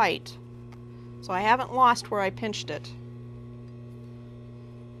down tight, so I haven't lost where I pinched it.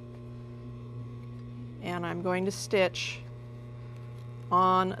 And I'm going to stitch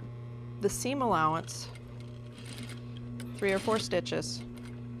on the seam allowance 3 or 4 stitches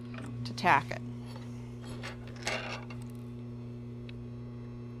to tack it.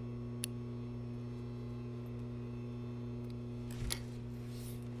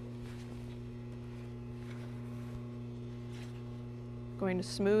 Going to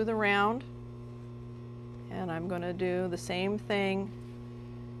smooth around, and I'm going to do the same thing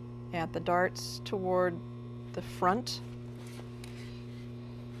at the darts toward the front.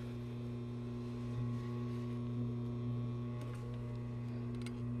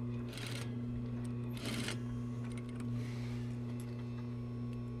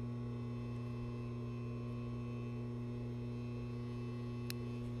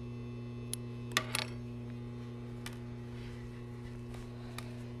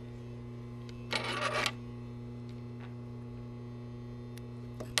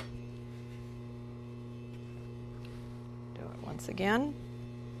 once again.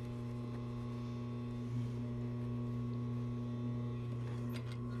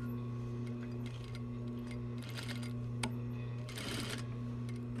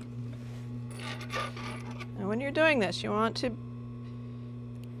 And when you're doing this, you want to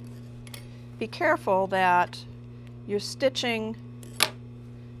be careful that you're stitching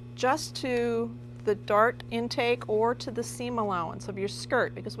just to the dart intake or to the seam allowance of your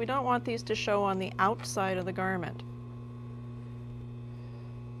skirt, because we don't want these to show on the outside of the garment.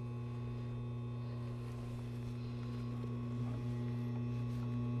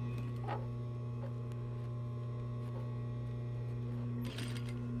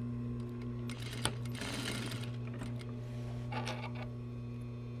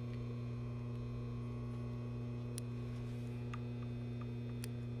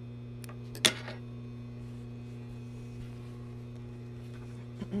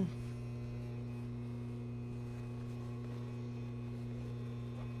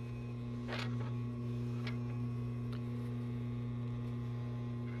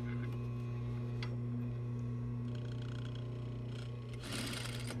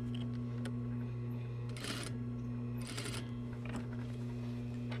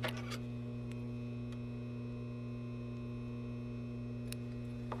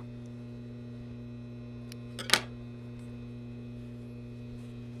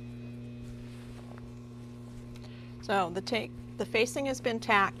 So the facing has been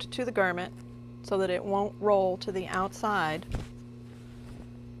tacked to the garment so that it won't roll to the outside,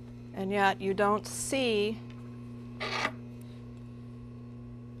 and yet you don't see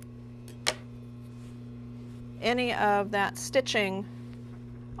any of that stitching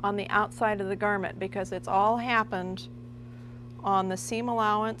on the outside of the garment because it's all happened on the seam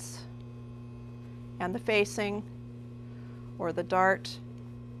allowance and the facing, or the dart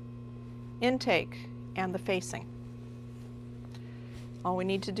intake and the facing. All we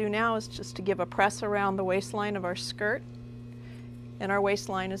need to do now is just to give a press around the waistline of our skirt, and our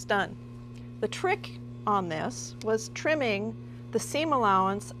waistline is done. The trick on this was trimming the seam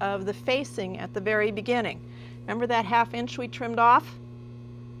allowance of the facing at the very beginning. Remember that ½ inch we trimmed off?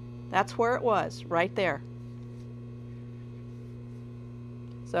 That's where it was, right there.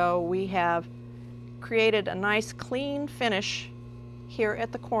 So we have created a nice clean finish here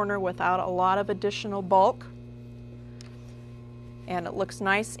at the corner without a lot of additional bulk. And it looks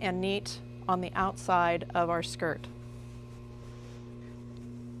nice and neat on the outside of our skirt.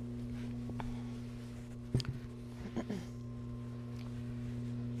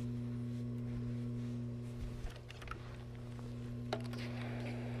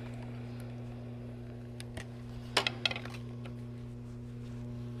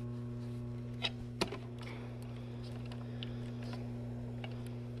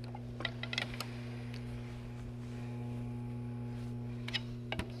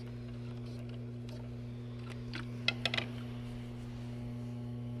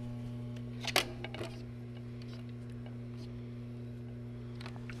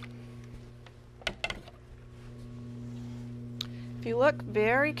 If you look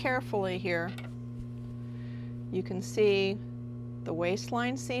very carefully here, you can see the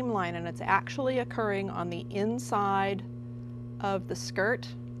waistline seam line, and it's actually occurring on the inside of the skirt.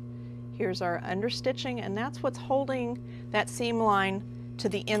 Here's our understitching, and that's what's holding that seam line to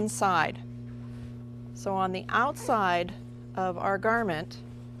the inside. So on the outside of our garment,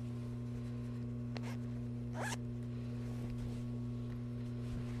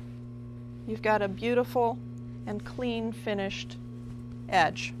 you've got a beautiful and clean finished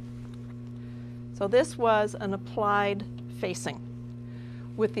edge. So this was an applied facing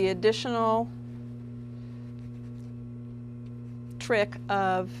with the additional trick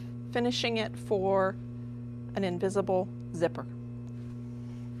of finishing it for an invisible zipper.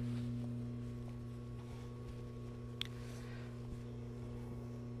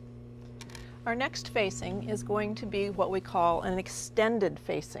 Our next facing is going to be what we call an extended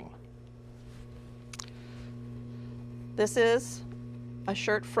facing. This is a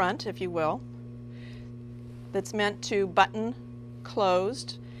shirt front, if you will, that's meant to button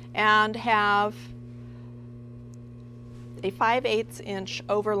closed and have a 5/8 inch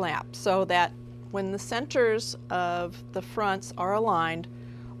overlap so that when the centers of the fronts are aligned,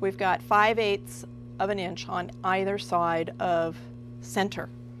 we've got 5/8 of an inch on either side of center.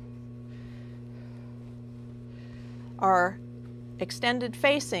 Our extended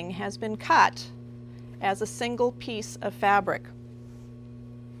facing has been cut as a single piece of fabric.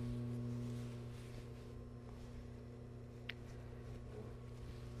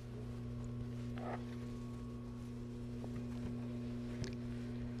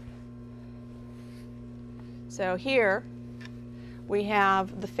 So here we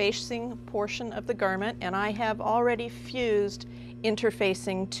have the facing portion of the garment, and I have already fused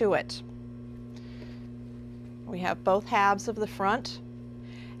interfacing to it. We have both halves of the front,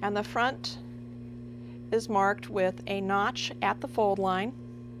 and the front is marked with a notch at the fold line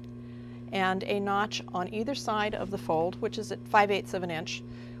and a notch on either side of the fold, which is at 5/8 of an inch,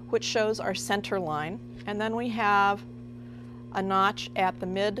 which shows our center line. And then we have a notch at the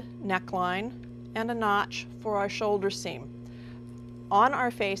mid neckline and a notch for our shoulder seam on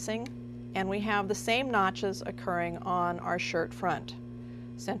our facing, and we have the same notches occurring on our shirt front.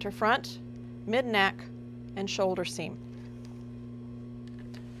 Center front, mid neck, and shoulder seam.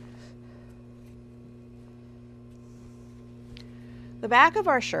 The back of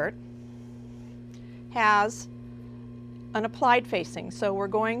our shirt has an applied facing, so we're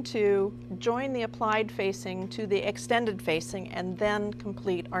going to join the applied facing to the extended facing and then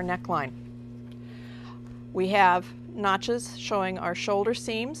complete our neckline. We have notches showing our shoulder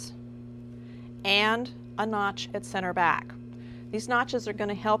seams and a notch at center back. These notches are going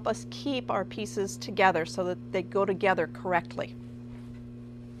to help us keep our pieces together so that they go together correctly.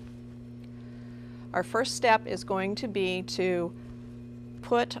 Our first step is going to be to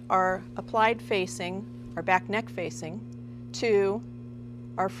put our applied facing, our back neck facing, to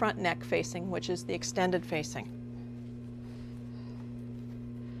our front neck facing, which is the extended facing.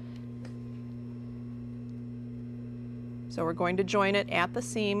 So we're going to join it at the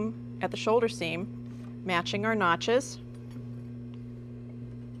seam, at the shoulder seam, matching our notches.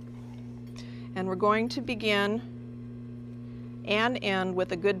 And we're going to begin and end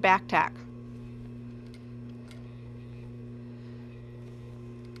with a good back tack.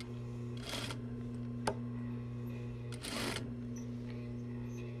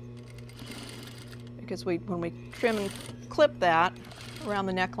 Because when we trim and clip that around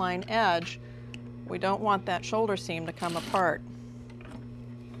the neckline edge, we don't want that shoulder seam to come apart.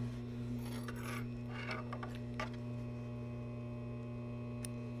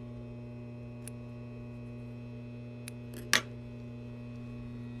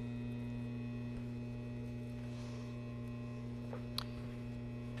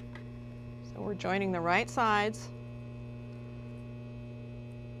 So we're joining the right sides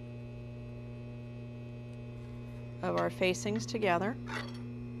of our facings together.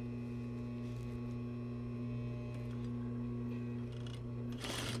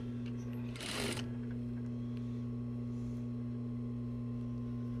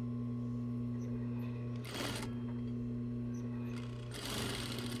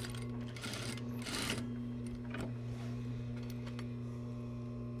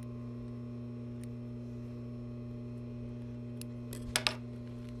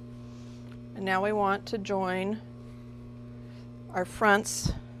 And now we want to join our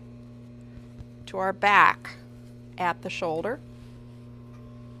fronts to our back at the shoulder.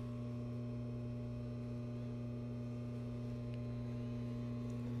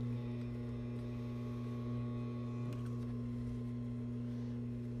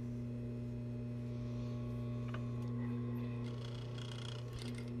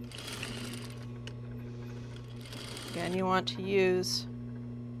 Again, you want to use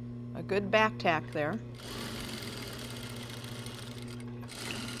a good back tack there.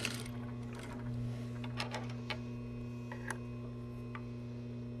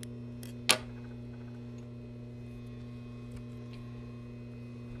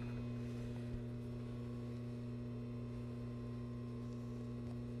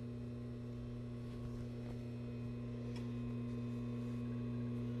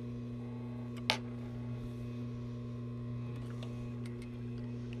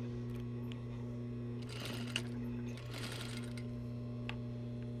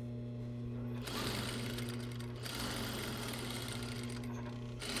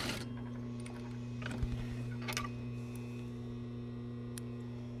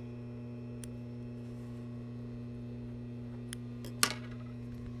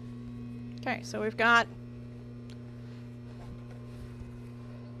 Okay, so we've got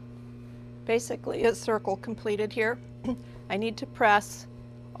basically a circle completed here. I need to press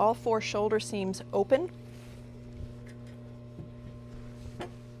all 4 shoulder seams open.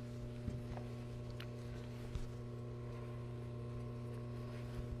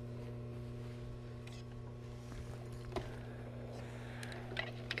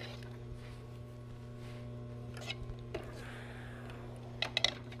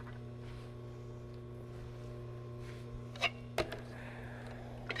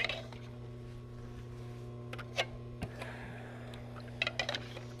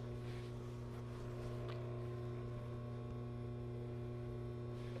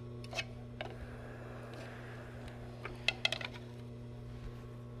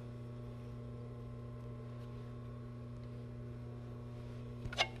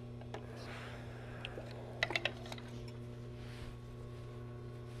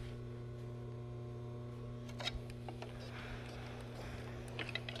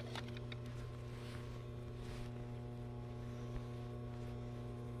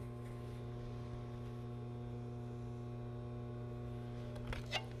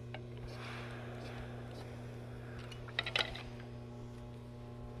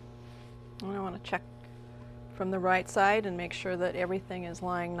 check from the right side and make sure that everything is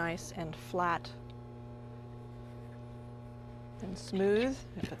lying nice and flat and smooth.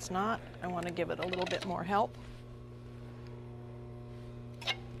 If it's not, I want to give it a little bit more help.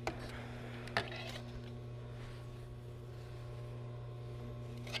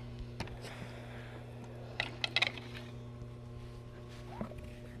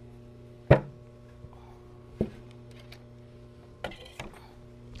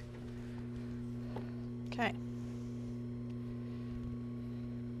 Okay.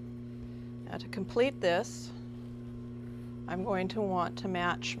 Now to complete this, I'm going to want to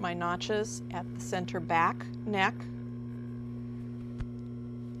match my notches at the center back neck.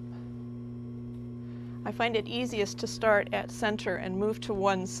 I find it easiest to start at center and move to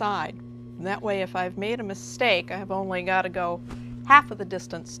one side. And that way, if I've made a mistake, I have only got to go half of the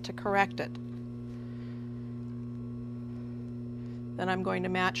distance to correct it. Then I'm going to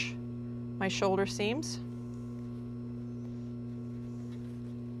match my shoulder seams.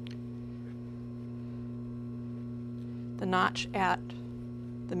 The notch at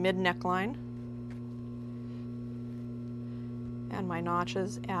the mid neckline, and my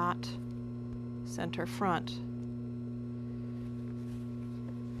notches at center front.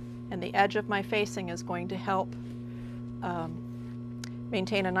 And the edge of my facing is going to help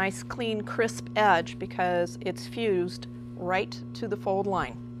maintain a nice, clean, crisp edge because it's fused right to the fold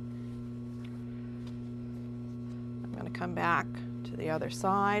line. I'm going to come back to the other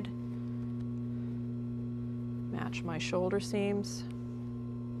side. Match my shoulder seams,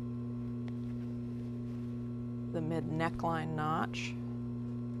 the mid neckline notch,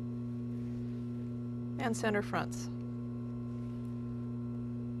 and center fronts.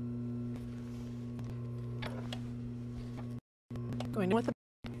 Going in with the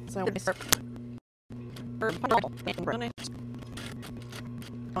so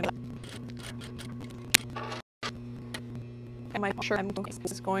and my shirt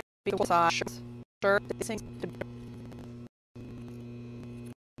is going to be size shirt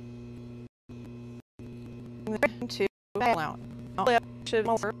to out. Should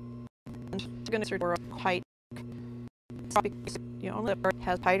going to height. You only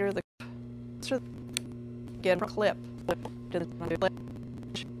has tighter the get a clip.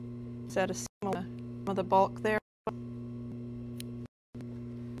 Set a similar of the bulk there.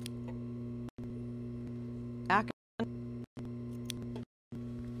 Back.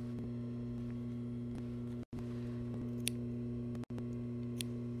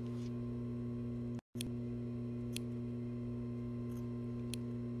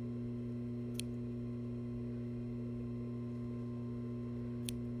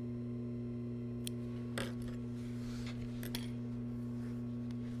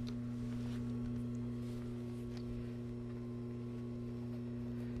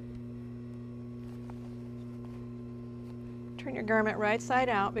 Turn your garment right side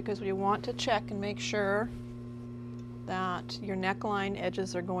out because we want to check and make sure that your neckline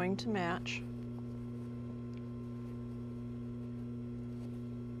edges are going to match.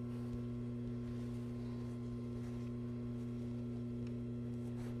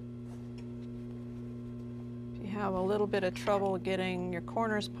 If you have a little bit of trouble getting your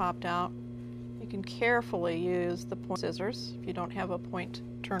corners popped out, you can carefully use the point scissors if you don't have a point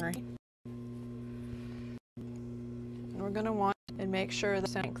turner. We're going to want and make sure the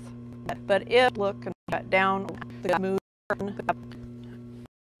strength. But if look and cut down the move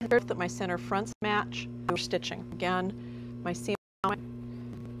that my center fronts match, we're stitching. Again, my seam on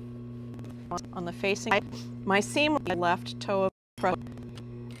the facing side, my seam left toe of pro.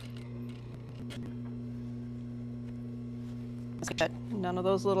 None of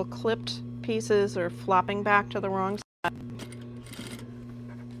those little clipped pieces are flopping back to the wrong side.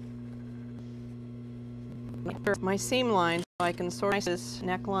 My seam line, so I can sort this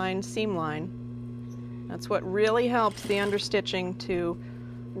neckline, seam line. That's what really helps the understitching to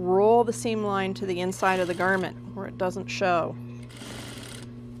roll the seam line to the inside of the garment where it doesn't show.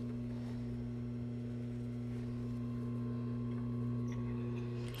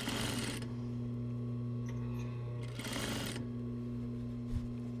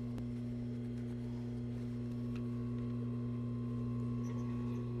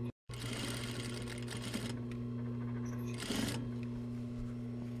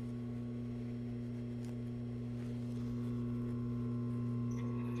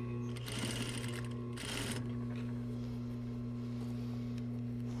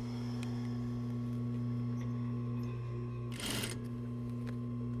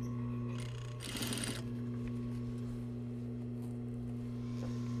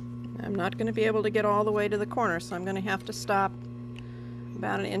 I'm not going to be able to get all the way to the corner, so I'm going to have to stop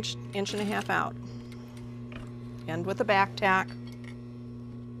about an inch and a half out. End with a back tack.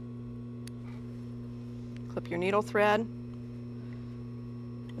 Clip your needle thread,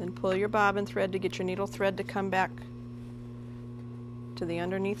 then pull your bobbin thread to get your needle thread to come back to the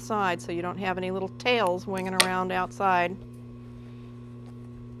underneath side so you don't have any little tails winging around outside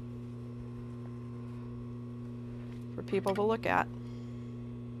for people to look at.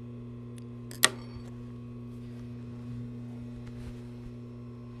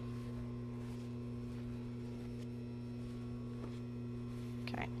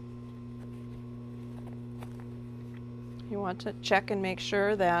 Okay. You want to check and make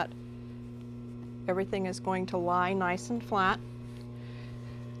sure that everything is going to lie nice and flat.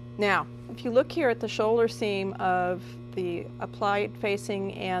 Now, if you look here at the shoulder seam of the applied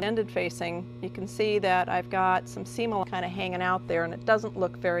facing and ended facing, you can see that I've got some seam kind of hanging out there and it doesn't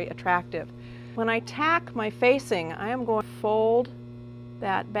look very attractive. When I tack my facing, I am going to fold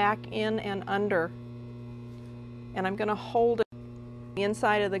that back in and under, and I'm going to hold it the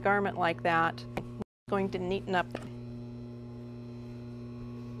inside of the garment like that. I'm going to neaten up.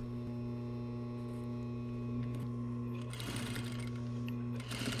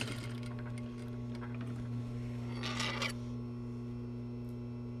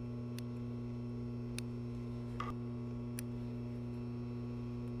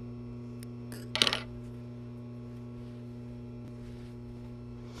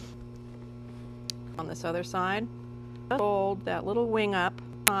 On this other side, fold that little wing up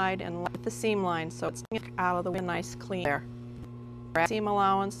side and let the seam line so it's out of the way, nice clean there. Seam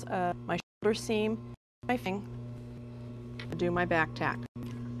allowance, my shoulder seam, my thing, do my back tack.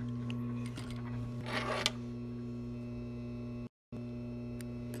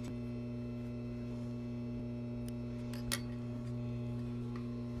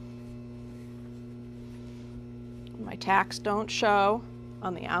 My tacks don't show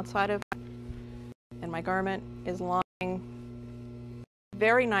on the outside of, and my garment is lying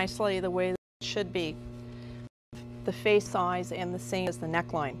very nicely the way that it should be. The face size and the same as the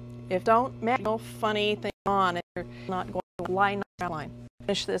neckline. If don't make no funny thing on it, you're not going to lie line.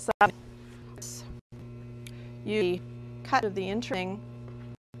 Finish this up. Use the cut of the interesting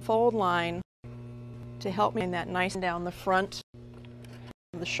fold line to help me in that nice down the front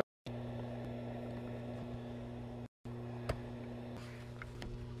of the shirt.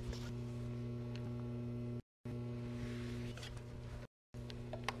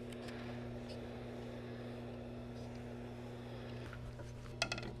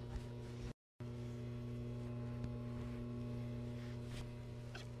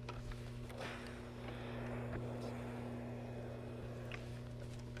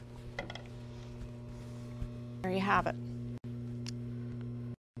 There you have it.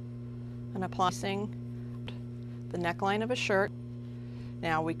 And applying the neckline of a shirt.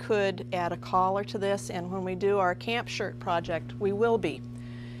 Now we could add a collar to this, and when we do our camp shirt project, we will be.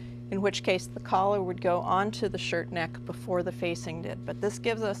 In which case the collar would go onto the shirt neck before the facing did. But this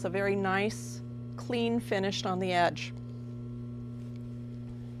gives us a very nice, clean finish on the edge.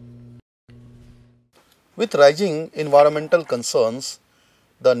 With rising environmental concerns,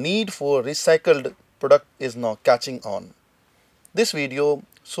 the need for recycled product is now catching on. This video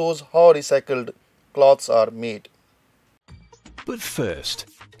shows how recycled cloths are made. But first,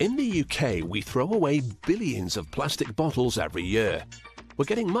 in the UK we throw away billions of plastic bottles every year. We're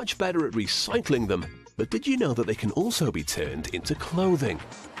getting much better at recycling them, but did you know that they can also be turned into clothing?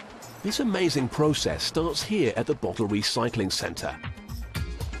 This amazing process starts here at the Bottle Recycling Centre.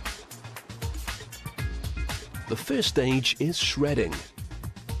 The first stage is shredding.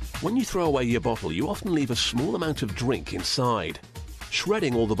 When you throw away your bottle, you often leave a small amount of drink inside.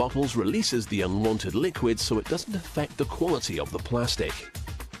 Shredding all the bottles releases the unwanted liquid so it doesn't affect the quality of the plastic.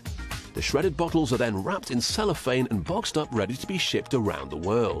 The shredded bottles are then wrapped in cellophane and boxed up ready to be shipped around the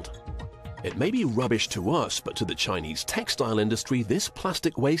world. It may be rubbish to us, but to the Chinese textile industry, this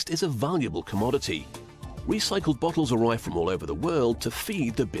plastic waste is a valuable commodity. Recycled bottles arrive from all over the world to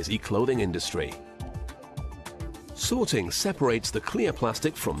feed the busy clothing industry. Sorting separates the clear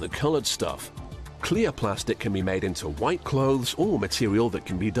plastic from the colored stuff. Clear plastic can be made into white clothes or material that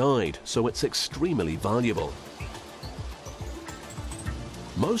can be dyed, so it's extremely valuable.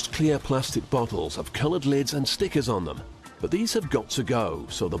 Most clear plastic bottles have colored lids and stickers on them, but these have got to go,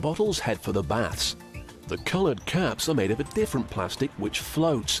 so the bottles head for the baths. The colored caps are made of a different plastic which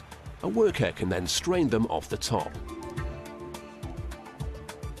floats. A worker can then strain them off the top.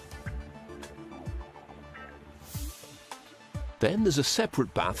 Then there's a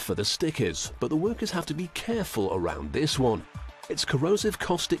separate bath for the stickers, but the workers have to be careful around this one. It's corrosive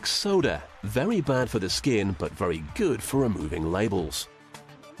caustic soda, very bad for the skin but very good for removing labels.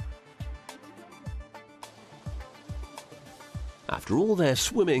 After all their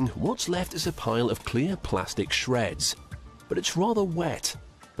swimming, what's left is a pile of clear plastic shreds. But it's rather wet.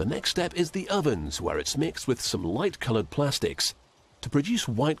 The next step is the ovens, where it's mixed with some light-coloured plastics. To produce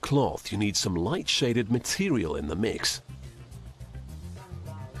white cloth, you need some light-shaded material in the mix.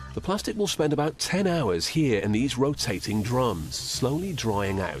 The plastic will spend about 10 hours here in these rotating drums, slowly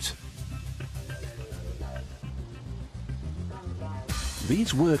drying out.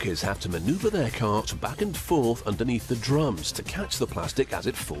 These workers have to maneuver their cart back and forth underneath the drums to catch the plastic as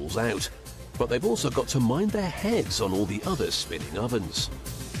it falls out. But they've also got to mind their heads on all the other spinning ovens.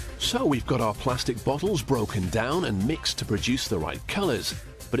 So we've got our plastic bottles broken down and mixed to produce the right colours.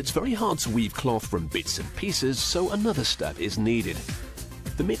 But it's very hard to weave cloth from bits and pieces, so another step is needed.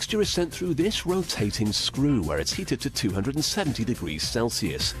 The mixture is sent through this rotating screw where it's heated to 270 degrees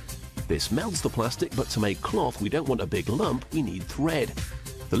Celsius. This melts the plastic, but to make cloth we don't want a big lump, we need thread.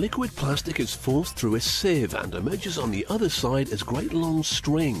 The liquid plastic is forced through a sieve and emerges on the other side as great long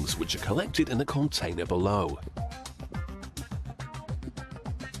strings which are collected in a container below.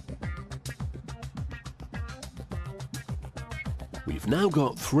 We've now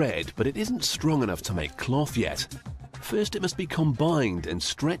got thread, but it isn't strong enough to make cloth yet. First it must be combined and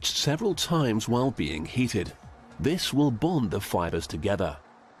stretched several times while being heated. This will bond the fibres together.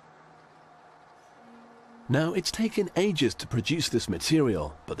 Now, it's taken ages to produce this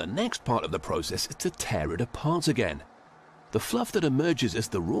material, but the next part of the process is to tear it apart again. The fluff that emerges is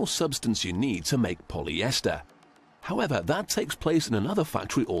the raw substance you need to make polyester. However, that takes place in another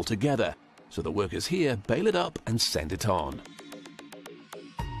factory altogether, so the workers here bale it up and send it on.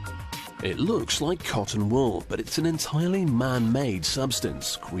 It looks like cotton wool, but it's an entirely man-made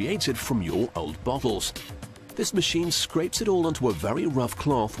substance created from your old bottles. This machine scrapes it all onto a very rough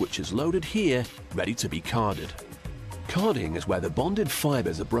cloth which is loaded here, ready to be carded. Carding is where the bonded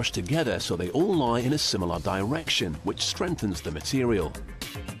fibres are brushed together so they all lie in a similar direction, which strengthens the material.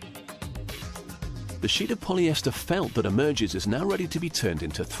 The sheet of polyester felt that emerges is now ready to be turned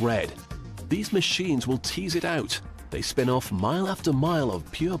into thread. These machines will tease it out. They spin off mile after mile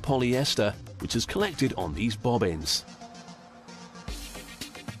of pure polyester, which is collected on these bobbins.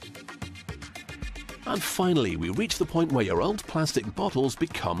 And finally, we reach the point where your old plastic bottles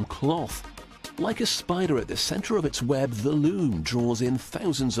become cloth. Like a spider at the center of its web, the loom draws in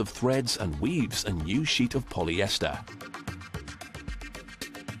thousands of threads and weaves a new sheet of polyester.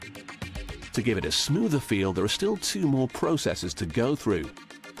 To give it a smoother feel, there are still two more processes to go through.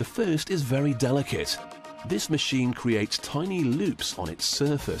 The first is very delicate. This machine creates tiny loops on its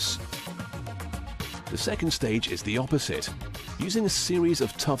surface. The second stage is the opposite. Using a series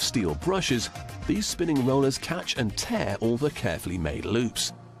of tough steel brushes, these spinning rollers catch and tear all the carefully made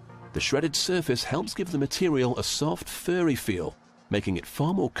loops. The shredded surface helps give the material a soft, furry feel, making it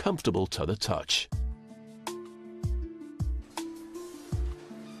far more comfortable to the touch.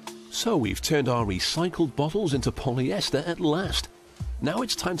 So we've turned our recycled bottles into polyester at last. Now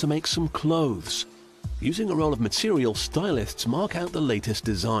it's time to make some clothes. Using a roll of material, stylists mark out the latest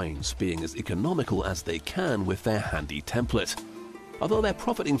designs, being as economical as they can with their handy template. Although they're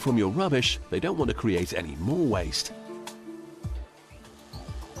profiting from your rubbish, they don't want to create any more waste.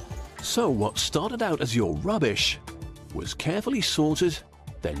 So what started out as your rubbish was carefully sorted,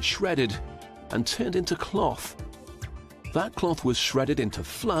 then shredded and turned into cloth. That cloth was shredded into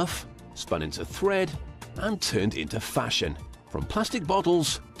fluff, spun into thread and turned into fashion, from plastic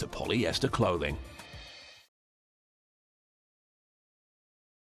bottles to polyester clothing.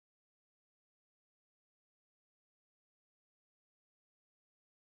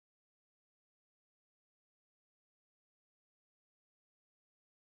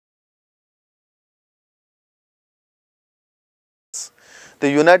 The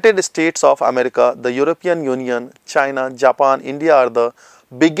United States of America, the European Union, China, Japan, India are the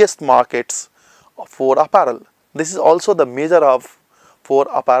biggest markets for apparel. This is also the major hub for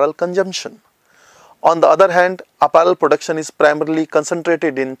apparel consumption. On the other hand, apparel production is primarily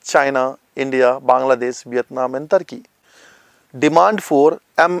concentrated in China, India, Bangladesh, Vietnam and Turkey. Demand for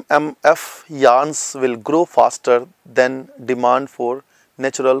MMF yarns will grow faster than demand for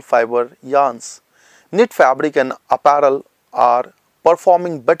natural fiber yarns. Knit fabric and apparel are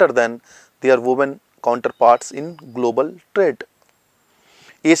performing better than their woven counterparts in global trade.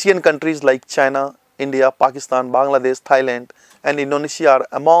 Asian countries like China, India, Pakistan, Bangladesh, Thailand and Indonesia are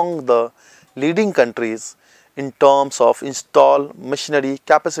among the leading countries in terms of installed machinery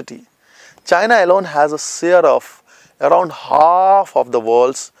capacity. China alone has a share of around half of the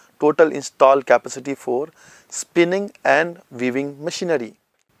world's total installed capacity for spinning and weaving machinery.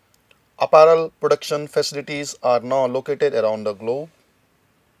 Apparel production facilities are now located around the globe.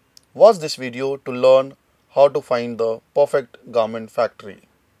 Watch this video to learn how to find the perfect garment factory.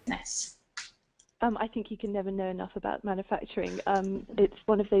 Nice. I think you can never know enough about manufacturing. It's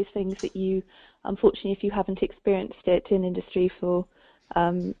one of those things that you, unfortunately, if you haven't experienced it in industry for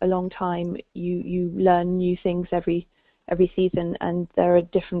a long time, you learn new things every season, and there are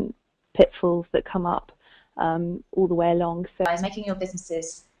different pitfalls that come up all the way along. So making your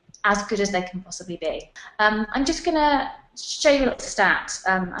businesses as good as they can possibly be. I'm just going to show you a little stat,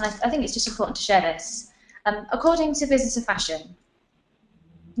 and I think it's just important to share this. According to Business of Fashion,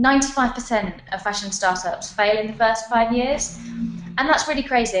 95% of fashion startups fail in the first 5 years, and that's really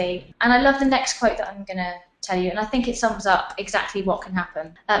crazy. And I love the next quote that I'm going to tell you, and I think it sums up exactly what can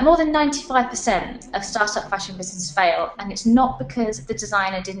happen. More than 95% of startup fashion businesses fail, and it's not because the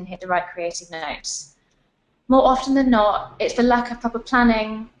designer didn't hit the right creative notes. More often than not, it's the lack of proper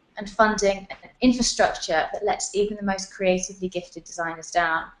planning and funding and infrastructure that lets even the most creatively gifted designers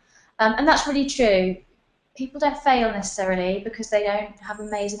down. And that's really true. People don't fail necessarily because they don't have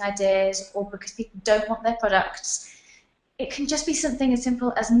amazing ideas or because people don't want their products. It can just be something as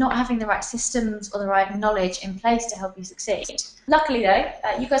simple as not having the right systems or the right knowledge in place to help you succeed. Luckily though,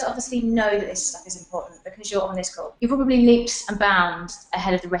 you guys obviously know that this stuff is important because you're on this call. You're probably leaps and bounds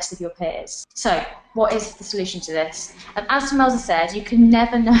ahead of the rest of your peers. So what is the solution to this? As Tamelza said, you can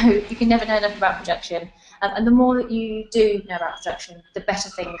never know enough about production. And the more that you do know about production, the better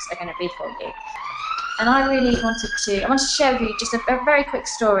things are going to be for you. And I really wanted to share with you just a very quick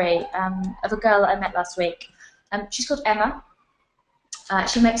story of a girl that I met last week. She's called Emma.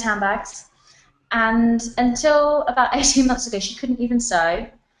 She makes handbags. And until about 18 months ago, she couldn't even sew.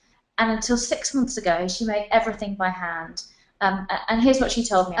 And until 6 months ago, she made everything by hand. And here's what she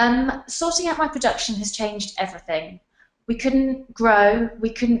told me. Sorting out my production has changed everything. We couldn't grow, we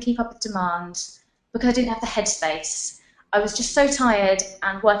couldn't keep up with demand because I didn't have the headspace. I was just so tired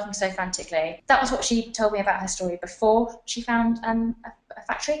and working so frantically. That was what she told me about her story before she found a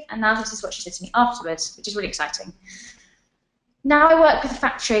factory, and now this is what she said to me afterwards, which is really exciting. Now I work with a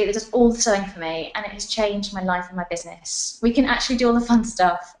factory that does all the sewing for me, and it has changed my life and my business. We can actually do all the fun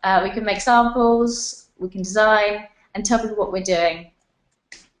stuff. We can make samples, we can design, and tell people what we're doing.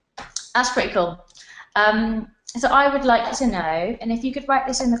 That's pretty cool. So I would like to know, and if you could write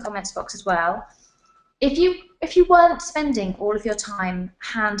this in the comments box as well, if you weren't spending all of your time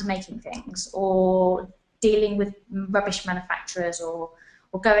hand making things or dealing with rubbish manufacturers or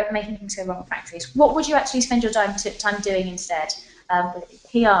making things go wrong at factories, what would you actually spend your time doing instead? With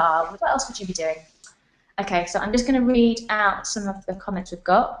PR, what else would you be doing? Okay, so I'm just going to read out some of the comments we've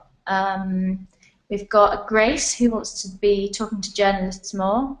got. We've got Grace, who wants to be talking to journalists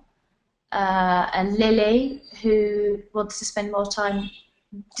more, and Lily, who wants to spend more time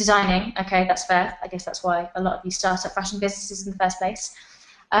designing. Okay, that's fair. I guess that's why a lot of you start up fashion businesses in the first place.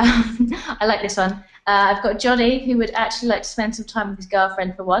 I like this one. I've got Johnny, who would actually like to spend some time with his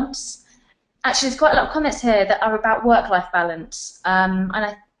girlfriend for once. Actually, there's quite a lot of comments here that are about work-life balance, and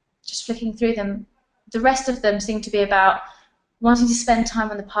I just flicking through them, the rest of them seem to be about wanting to spend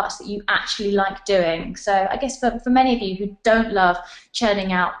time on the parts that you actually like doing. So I guess for many of you who don't love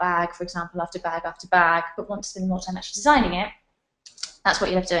churning out bag, for example, after bag after bag, but want to spend more time actually designing it, that's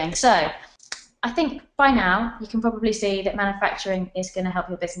what you love doing. So I think by now you can probably see that manufacturing is going to help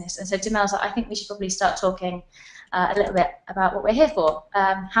your business. And so Tamelza, I think we should probably start talking a little bit about what we're here for,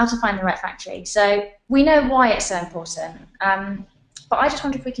 how to find the right factory. So we know why it's so important, but I just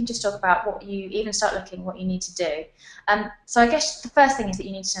wonder if we can just talk about what you even start looking, what you need to do. So I guess the first thing is that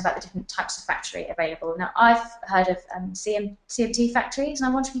you need to know about the different types of factory available. Now I've heard of CMT factories, and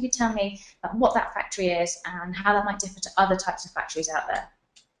I wonder if you could tell me what that factory is and how that might differ to other types of factories out there.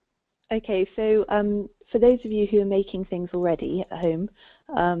 Okay, so for those of you who are making things already at home,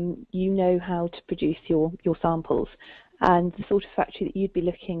 you know how to produce your samples, and the sort of factory that you'd be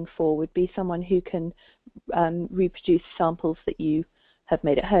looking for would be someone who can reproduce samples that you have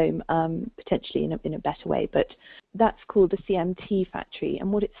made at home, potentially in a better way. But that's called a CMT factory,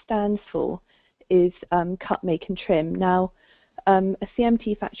 and what it stands for is cut, make and trim. Now, a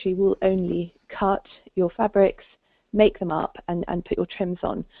CMT factory will only cut your fabrics, make them up and put your trims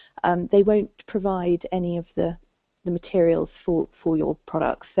on. They won't provide any of the materials for your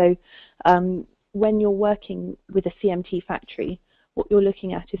products. So when you're working with a CMT factory, what you're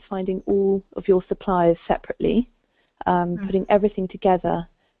looking at is finding all of your suppliers separately, putting everything together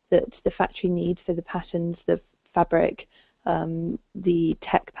that the factory needs, so the patterns, the fabric, the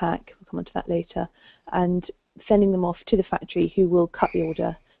tech pack, we'll come on to that later, and sending them off to the factory who will cut the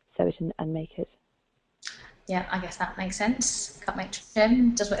order, sew it and make it. Yeah, I guess that makes sense. Cut, make,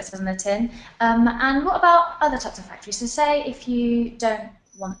 trim, does what it says on the tin. And what about other types of factories? So say if you don't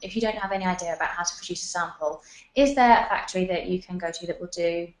if you don't have any idea about how to produce a sample, is there a factory that you can go to that will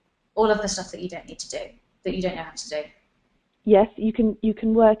do all of the stuff that you don't need to do, that you don't know how to do? Yes, you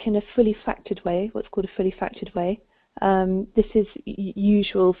can work in a fully factored way, what's called a fully factored way. This is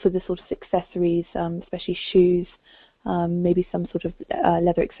usual for the sort of accessories, especially shoes, maybe some sort of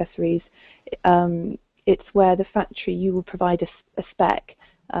leather accessories. It's where the factory, you will provide a spec,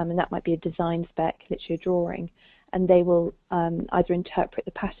 and that might be a design spec, literally a drawing, and they will either interpret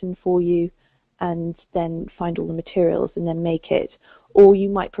the pattern for you and then find all the materials and then make it, or you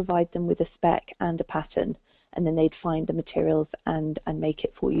might provide them with a spec and a pattern, and then they'd find the materials and make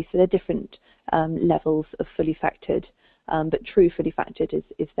it for you. So they're different levels of fully factored, but true fully factored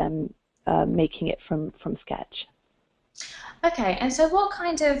is them making it from sketch. Okay, and so what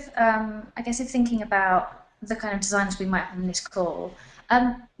kind of, I guess if thinking about the kind of designers we might have on this call,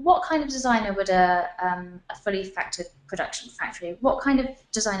 what kind of designer would a fully factored production factory, what kind of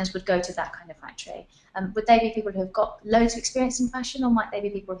designers would go to that kind of factory? Would they be people who have got loads of experience in fashion, or might they be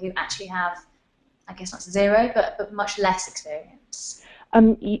people who actually have, I guess not zero, but much less experience?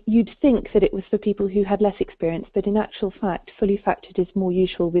 You'd think that it was for people who had less experience, but in actual fact, fully factored is more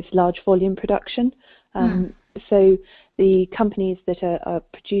usual with large volume production. So the companies that are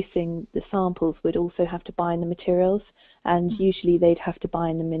producing the samples would also have to buy in the materials, and usually they'd have to buy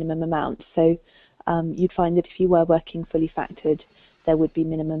in the minimum amount. So you'd find that if you were working fully factored, there would be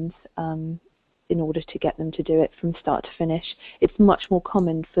minimums in order to get them to do it from start to finish. It's much more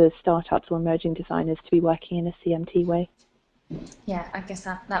common for startups or emerging designers to be working in a CMT way. Yeah, I guess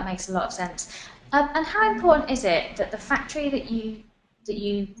that makes a lot of sense. And how important is it that the factory that you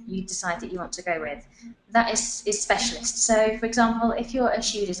decide that you want to go with, that is specialist? So, for example, if you're a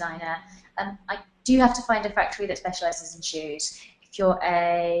shoe designer, do you have to find a factory that specialises in shoes? If you're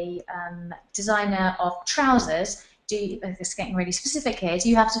a designer of trousers, this is getting really specific here, do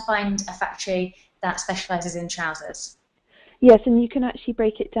you have to find a factory that specialises in trousers? Yes, and you can actually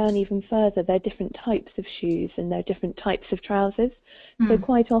break it down even further. There are different types of shoes and there are different types of trousers. So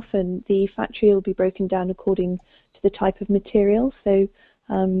quite often the factory will be broken down according to the type of material. So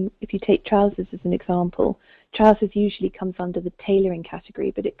if you take trousers as an example, trousers usually comes under the tailoring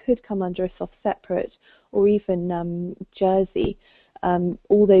category, but it could come under a soft separate or even jersey.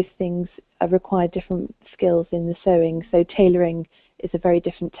 All those things require different skills in the sewing. So tailoring is a very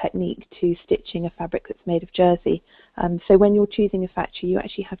different technique to stitching a fabric that's made of jersey. So when you're choosing a factory, you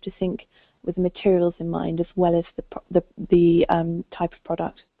actually have to think with the materials in mind as well as the type of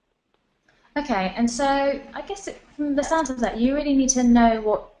product. Okay, and so I guess from the sounds of that, you really need to know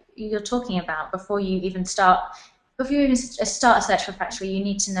what you're talking about before you even start. Before you even start a search for a factory, you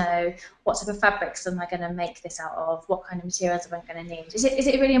need to know what type of fabrics am I going to make this out of, what kind of materials am I going to need. Is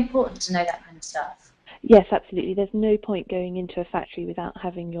it really important to know that kind of stuff? Yes, absolutely. There's no point going into a factory without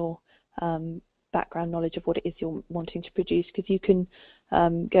having your background knowledge of what it is you're wanting to produce, because you can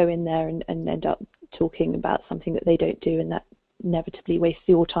go in there and end up talking about something that they don't do, and that inevitably wastes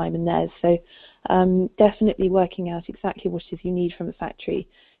your time and theirs. So definitely working out exactly what it is you need from a factory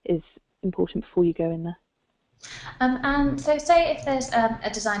is important before you go in there. And so say if there's a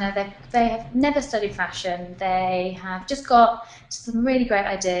designer, they have never studied fashion, they have just got some really great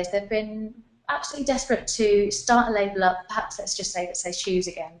ideas, they've been absolutely desperate to start a label up, perhaps let's say shoes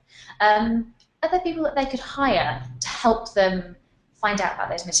again. Are there people that they could hire to help them find out about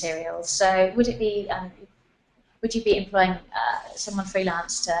those materials? So would you be employing someone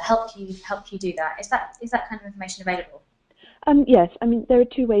freelance to help you do that? Is that kind of information available? Yes, I mean there are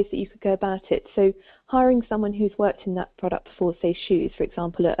two ways that you could go about it. So hiring someone who's worked in that product before, say shoes, for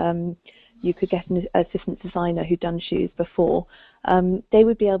example, you could get an assistant designer who'd done shoes before. They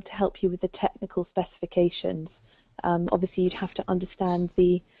would be able to help you with the technical specifications. Obviously, you'd have to understand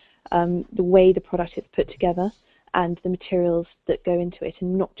the way the product is put together and the materials that go into it,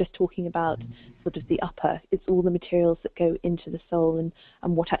 and not just talking about sort of the upper. It's all the materials that go into the sole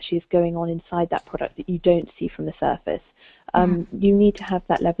and what actually is going on inside that product that you don't see from the surface. You need to have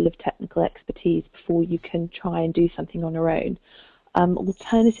that level of technical expertise before you can try and do something on your own.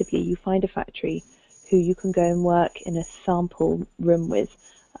 Alternatively, you find a factory who you can go and work in a sample room with.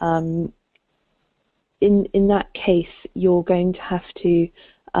 In that case, you're going to have to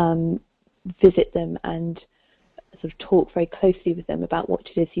visit them and sort of talk very closely with them about what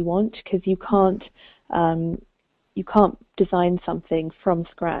it is you want, because you can't design something from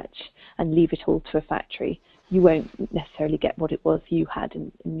scratch and leave it all to a factory. You won't necessarily get what it was you had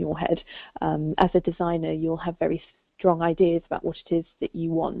in your head. As a designer, you'll have very strong ideas about what it is that you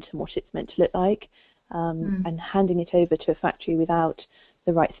want and what it's meant to look like, and handing it over to a factory without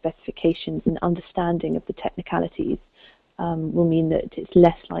the right specifications and understanding of the technicalities will mean that it's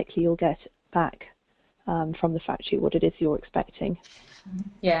less likely you'll get back from the factory what it is you're expecting.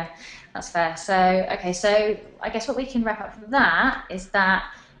 Yeah, that's fair. So, okay, so I guess what we can wrap up from that is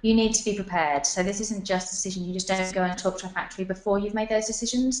that you need to be prepared. So this isn't just a decision. You just don't go and talk to a factory before you've made those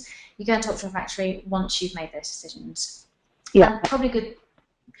decisions. You go and talk to a factory once you've made those decisions. Yeah. And probably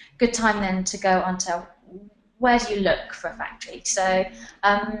good time then to go on to where do you look for a factory. So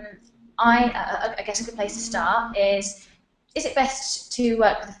I guess a good place to start is it best to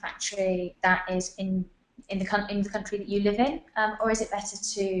work with a factory that is in the country that you live in, or is it better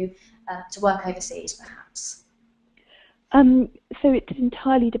to work overseas, perhaps? So it's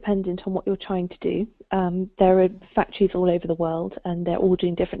entirely dependent on what you're trying to do. There are factories all over the world, and they're all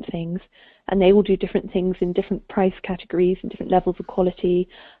doing different things, and they all do different things in different price categories, and different levels of quality,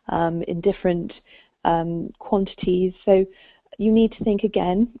 in different quantities. So you need to think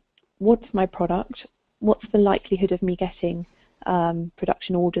again, what's my product? What's the likelihood of me getting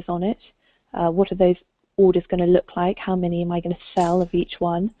production orders on it? What are those orders going to look like? How many am I going to sell of each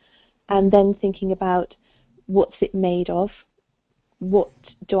one? And then thinking about what's it made of? What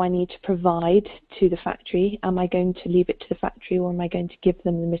do I need to provide to the factory? Am I going to leave it to the factory, or am I going to give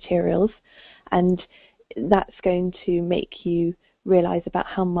them the materials? And that's going to make you realize about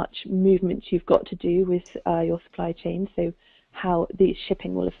how much movement you've got to do with your supply chain, so how the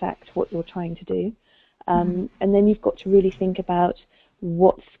shipping will affect what you're trying to do. And then you've got to really think about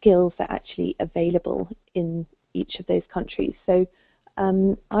what skills are actually available in each of those countries. So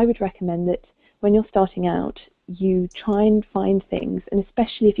I would recommend that when you're starting out, you try and find things, and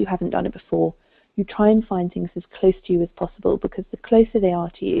especially if you haven't done it before, you try and find things as close to you as possible, because the closer they are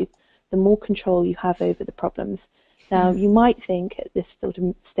to you, the more control you have over the problems. Now, you might think at this sort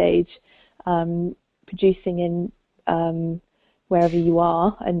of stage, producing in wherever you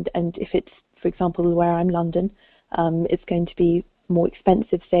are, and if it's, for example, where I'm London, it's going to be more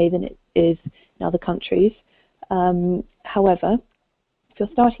expensive, say, than it is in other countries. However, if you're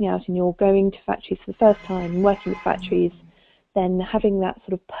starting out and you're going to factories for the first time and working with factories, then having that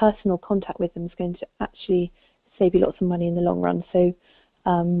sort of personal contact with them is going to actually save you lots of money in the long run. So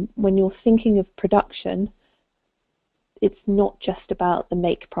when you're thinking of production, it's not just about the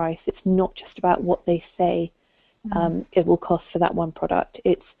make price. It's not just about what they say it will cost for that one product.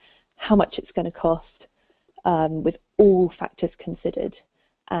 It's how much it's going to cost with all factors considered.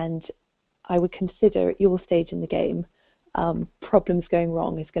 And I would consider at your stage in the game, problems going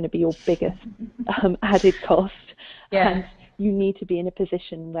wrong is going to be your biggest added cost. Yeah. And you need to be in a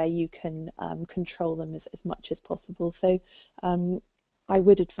position where you can control them as much as possible. So I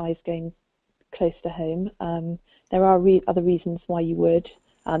would advise going close to home. There are other reasons why you would.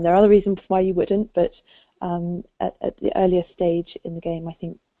 There are other reasons why you wouldn't, but at the earlier stage in the game, I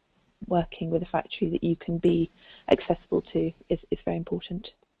think working with a factory that you can be accessible to is very important.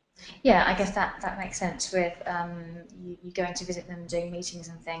 Yeah, I guess that makes sense with you going to visit them, doing meetings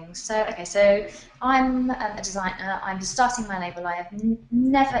and things. So, okay, so I'm a designer. I'm starting my label. I have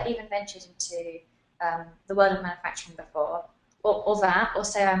never even ventured into the world of manufacturing before, or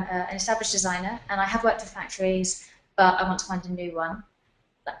say I'm an established designer and I have worked with factories, but I want to find a new one.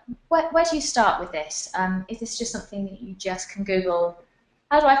 Where do you start with this? Is this just something that you just can Google,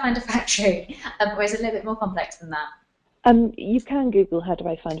 how do I find a factory? Or is it a little bit more complex than that? You can Google how do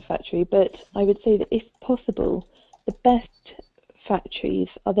I find a factory, but I would say that if possible, the best factories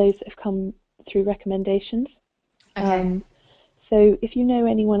are those that have come through recommendations. Okay. So if you know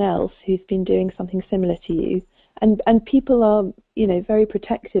anyone else who's been doing something similar to you, and people are, very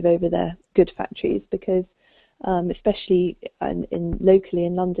protective over their good factories, because especially locally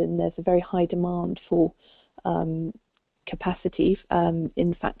in London, there's a very high demand for capacity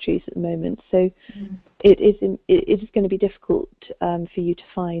in factories at the moment. So it is going to be difficult for you to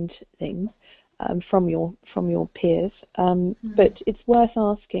find things from your peers. But it's worth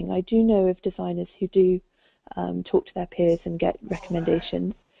asking. I do know of designers who do talk to their peers and get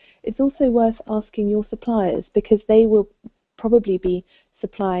recommendations. It's also worth asking your suppliers, because they will probably be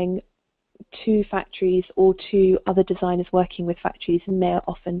supplying to factories or to other designers working with factories, and they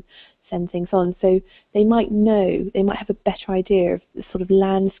often send things on. So they might have a better idea of the sort of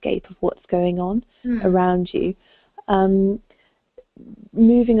landscape of what's going on around you.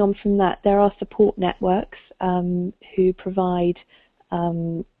 Moving on from that, there are support networks who provide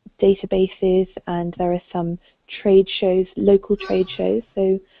databases, and there are some trade shows, local trade shows.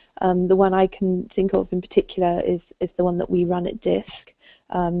 So the one I can think of in particular is the one that we run at DISC.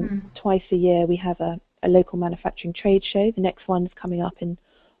 Twice a year we have a local manufacturing trade show. The next one's coming up in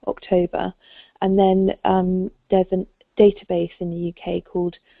October. And then there's a database in the UK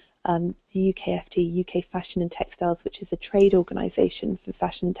called the UKFT, UK Fashion and Textiles, which is a trade organisation for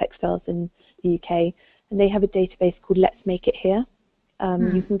fashion and textiles in the UK, and they have a database called Let's Make It Here.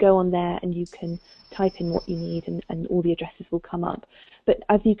 You can go on there and you can type in what you need, and all the addresses will come up. But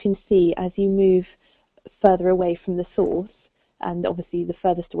as you can see, as you move further away from the source, and obviously the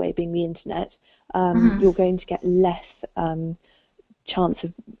furthest away being the internet, you're going to get less chance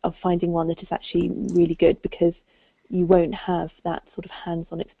of finding one that is actually really good, because you won't have that sort of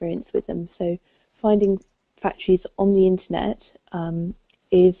hands-on experience with them. So finding factories on the internet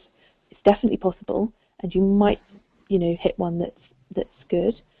is definitely possible, and you might, hit one that's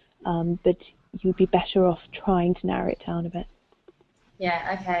good, but you'd be better off trying to narrow it down a bit.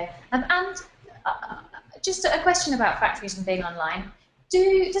 Yeah, okay. And just a question about factories and being online.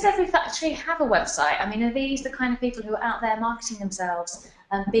 Does every factory have a website? I mean, are these the kind of people who are out there marketing themselves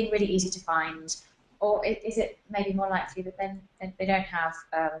and being really easy to find? Or is it maybe more likely that then they don't have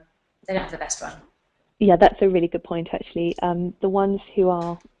the best one? Yeah, that's a really good point, actually. The ones who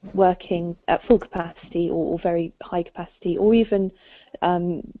are working at full capacity or very high capacity, or even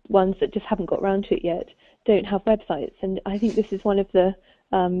ones that just haven't got around to it yet, don't have websites. And I think this is one of the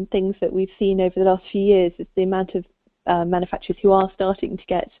things that we've seen over the last few years, is the amount of manufacturers who are starting to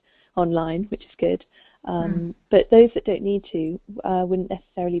get online, which is good. But those that don't need to wouldn't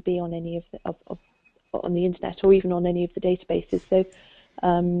necessarily be on any of on the internet or even on any of the databases. So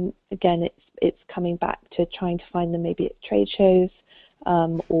again, it's coming back to trying to find them maybe at trade shows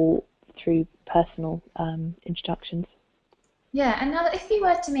or through personal introductions. Yeah, and now if you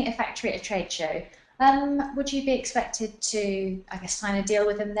were to meet a factory at a trade show, would you be expected to, I guess, sign a deal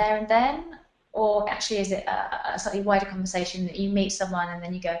with them there and then? Or actually is it a slightly wider conversation that you meet someone and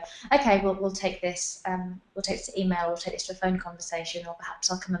then you go, okay, we'll take this to email, we'll take this to a phone conversation, or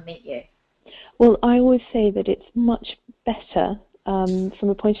perhaps I'll come and meet you? Well, I always say that it's much better from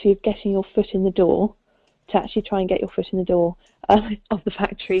a point of view of getting your foot in the door, to actually try and get your foot in the door of the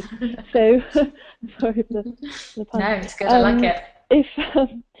factory. So, sorry for the pun. No, it's good, I like it.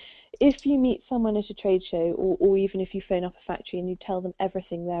 If you meet someone at a trade show, or even if you phone up a factory and you tell them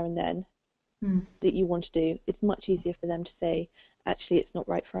everything there and then that you want to do, it's much easier for them to say, actually, it's not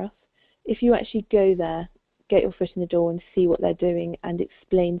right for us. If you actually go there, get your foot in the door and see what they're doing and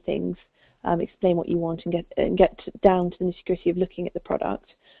explain things, explain what you want, and get down to the nitty-gritty of looking at the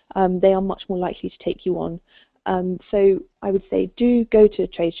product, they are much more likely to take you on. So I would say, do go to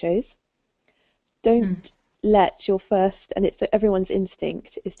trade shows. Don't let your first, and it's everyone's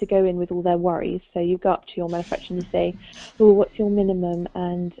instinct, is to go in with all their worries. So you go up to your manufacturer and you say, well, what's your minimum,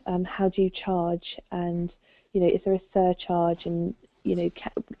 and how do you charge, and is there a surcharge, and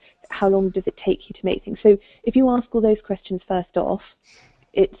how long does it take you to make things? So if you ask all those questions first off,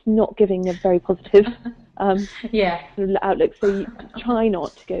 it's not giving a very positive sort of outlook. So you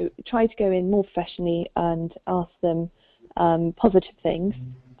try to go in more professionally and ask them positive things.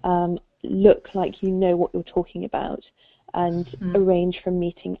 Look like you know what you're talking about, and arrange for a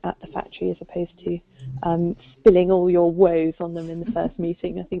meeting at the factory as opposed to spilling all your woes on them in the first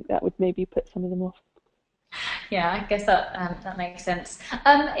meeting. I think that would maybe put some of them off. Yeah, I guess that makes sense.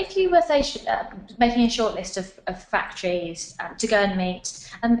 If you were, say, making a short list of factories to go and meet,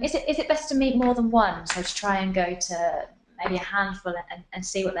 is it best to meet more than one, so to try and go to maybe a handful and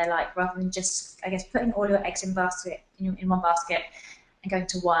see what they're like, rather than just, I guess, putting all your eggs in one basket and going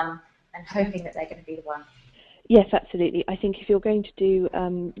to one and hoping that they're going to be the one? Yes, absolutely. I think if you're going to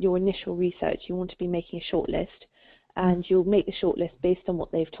do your initial research, you want to be making a short list, and you'll make the short list based on what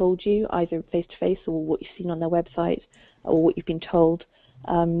they've told you, either face-to-face or what you've seen on their website or what you've been told,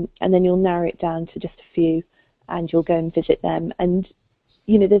 and then you'll narrow it down to just a few, and you'll go and visit them. And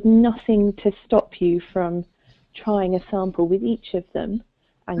there's nothing to stop you from trying a sample with each of them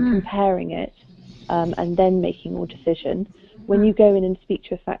and comparing it, and then making your decision. When you go in and speak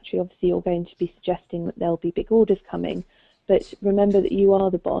to a factory, obviously you're going to be suggesting that there'll be big orders coming, but remember that you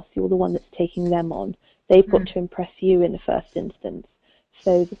are the boss, you're the one that's taking them on. They've got to impress you in the first instance.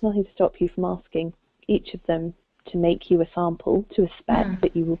 So there's nothing to stop you from asking each of them to make you a sample to a spec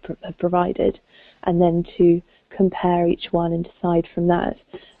that you will have provided, and then to compare each one and decide from that.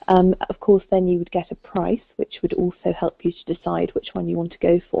 Of course, then you would get a price, which would also help you to decide which one you want to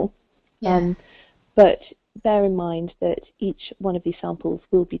go for. But bear in mind that each one of these samples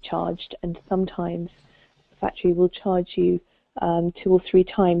will be charged, and sometimes the factory will charge you 2 or 3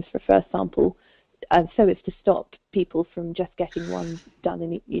 times for a first sample, and so it's to stop people from just getting one done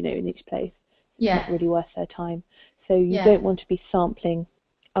in each place. It's not really worth their time. So you don't want to be sampling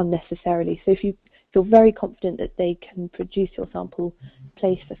unnecessarily. So if you feel very confident that they can produce your sample,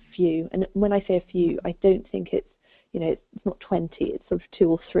 place a few. And when I say a few, I don't think it's it's not 20, it's sort of 2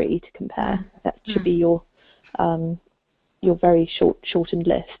 or 3 to compare. That should be your very shortened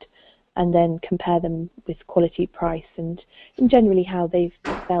list, and then compare them with quality, price, and generally how they've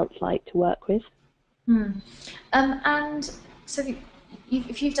felt like to work with. And so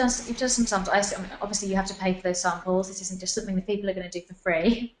if you've done some samples, I mean, obviously you have to pay for those samples. This isn't just something that people are going to do for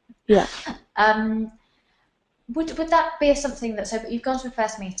free. Yeah. Would that be something that, so you've gone to a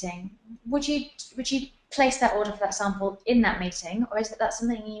first meeting, would you place that order for that sample in that meeting, or is that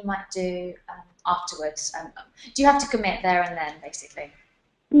something you might do afterwards? Do you have to commit there and then, basically?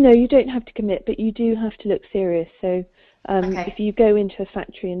 No, you don't have to commit, but you do have to look serious. So if you go into a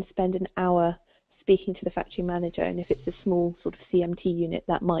factory and spend an hour speaking to the factory manager, and if it's a small sort of CMT unit,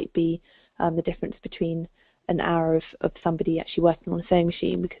 that might be the difference between an hour of somebody actually working on a sewing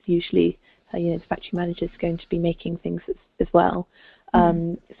machine, because usually the factory manager is going to be making things as well.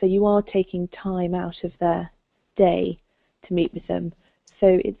 So you are taking time out of their day to meet with them.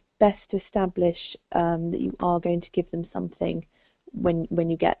 So it's best to establish that you are going to give them something when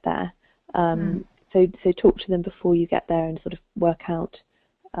you get there. So talk to them before you get there and sort of work out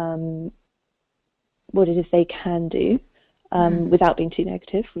what it is they can do, without being too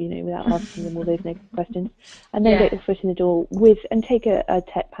negative, without asking them all those negative questions, and then get your foot in the door and take a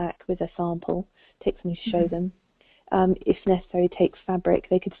tech pack with a sample, take something to show them. If necessary, take fabric.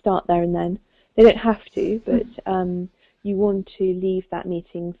 They could start there and then. They don't have to, but you want to leave that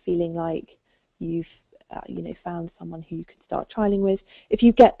meeting feeling like you've found someone who you can start trialing with. If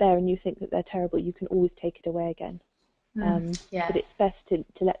you get there and you think that they're terrible, you can always take it away again. But it's best to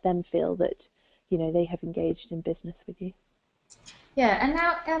let them feel that they have engaged in business with you. Yeah, and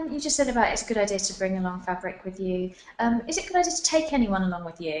now you just said about it's a good idea to bring along fabric with you. Is it a good idea to take anyone along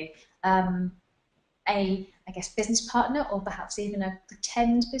with you? I guess, business partner, or perhaps even a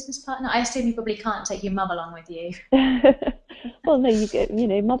pretend business partner? I assume you probably can't take your mum along with you. Well,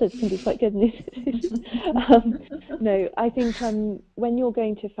 no, mothers can be quite good in this. No, I think when you're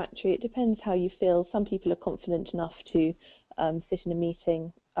going to a factory, it depends how you feel. Some people are confident enough to sit in a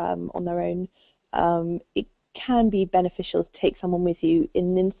meeting on their own. It can be beneficial to take someone with you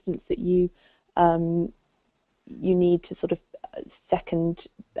in an instance that you need to sort of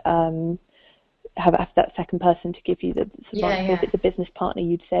have that second person to give you the support. So if it's a business partner,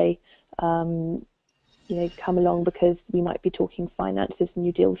 you'd say, come along because we might be talking finances and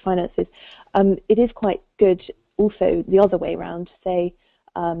you deal with finances. It is quite good also the other way around to say,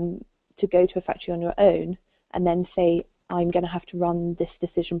 to go to a factory on your own and then say, I'm going to have to run this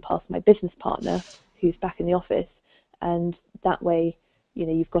decision past my business partner who's back in the office, and that way,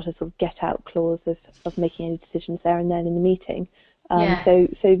 you've got a sort of get out clause of making any decisions there and then in the meeting. So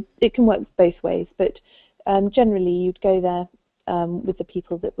it can work both ways, but generally you'd go there with the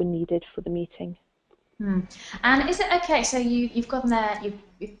people that were needed for the meeting. And is it okay, so you've gone there,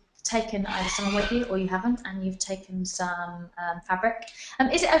 you've taken either someone with you or you haven't, and you've taken some fabric.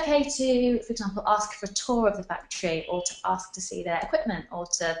 Is it okay to, for example, ask for a tour of the factory, or to ask to see their equipment, or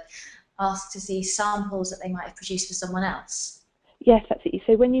to ask to see samples that they might have produced for someone else? Yes, absolutely.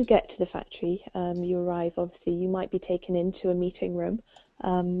 So when you get to the factory, you arrive, obviously, you might be taken into a meeting room.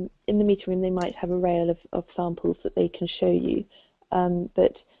 In the meeting room, they might have a rail of samples that they can show you,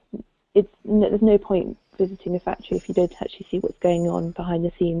 but there's no point visiting a factory if you don't actually see what's going on behind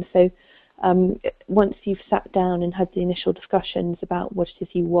the scenes. So once you've sat down and had the initial discussions about what it is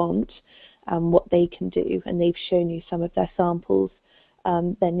you want and what they can do, and they've shown you some of their samples,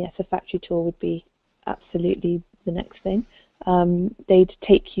 then yes, a factory tour would be absolutely the next thing. They'd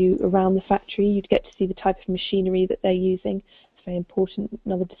take you around the factory. You'd get to see the type of machinery that they're using. It's very important,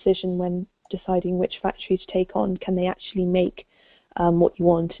 another decision when deciding which factory to take on. Can they actually make what you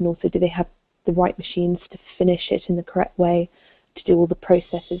want, and also do they have the right machines to finish it in the correct way, to do all the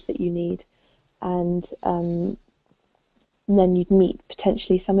processes that you need? And then you'd meet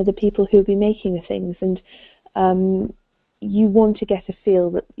potentially some of the people who'll be making the things, and you want to get a feel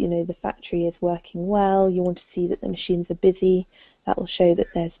that the factory is working well. You want to see that the machines are busy. That will show that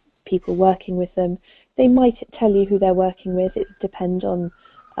there's people working with them. They might tell you who they're working with. It depends on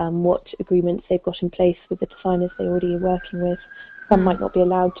what agreements they've got in place with the designers they already are working with. Some might not be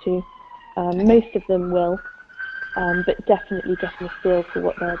allowed to. Most of them will, but definitely getting a feel for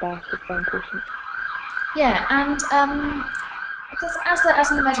what they're about is very important. Yeah, and because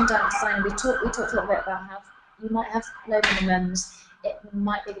as an emerging designer, we talked a little bit about how you might have low minimums. It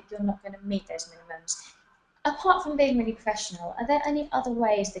might be that you're not going to meet those minimums. Apart from being really professional, are there any other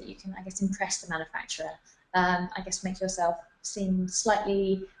ways that you can, I guess, impress the manufacturer? I guess make yourself seem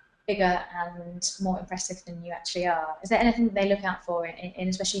slightly bigger and more impressive than you actually are. Is there anything that they look out for in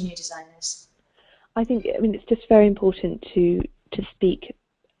especially new designers? I think, I mean, it's just very important to speak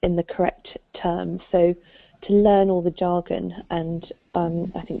in the correct terms. So to learn all the jargon, and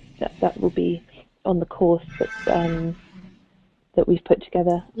I think that will be on the course that we've put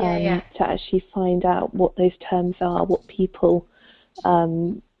together, to actually find out what those terms are, what people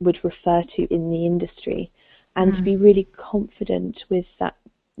would refer to in the industry, and to be really confident with that,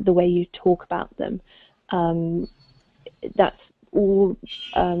 the way you talk about them. That's all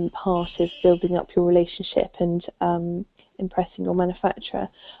part of building up your relationship and impressing your manufacturer.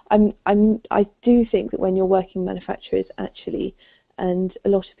 I do think that when you're working with manufacturers, actually, and a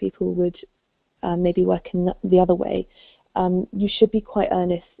lot of people would maybe work in the other way, you should be quite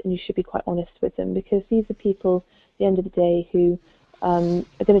earnest and you should be quite honest with them, because these are people at the end of the day who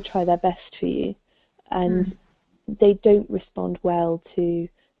are going to try their best for you, and they don't respond well to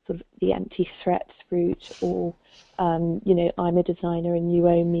sort of the empty threats route, or you know, I'm a designer and you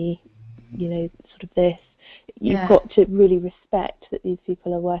owe me, you know, sort of this. You've got to really respect that these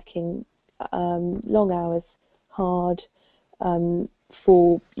people are working long hours, hard,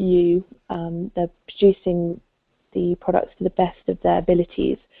 for you. They're producing the products to the best of their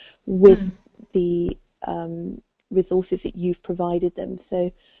abilities with the resources that you've provided them.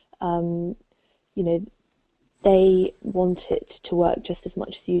 So, you know, they want it to work just as much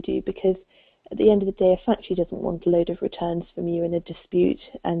as you do, because at the end of the day, a factory doesn't want a load of returns from you and a dispute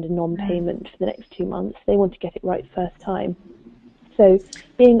and a non-payment for the next 2 months. They want to get it right first time. So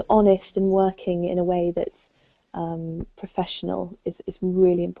being honest and working in a way that's professional is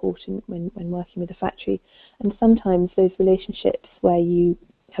really important when working with a factory. And sometimes those relationships where you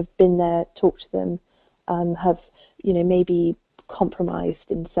have been there, talked to them, have, you know, maybe compromised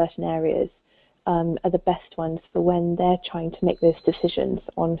in certain areas, are the best ones for when they're trying to make those decisions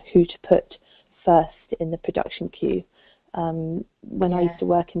on who to put first in the production queue. When I used to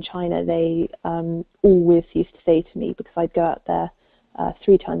work in China, they always used to say to me, because I'd go out there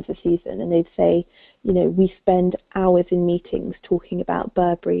 3 times a season, and they'd say, you know, we spend hours in meetings talking about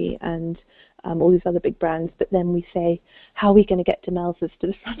Burberry and all these other big brands, but then we say, how are we going to get Demelza's to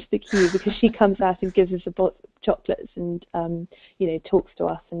the front of the queue, because she comes out and gives us a box of chocolates and you know, talks to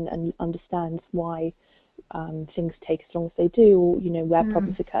us and understands why things take as long as they do, or, you know, where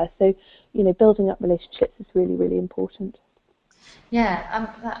problems occur. So, you know, building up relationships is really, really important.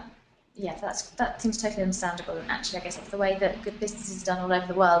 That seems totally understandable, and actually I guess it's the way that good business is done all over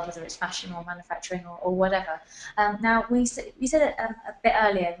the world, whether it's fashion or manufacturing or whatever. Now, you said it a bit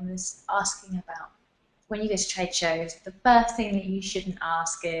earlier when we was asking about when you go to trade shows, the first thing that you shouldn't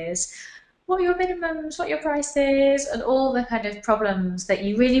ask is what are your minimums, what are your prices, and all the kind of problems that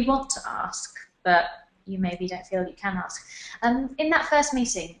you really want to ask, but you maybe don't feel you can ask. In that first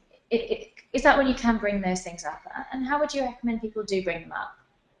meeting, is that when you can bring those things up? And how would you recommend people do bring them up?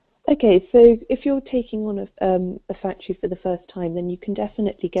 Okay, so if you're taking on a factory for the first time, then you can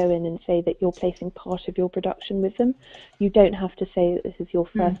definitely go in and say that you're placing part of your production with them. You don't have to say that this is your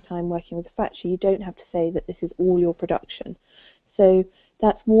first time working with a factory. You don't have to say that this is all your production. So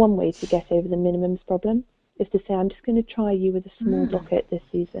that's one way to get over the minimums problem, is to say, I'm just going to try you with a small docket this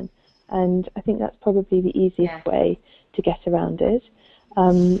season. And I think that's probably the easiest way to get around it.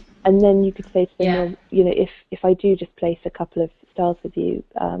 And then you could say to them, well, you know, if I do just place a couple of styles with you,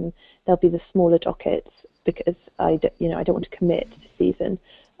 there'll be the smaller dockets, because I don't want to commit to the season.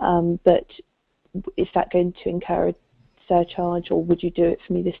 But is that going to incur a surcharge, or would you do it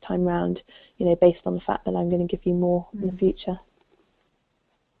for me this time round? You know, based on the fact that I'm going to give you more in the future.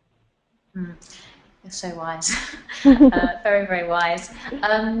 You're so wise. Very, very wise.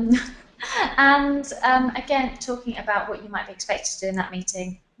 And again, talking about what you might be expected to do in that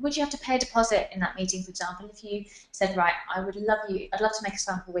meeting, would you have to pay a deposit in that meeting, for example? If you said, right, I'd love to make a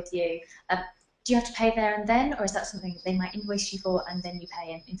sample with you, do you have to pay there and then, or is that something that they might invoice you for and then you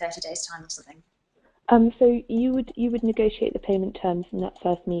pay in 30 days' time or something? So you would negotiate the payment terms in that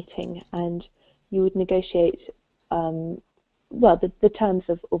first meeting, and you would negotiate the terms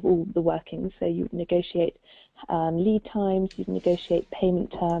of all the workings. So you would negotiate lead times, you'd negotiate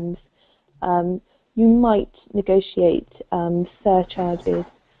payment terms, you might negotiate surcharges,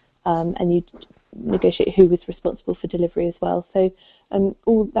 and you'd negotiate who was responsible for delivery as well. So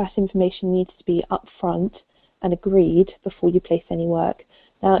all that information needs to be upfront and agreed before you place any work.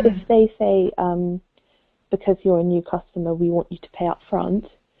 Now, if they say, because you're a new customer, we want you to pay up front,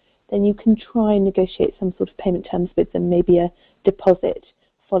 then you can try and negotiate some sort of payment terms with them, maybe a deposit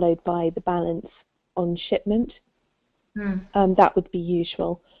followed by the balance on shipment. That would be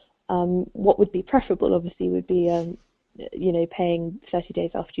usual. What would be preferable, obviously, would be paying 30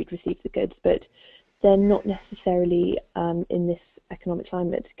 days after you'd received the goods, but they're not necessarily in this economic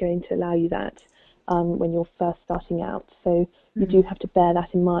climate going to allow you that. when you're first starting out. So you do have to bear that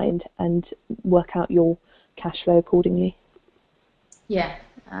in mind and work out your cash flow accordingly. Yeah,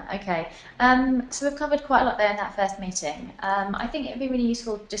 okay. So we've covered quite a lot there in that first meeting. I think it'd be really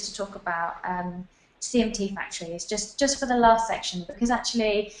useful just to talk about CMT factories, just for the last section, because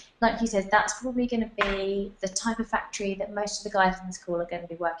actually, like you said, that's probably going to be the type of factory that most of the guys in the school are going to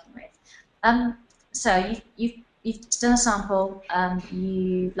be working with. So you've done a sample,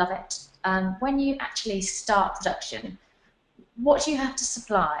 you love it. When you actually start production, what do you have to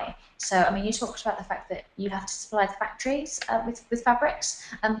supply? So, I mean, you talked about the fact that you have to supply the factories with fabrics.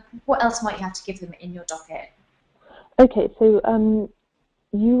 What else might you have to give them in your docket? Okay, so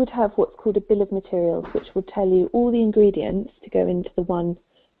you would have what's called a bill of materials, which will tell you all the ingredients to go into the one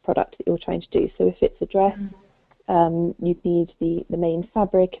product that you're trying to do. So if it's a dress, you'd need the main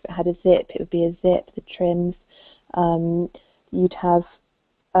fabric. If it had a zip, it would be a zip, the trims. You'd have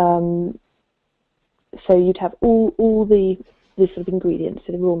so you'd have all the sort of ingredients,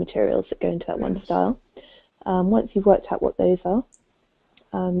 so the raw materials that go into that one style. Once you've worked out what those are,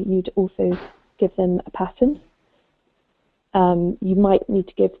 you'd also give them a pattern. You might need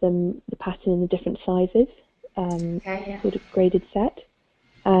to give them the pattern in the different sizes, sort of graded set,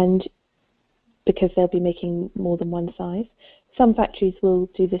 and because they'll be making more than one size. Some factories will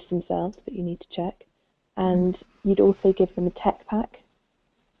do this themselves, but you need to check. And you'd also give them a tech pack.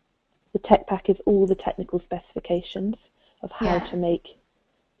 The tech pack is all the technical specifications of how to make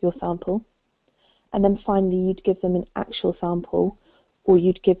your sample. And then finally, you'd give them an actual sample, or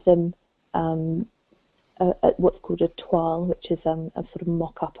you'd give them what's called a toile, which is a sort of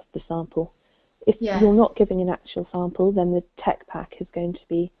mock-up of the sample. If you're not giving an actual sample, then the tech pack is going to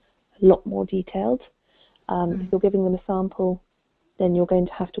be a lot more detailed. If you're giving them a sample, then you're going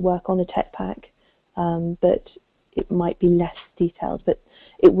to have to work on a tech pack, but it might be less detailed, but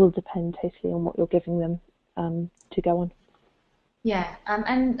it will depend totally on what you're giving them to go on. Yeah,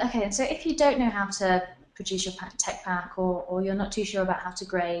 and okay, so if you don't know how to produce your tech pack, or you're not too sure about how to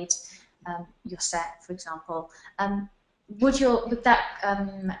grade your set, for example, would that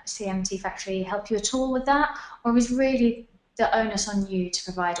CMT factory help you at all with that, or is really the onus on you to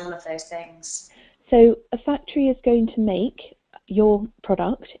provide all of those things? So a factory is going to make your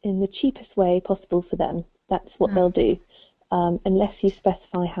product in the cheapest way possible for them. That's what they'll do, unless you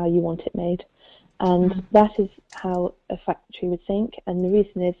specify how you want it made. And that is how a factory would think. And the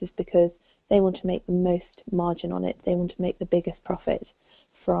reason is because they want to make the most margin on it. They want to make the biggest profit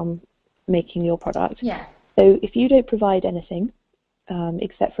from making your product. Yeah. So if you don't provide anything,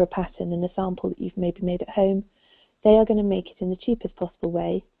 except for a pattern and a sample that you've maybe made at home, they are going to make it in the cheapest possible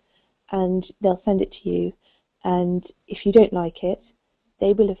way, and they'll send it to you. And if you don't like it,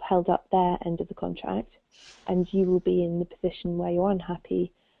 they will have held up their end of the contract, and you will be in the position where you're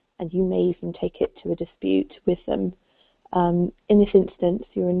unhappy, and you may even take it to a dispute with them. In this instance,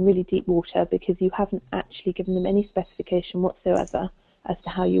 you're in really deep water because you haven't actually given them any specification whatsoever as to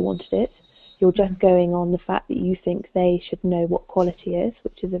how you wanted it. You're just going on the fact that you think they should know what quality is,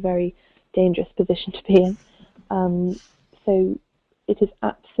 which is a very dangerous position to be in. So it is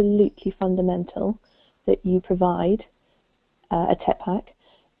absolutely fundamental that you provide a tech pack.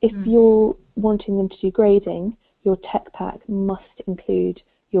 If you're wanting them to do grading, your tech pack must include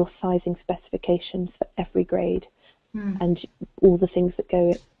your sizing specifications for every grade and all the things that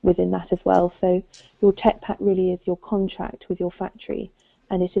go within that as well. So your tech pack really is your contract with your factory,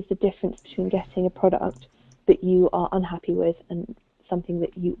 and it is the difference between getting a product that you are unhappy with and something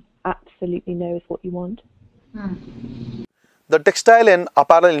that you absolutely know is what you want. The textile and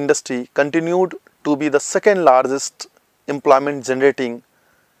apparel industry continued to be the second largest employment generating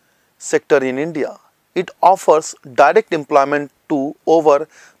sector in India. It offers direct employment to over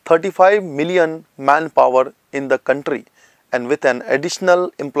 35 million manpower in the country, and with an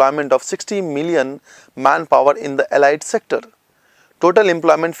additional employment of 60 million manpower in the allied sector. Total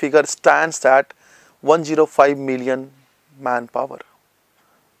employment figure stands at 105 million manpower.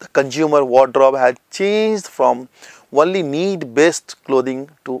 The consumer wardrobe had changed from only need-based clothing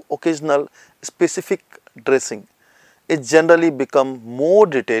to occasional specific dressing. It generally become more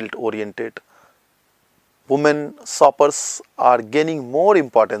detail-oriented. Women shoppers are gaining more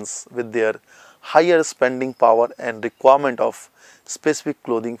importance with their higher spending power and requirement of specific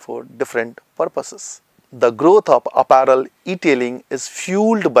clothing for different purposes. The growth of apparel e-tailing is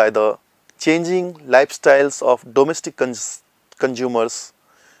fueled by the changing lifestyles of domestic consumers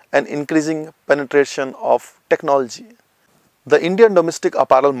and increasing penetration of technology. The Indian domestic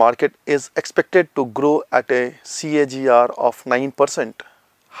apparel market is expected to grow at a CAGR of 9%,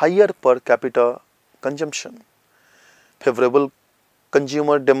 higher per capita consumption, favorable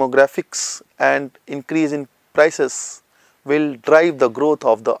consumer demographics and increase in prices will drive the growth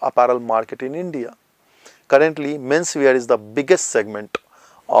of the apparel market in India. Currently, menswear is the biggest segment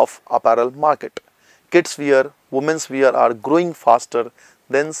of apparel market. Kids wear, women's wear are growing faster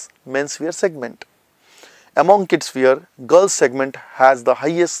than menswear segment. Among kids wear, girls segment has the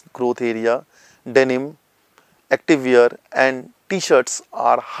highest growth area. Denim, activewear and t-shirts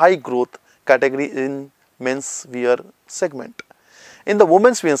are high growth category in menswear segment. In the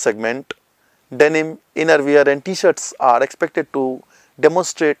women's wear segment, denim, innerwear and t-shirts are expected to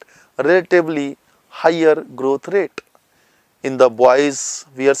demonstrate relatively higher growth rate. In the boys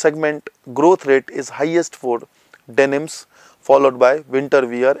wear segment, growth rate is highest for denims followed by winter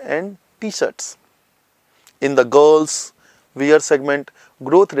wear and t-shirts. In the girls wear segment,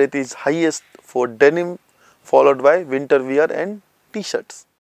 growth rate is highest for denim followed by winter wear and t-shirts.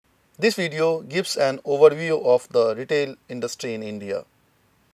 This video gives an overview of the retail industry in India.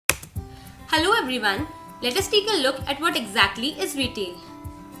 Hello everyone, let us take a look at what exactly is retail.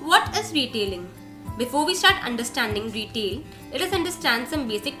 What is retailing? Before we start understanding retail, let us understand some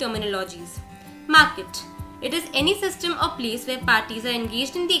basic terminologies. Market. It is any system or place where parties are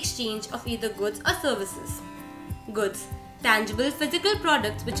engaged in the exchange of either goods or services. Goods. Tangible physical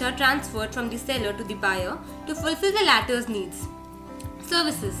products which are transferred from the seller to the buyer to fulfill the latter's needs.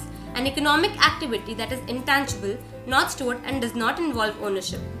 Services. An economic activity that is intangible, not stored and does not involve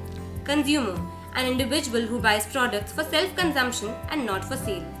ownership. Consumer. An individual who buys products for self-consumption and not for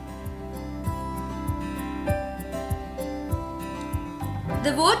sale.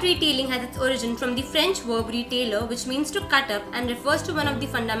 The word retailing has its origin from the French verb retailer, which means to cut up and refers to one of the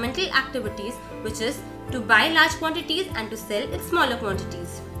fundamental activities, which is to buy large quantities and to sell in smaller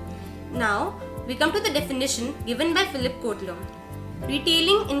quantities. Now, we come to the definition given by Philip Kotler.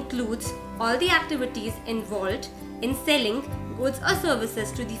 Retailing includes all the activities involved in selling goods or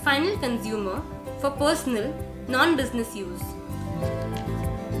services to the final consumer for personal, non-business use.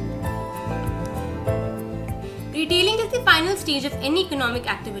 Retailing is the final stage of any economic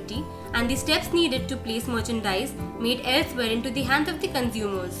activity and the steps needed to place merchandise made elsewhere into the hands of the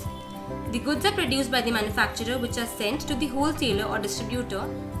consumers. The goods are produced by the manufacturer, which are sent to the wholesaler or distributor,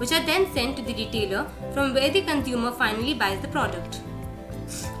 which are then sent to the retailer, from where the consumer finally buys the product.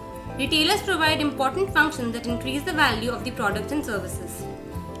 Retailers provide important functions that increase the value of the products and services.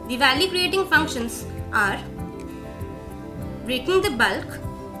 The value creating functions are breaking the bulk,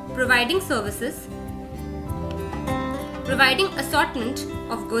 providing services, providing assortment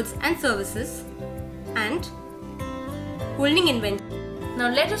of goods and services, and holding inventory. Now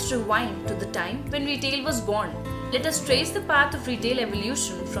let us rewind to the time when retail was born. Let us trace the path of retail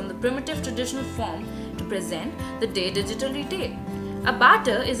evolution from the primitive traditional form to present the day digital retail. A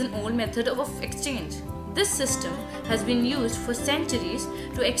barter is an old method of exchange. This system has been used for centuries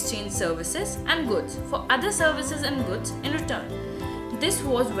to exchange services and goods for other services and goods in return. This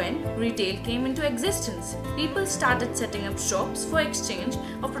was when retail came into existence. People started setting up shops for exchange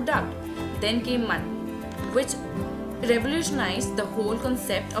of product. Then came money, which revolutionized the whole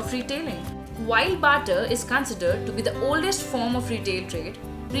concept of retailing. While barter is considered to be the oldest form of retail trade,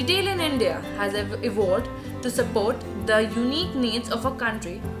 retail in India has evolved to support the unique needs of a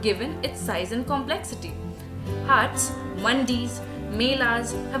country given its size and complexity. Huts, mandis,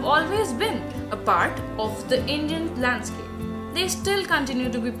 melas have always been a part of the Indian landscape. They still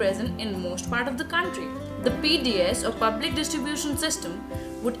continue to be present in most part of the country. The PDS or public distribution system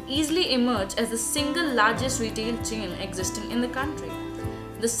would easily emerge as the single largest retail chain existing in the country.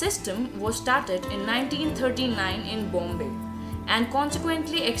 The system was started in 1939 in Bombay and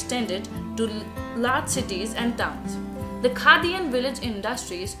consequently extended to large cities and towns. The Khadi and village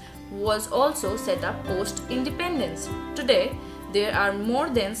industries was also set up post-independence. Today, there are more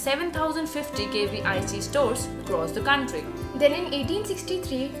than 7,050 KVIC stores across the country. Then in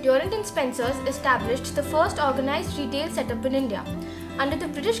 1863, Durant and Spencer's established the first organized retail setup in India. Under the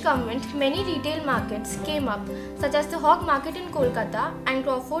British government, many retail markets came up, such as the Hog Market in Kolkata and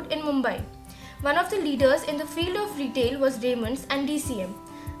Crawford in Mumbai. One of the leaders in the field of retail was Raymond's and DCM.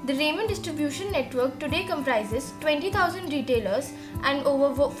 The Raymond distribution network today comprises 20,000 retailers and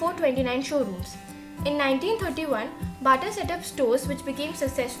over 429 showrooms. In 1931, Bata set up stores which became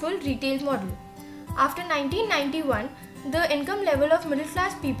successful retail model. After 1991, the income level of middle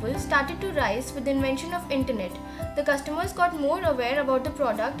class people started to rise with the invention of internet. The customers got more aware about the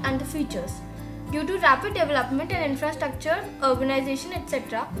product and the features. Due to rapid development in infrastructure, urbanization,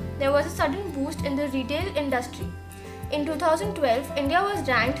 etc., there was a sudden boost in the retail industry. In 2012, India was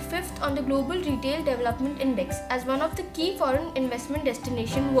ranked 5th on the Global Retail Development Index as one of the key foreign investment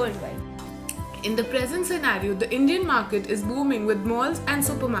destinations worldwide. In the present scenario, the Indian market is booming with malls and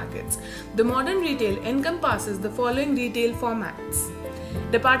supermarkets. The modern retail encompasses the following retail formats.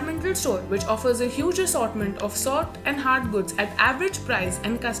 Departmental store, which offers a huge assortment of soft and hard goods at average price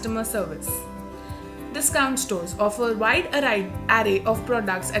and customer service. Discount stores offer wide array of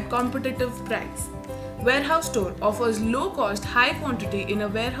products at competitive price. Warehouse store offers low cost, high quantity in a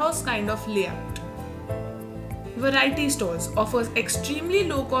warehouse kind of layout. Variety stores offers extremely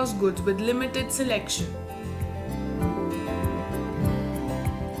low cost goods with limited selection.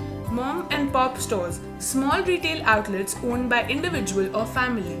 Mom and pop stores, small retail outlets owned by individual or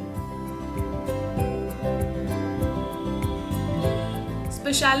family.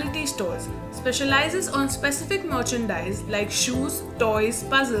 Specialty stores specializes on specific merchandise like shoes, toys,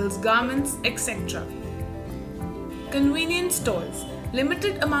 puzzles, garments, etc. Convenience stores,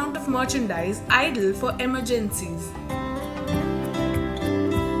 limited amount of merchandise idle for emergencies.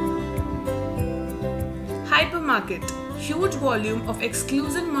 Hypermarket, huge volume of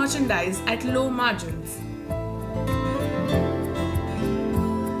exclusive merchandise at low margins.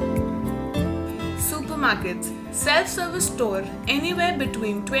 Supermarkets, self-service store anywhere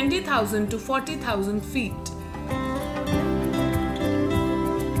between 20,000 to 40,000 feet.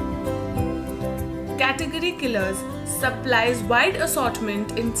 Category killers supplies wide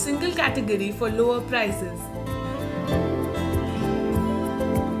assortment in single category for lower prices.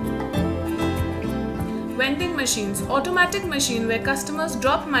 Vending machines, automatic machine where customers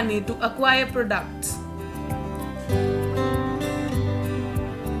drop money to acquire products.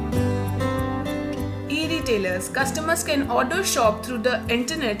 E-retailers, customers can order shop through the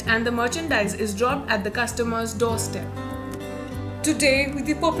internet and the merchandise is dropped at the customer's doorstep. Today, with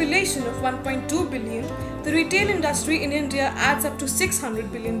the population of 1.2 billion, the retail industry in India adds up to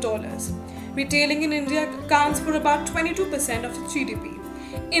 $600 billion. Retailing in India accounts for about 22% of its GDP.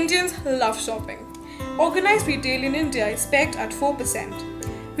 Indians love shopping. Organized retail in India is pegged at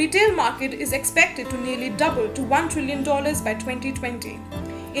 4%. Retail market is expected to nearly double to $1 trillion by 2020.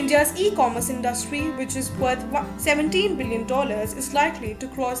 India's e-commerce industry, which is worth $17 billion, is likely to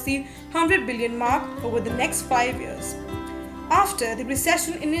cross the 100 billion mark over the next 5 years. After the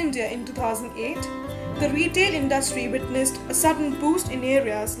recession in India in 2008, the retail industry witnessed a sudden boost in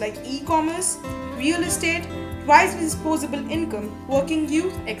areas like e-commerce, real estate, rise in disposable income, working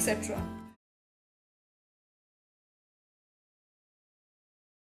youth, etc.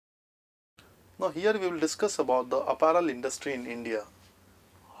 Now here we will discuss about the apparel industry in India.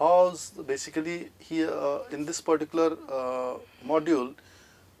 How's basically here in this particular module,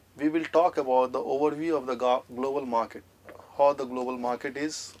 we will talk about the overview of the global market, how the global market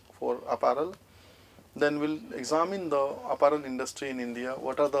is for apparel. Then we'll examine the apparel industry in India,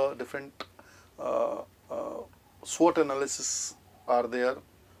 what are the different SWOT analysis are there,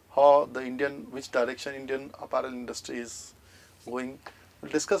 how the which direction Indian apparel industry is going.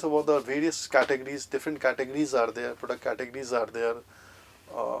 We'll discuss about the various categories, different categories are there, product categories are there,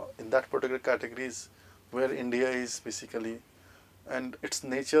 in that particular categories where India is basically, and its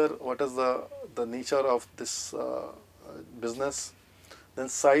nature, what is the nature of this business, then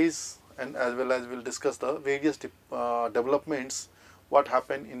size, and as well as we'll discuss the various developments what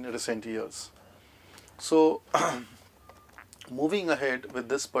happened in recent years. So moving ahead with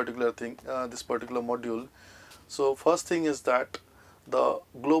this particular thing, this particular module. So first thing is that the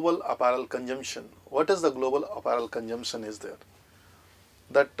global apparel consumption. What is the global apparel consumption is there?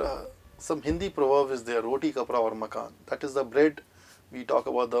 That some Hindi proverb is there, roti, kapra or makan. That is the bread. We talk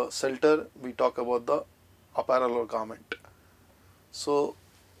about the shelter, we talk about the apparel or garment. So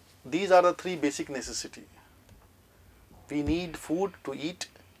these are the three basic necessities. We need food to eat,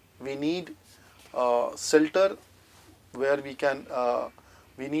 we need shelter where we can,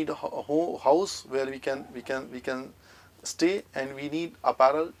 we need a house where we can stay, and we need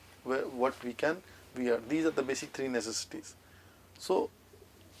apparel where what we can wear. These are the basic three necessities. So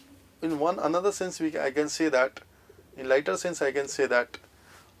in another sense I can say that, in lighter sense I can say that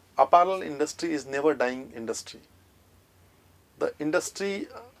apparel industry is never dying industry. The industry,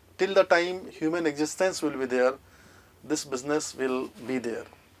 till the time human existence will be there, this business will be there,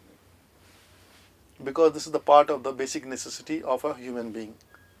 because this is the part of the basic necessity of a human being.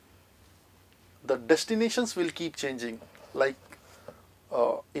 The destinations will keep changing, like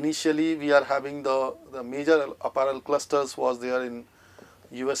initially we are having the major apparel clusters was there in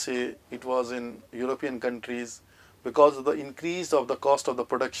USA, it was in European countries. Because of the increase of the cost of the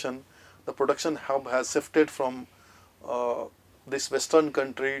production hub has shifted from this western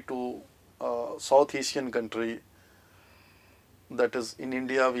country to South Asian country. That is, in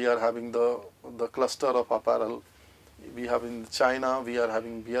India we are having the cluster of apparel. we have in China, we are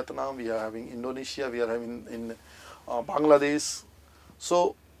having Vietnam, we are having Indonesia, we are having in Bangladesh.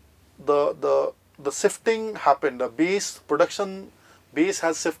 So the shifting happened. The production base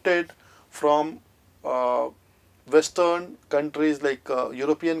has shifted from Western countries like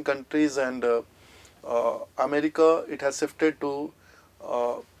European countries and America. It has shifted to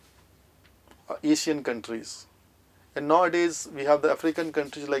Asian countries, and nowadays we have the African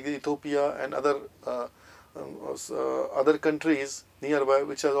countries like Ethiopia and other countries nearby,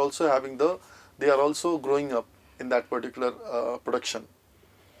 which are also having they are also growing up in that particular production.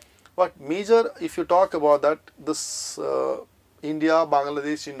 But major, if you talk about that, this India,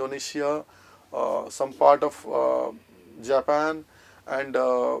 Bangladesh, Indonesia, some part of Japan and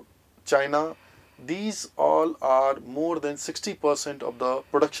China, these all are more than 60% of the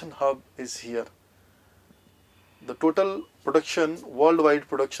production hub is here. The total production, worldwide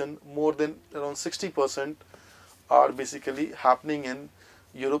production, more than around 60% are basically happening in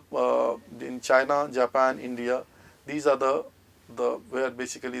Europe, in China, Japan, India. These are the where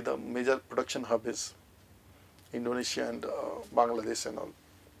basically the major production hub is, Indonesia and Bangladesh and all.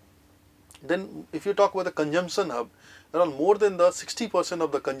 Then if you talk about the consumption hub, around more than the 60%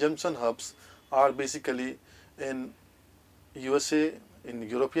 of the consumption hubs are basically in USA, in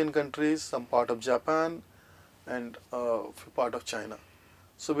European countries, some part of Japan and part of China.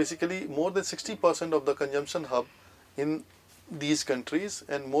 So basically more than 60% of the consumption hub in these countries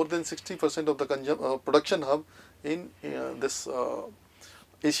and more than 60% of the production hub in this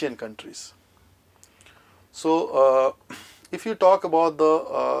Asian countries. So if you talk about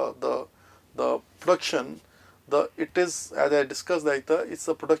the production, it is, as I discussed, like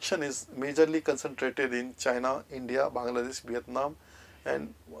the production is majorly concentrated in China, India, Bangladesh, Vietnam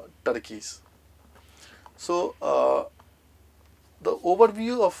and Turkey. So the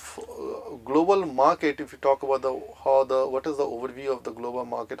overview of global market, if you talk about what is the overview of the global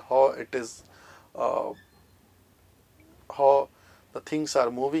market, how it is, how the things are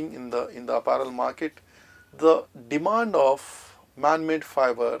moving in the apparel market, the demand of man-made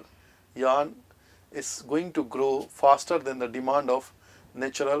fiber yarn is going to grow faster than the demand of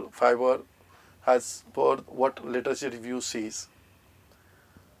natural fiber, as per what literature review says.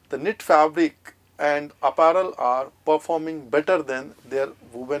 The knit fabric and apparel are performing better than their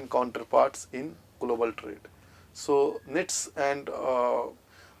woven counterparts in global trade. So knits and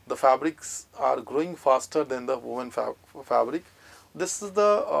the fabrics are growing faster than the woven fabric. This is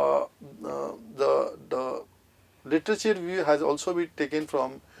the literature review has also been taken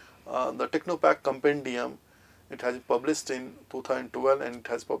from the Technopack Compendium. It has published in 2012 and it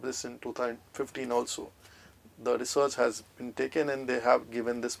has published in 2015 also. The research has been taken and they have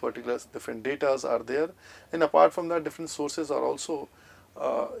given this particular different data are there, and apart from that different sources are also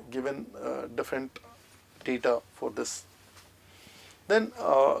given different data for this. Then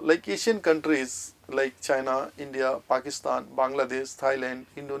like Asian countries like China, India, Pakistan, Bangladesh, Thailand,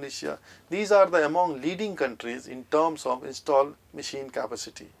 Indonesia, these are the among leading countries in terms of installed machine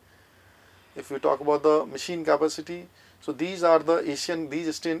capacity. If we talk about the machine capacity, so these are the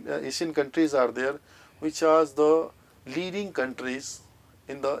Asian countries are there, which are the leading countries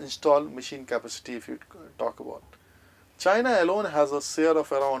in the installed machine capacity if you talk about. China alone has a share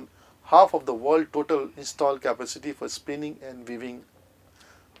of around half of the world total installed capacity for spinning and weaving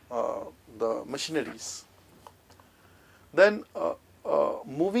the machineries. Then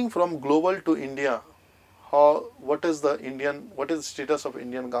moving from global to India, what is the status of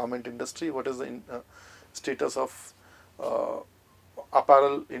Indian garment industry? What is the status of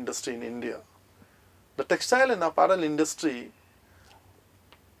apparel industry in India? The textile and apparel industry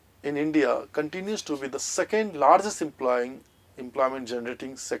in India continues to be the second largest employment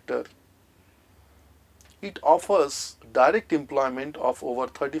generating sector. It offers direct employment of over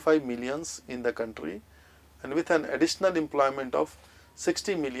 35 millions in the country and with an additional employment of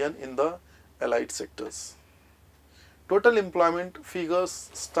 60 million in the allied sectors. Total employment figures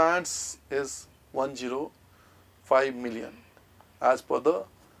stands is 105 million as per the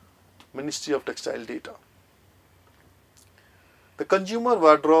Ministry of Textile data. The consumer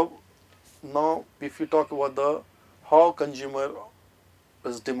wardrobe, now if you talk about how consumer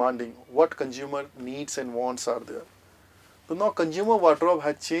is demanding, what consumer needs and wants are there. So now consumer wardrobe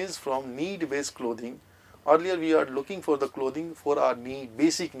has changed from need based clothing. Earlier we are looking for the clothing for our need,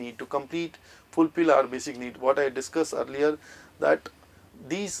 basic need, to fulfill our basic need. What I discussed earlier, that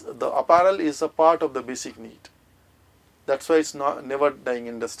the apparel is a part of the basic need. That's why it's not never dying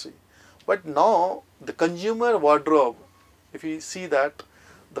industry. But now the consumer wardrobe, if you see that,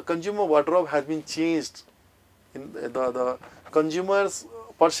 the consumer wardrobe has been changed. In the consumers'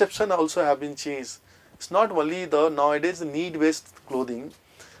 perception also have been changed. It's not only the nowadays need-based clothing,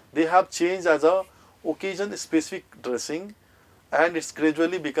 they have changed as a occasion-specific dressing, and it's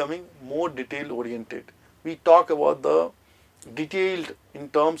gradually becoming more detail-oriented. We talk about the detailed in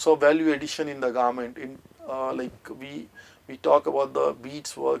terms of value addition in the garment. Like we talk about the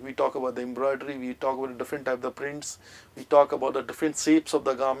beads work, we talk about the embroidery, we talk about the different types of prints, we talk about the different shapes of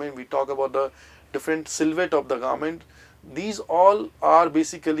the garment, we talk about the different silhouette of the garment. These all are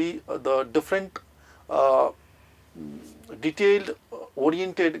basically the different detailed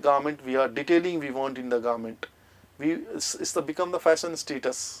oriented garment we are detailing we want in the garment. It's become the fashion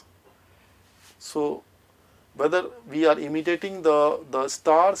status. So whether we are imitating the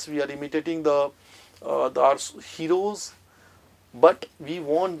stars, we are imitating our heroes, but we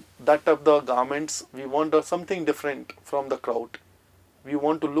want that of the garments, we want something different from the crowd. We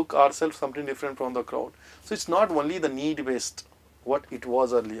want to look ourselves something different from the crowd. So it's not only the need based what it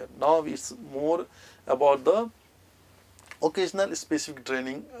was earlier. Now it's more about the occasional specific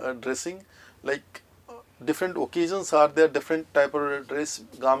dressing, like different occasions are there, different type of dress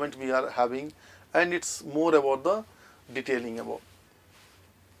garment we are having, and it's more about the detailing about.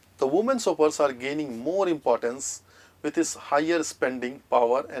 The women shoppers are gaining more importance with its higher spending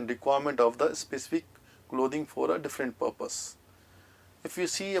power and requirement of the specific clothing for a different purpose. If you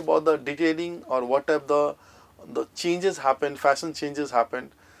see about the detailing or what type the changes happen, fashion changes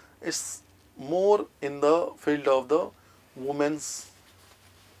happen, it's more in the field of the women's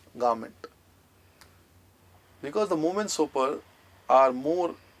garment, because the women shopper are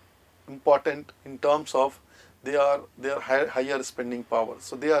more important in terms of their higher spending power.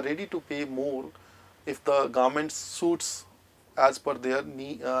 So they are ready to pay more if the garment suits as per their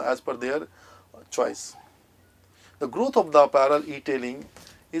need, as per their choice. The growth of the apparel retailing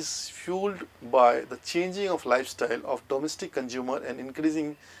is fueled by the changing of lifestyle of domestic consumer and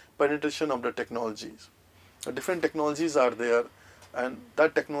increasing penetration of the technologies. The different technologies are there, and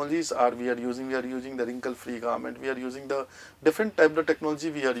that technologies are we are using the wrinkle free garment, we are using the different type of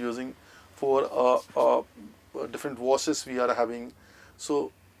technology we are using for different washes we are having.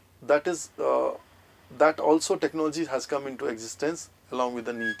 So that is that also technology has come into existence along with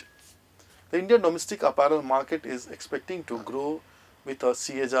the need. The Indian domestic apparel market is expecting to grow with a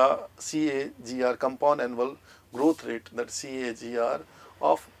CAGR compound annual growth rate, that CAGR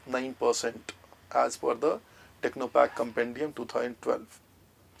of 9% as per the Technopack Compendium 2012.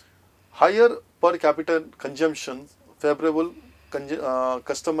 Higher per capita consumption, favorable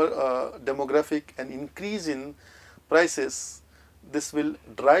customer demographic and increase in prices, this will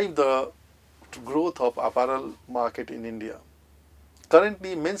drive the growth of apparel market in India.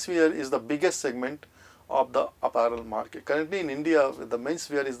 Currently, menswear is the biggest segment of the apparel market. Currently in India, the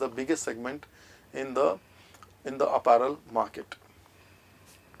menswear is the biggest segment in the apparel market.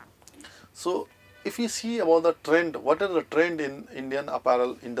 So if you see about the trend, what is the trend in Indian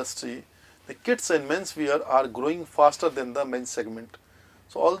apparel industry? The kids and menswear are growing faster than the men's segment.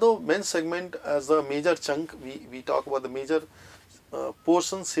 So although men's segment as a major chunk, we talk about the major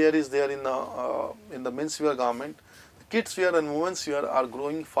portions here is there in the menswear garment. Kids wear and women's wear are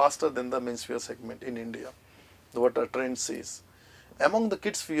growing faster than the menswear segment in India, what the trend says. Among the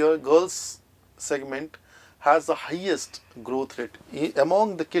kids wear, girls segment has the highest growth rate.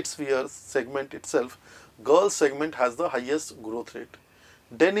 Among the kids wear segment itself, girls segment has the highest growth rate.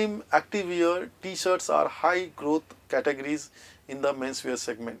 Denim, activewear, t-shirts are high growth categories in the menswear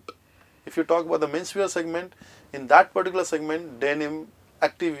segment. If you talk about the menswear segment, in that particular segment, denim,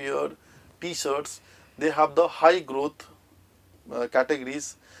 activewear, t-shirts, they have the high growth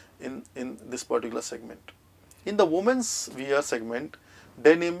categories in this particular segment. In the women's wear segment,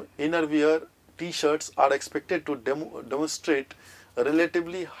 denim, innerwear, t-shirts are expected to demonstrate a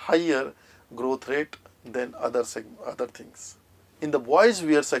relatively higher growth rate than other things. In the boys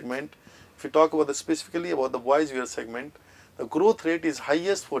wear segment, if you talk about specifically about the boys wear segment, the growth rate is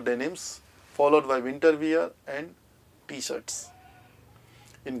highest for denims, followed by winter wear and t-shirts.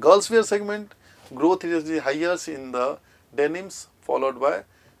 In girls wear segment, growth is the highest in the denims, followed by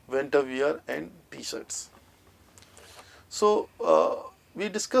winter wear and t-shirts. So we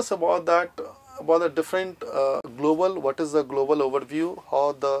discuss about that, about the different global, what is the global overview,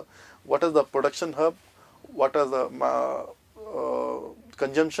 what is the production hub, what are the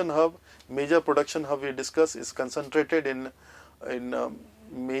consumption hub. Major production hub we discuss is concentrated in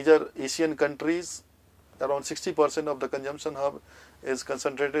major Asian countries. Around 60% of the consumption hub is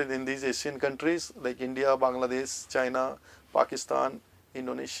concentrated in these Asian countries like India, Bangladesh, China, Pakistan,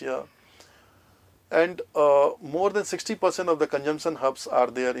 Indonesia, and more than 60% of the consumption hubs are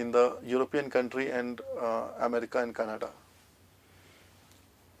there in the European country and America and Canada.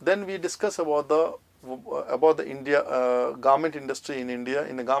 Then we discuss about the about the garment industry in India.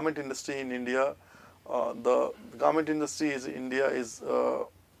 In the garment industry in India, the garment industry is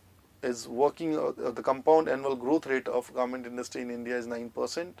working. The compound annual growth rate of garment industry in India is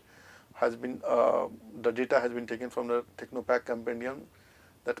 9%. Has been the data has been taken from the Technopack Compendium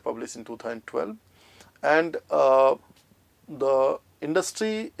that published in 2012, and the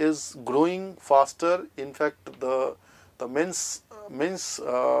industry is growing faster. In fact, the men's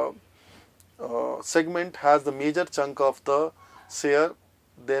segment has the major chunk of the share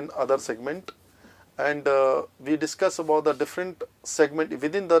than other segment, and we discuss about the different segment.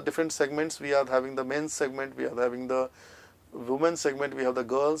 Within the different segments, we are having the men's segment, we are having the women's segment, we have the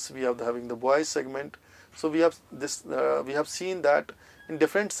girls, we are having the boys segment. So we have this. We have seen that in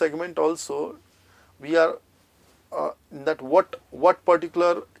different segment also, we are that what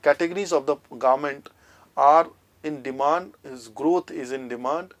particular categories of the garment are in demand, is growth is in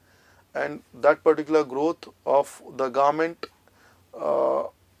demand, and that particular growth of the garment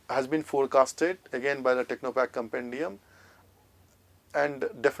has been forecasted again by the Technopack Compendium, and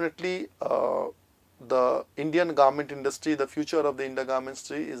definitely the Indian garment industry, the future of the Indian garment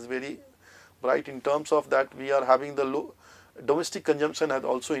industry is very bright in terms of that we are having the low domestic consumption has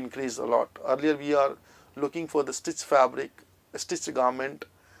also increased a lot. Earlier we are looking for the stitched fabric, stitched garment,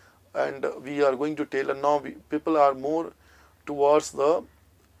 and we are going to tailor. Now people are more towards the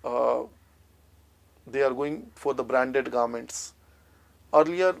they are going for the branded garments.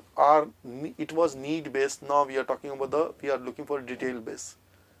 Earlier it was need based. Now we are talking about we are looking for detail based.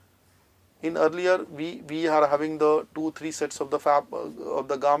 In earlier we are having the 2-3 sets of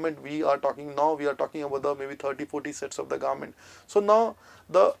the garment. We are talking about the maybe 30-40 sets of the garment. So now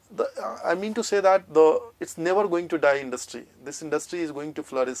I mean to say that it's never going to die industry. This industry is going to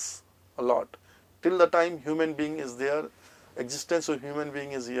flourish a lot till the time human being is there, existence of human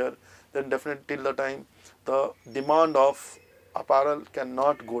being is here. Then definitely till the time the demand of apparel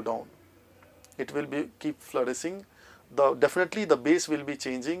cannot go down. It will keep flourishing. Definitely the base will be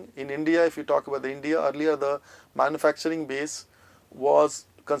changing. In India, if you talk about the India, earlier the manufacturing base was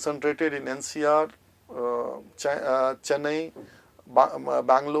concentrated in NCR, Chennai,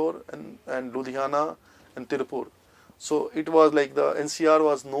 Bangalore and Ludhiana and Tirupur. So it was like the NCR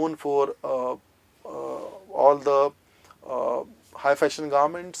was known for all the high fashion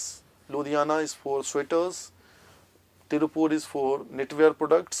garments, Ludhiana is for sweaters, Tirupur is for knitwear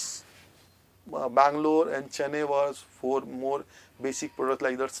products, Bangalore and Chennai was for more basic products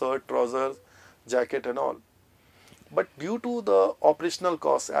like the shirt, trousers, jacket and all. But due to the operational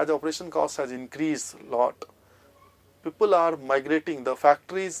costs, as operation cost has increased a lot, people are migrating, the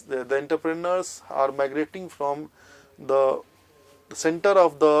factories, the entrepreneurs are migrating from the center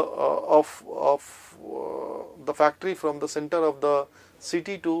of the factory, from the center of the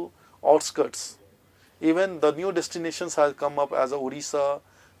city to outskirts. Even the new destinations have come up as a Odisha,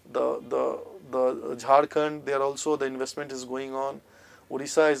 the Jharkhand. There also the investment is going on.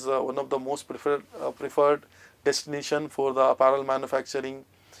 Odisha is one of the most preferred destination for the apparel manufacturing.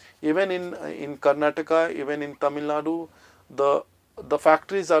 Even in Karnataka, even in Tamil Nadu, the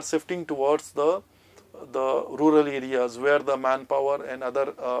factories are shifting towards the rural areas where the manpower and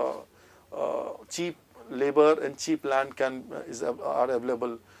other cheap labor and cheap land are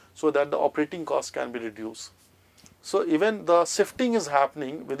available, so that the operating cost can be reduced. So even the shifting is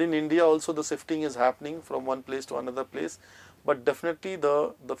happening within India. Also the shifting is happening from one place to another place. But definitely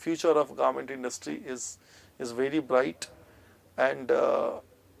the future of garment industry is very bright, and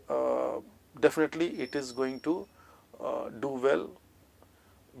definitely it is going to do well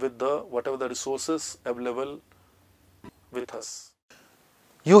with whatever the resources available with us.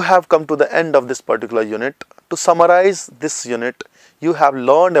 You have come to the end of this particular unit. To summarize this unit, you have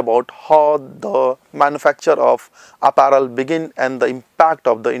learned about how the manufacture of apparel began and the impact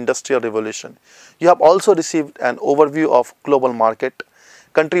of the industrial revolution. You have also received an overview of global market,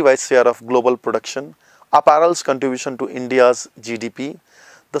 country-wise share of global production, apparel's contribution to India's GDP,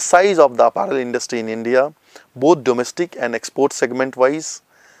 the size of the apparel industry in India, both domestic and export segment-wise,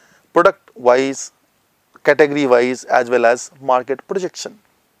 product-wise, category-wise, as well as market projection.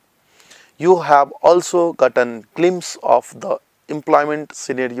 You have also gotten a glimpse of the employment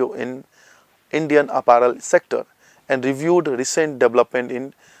scenario in Indian apparel sector and reviewed recent development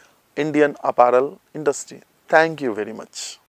in Indian apparel industry. Thank you very much.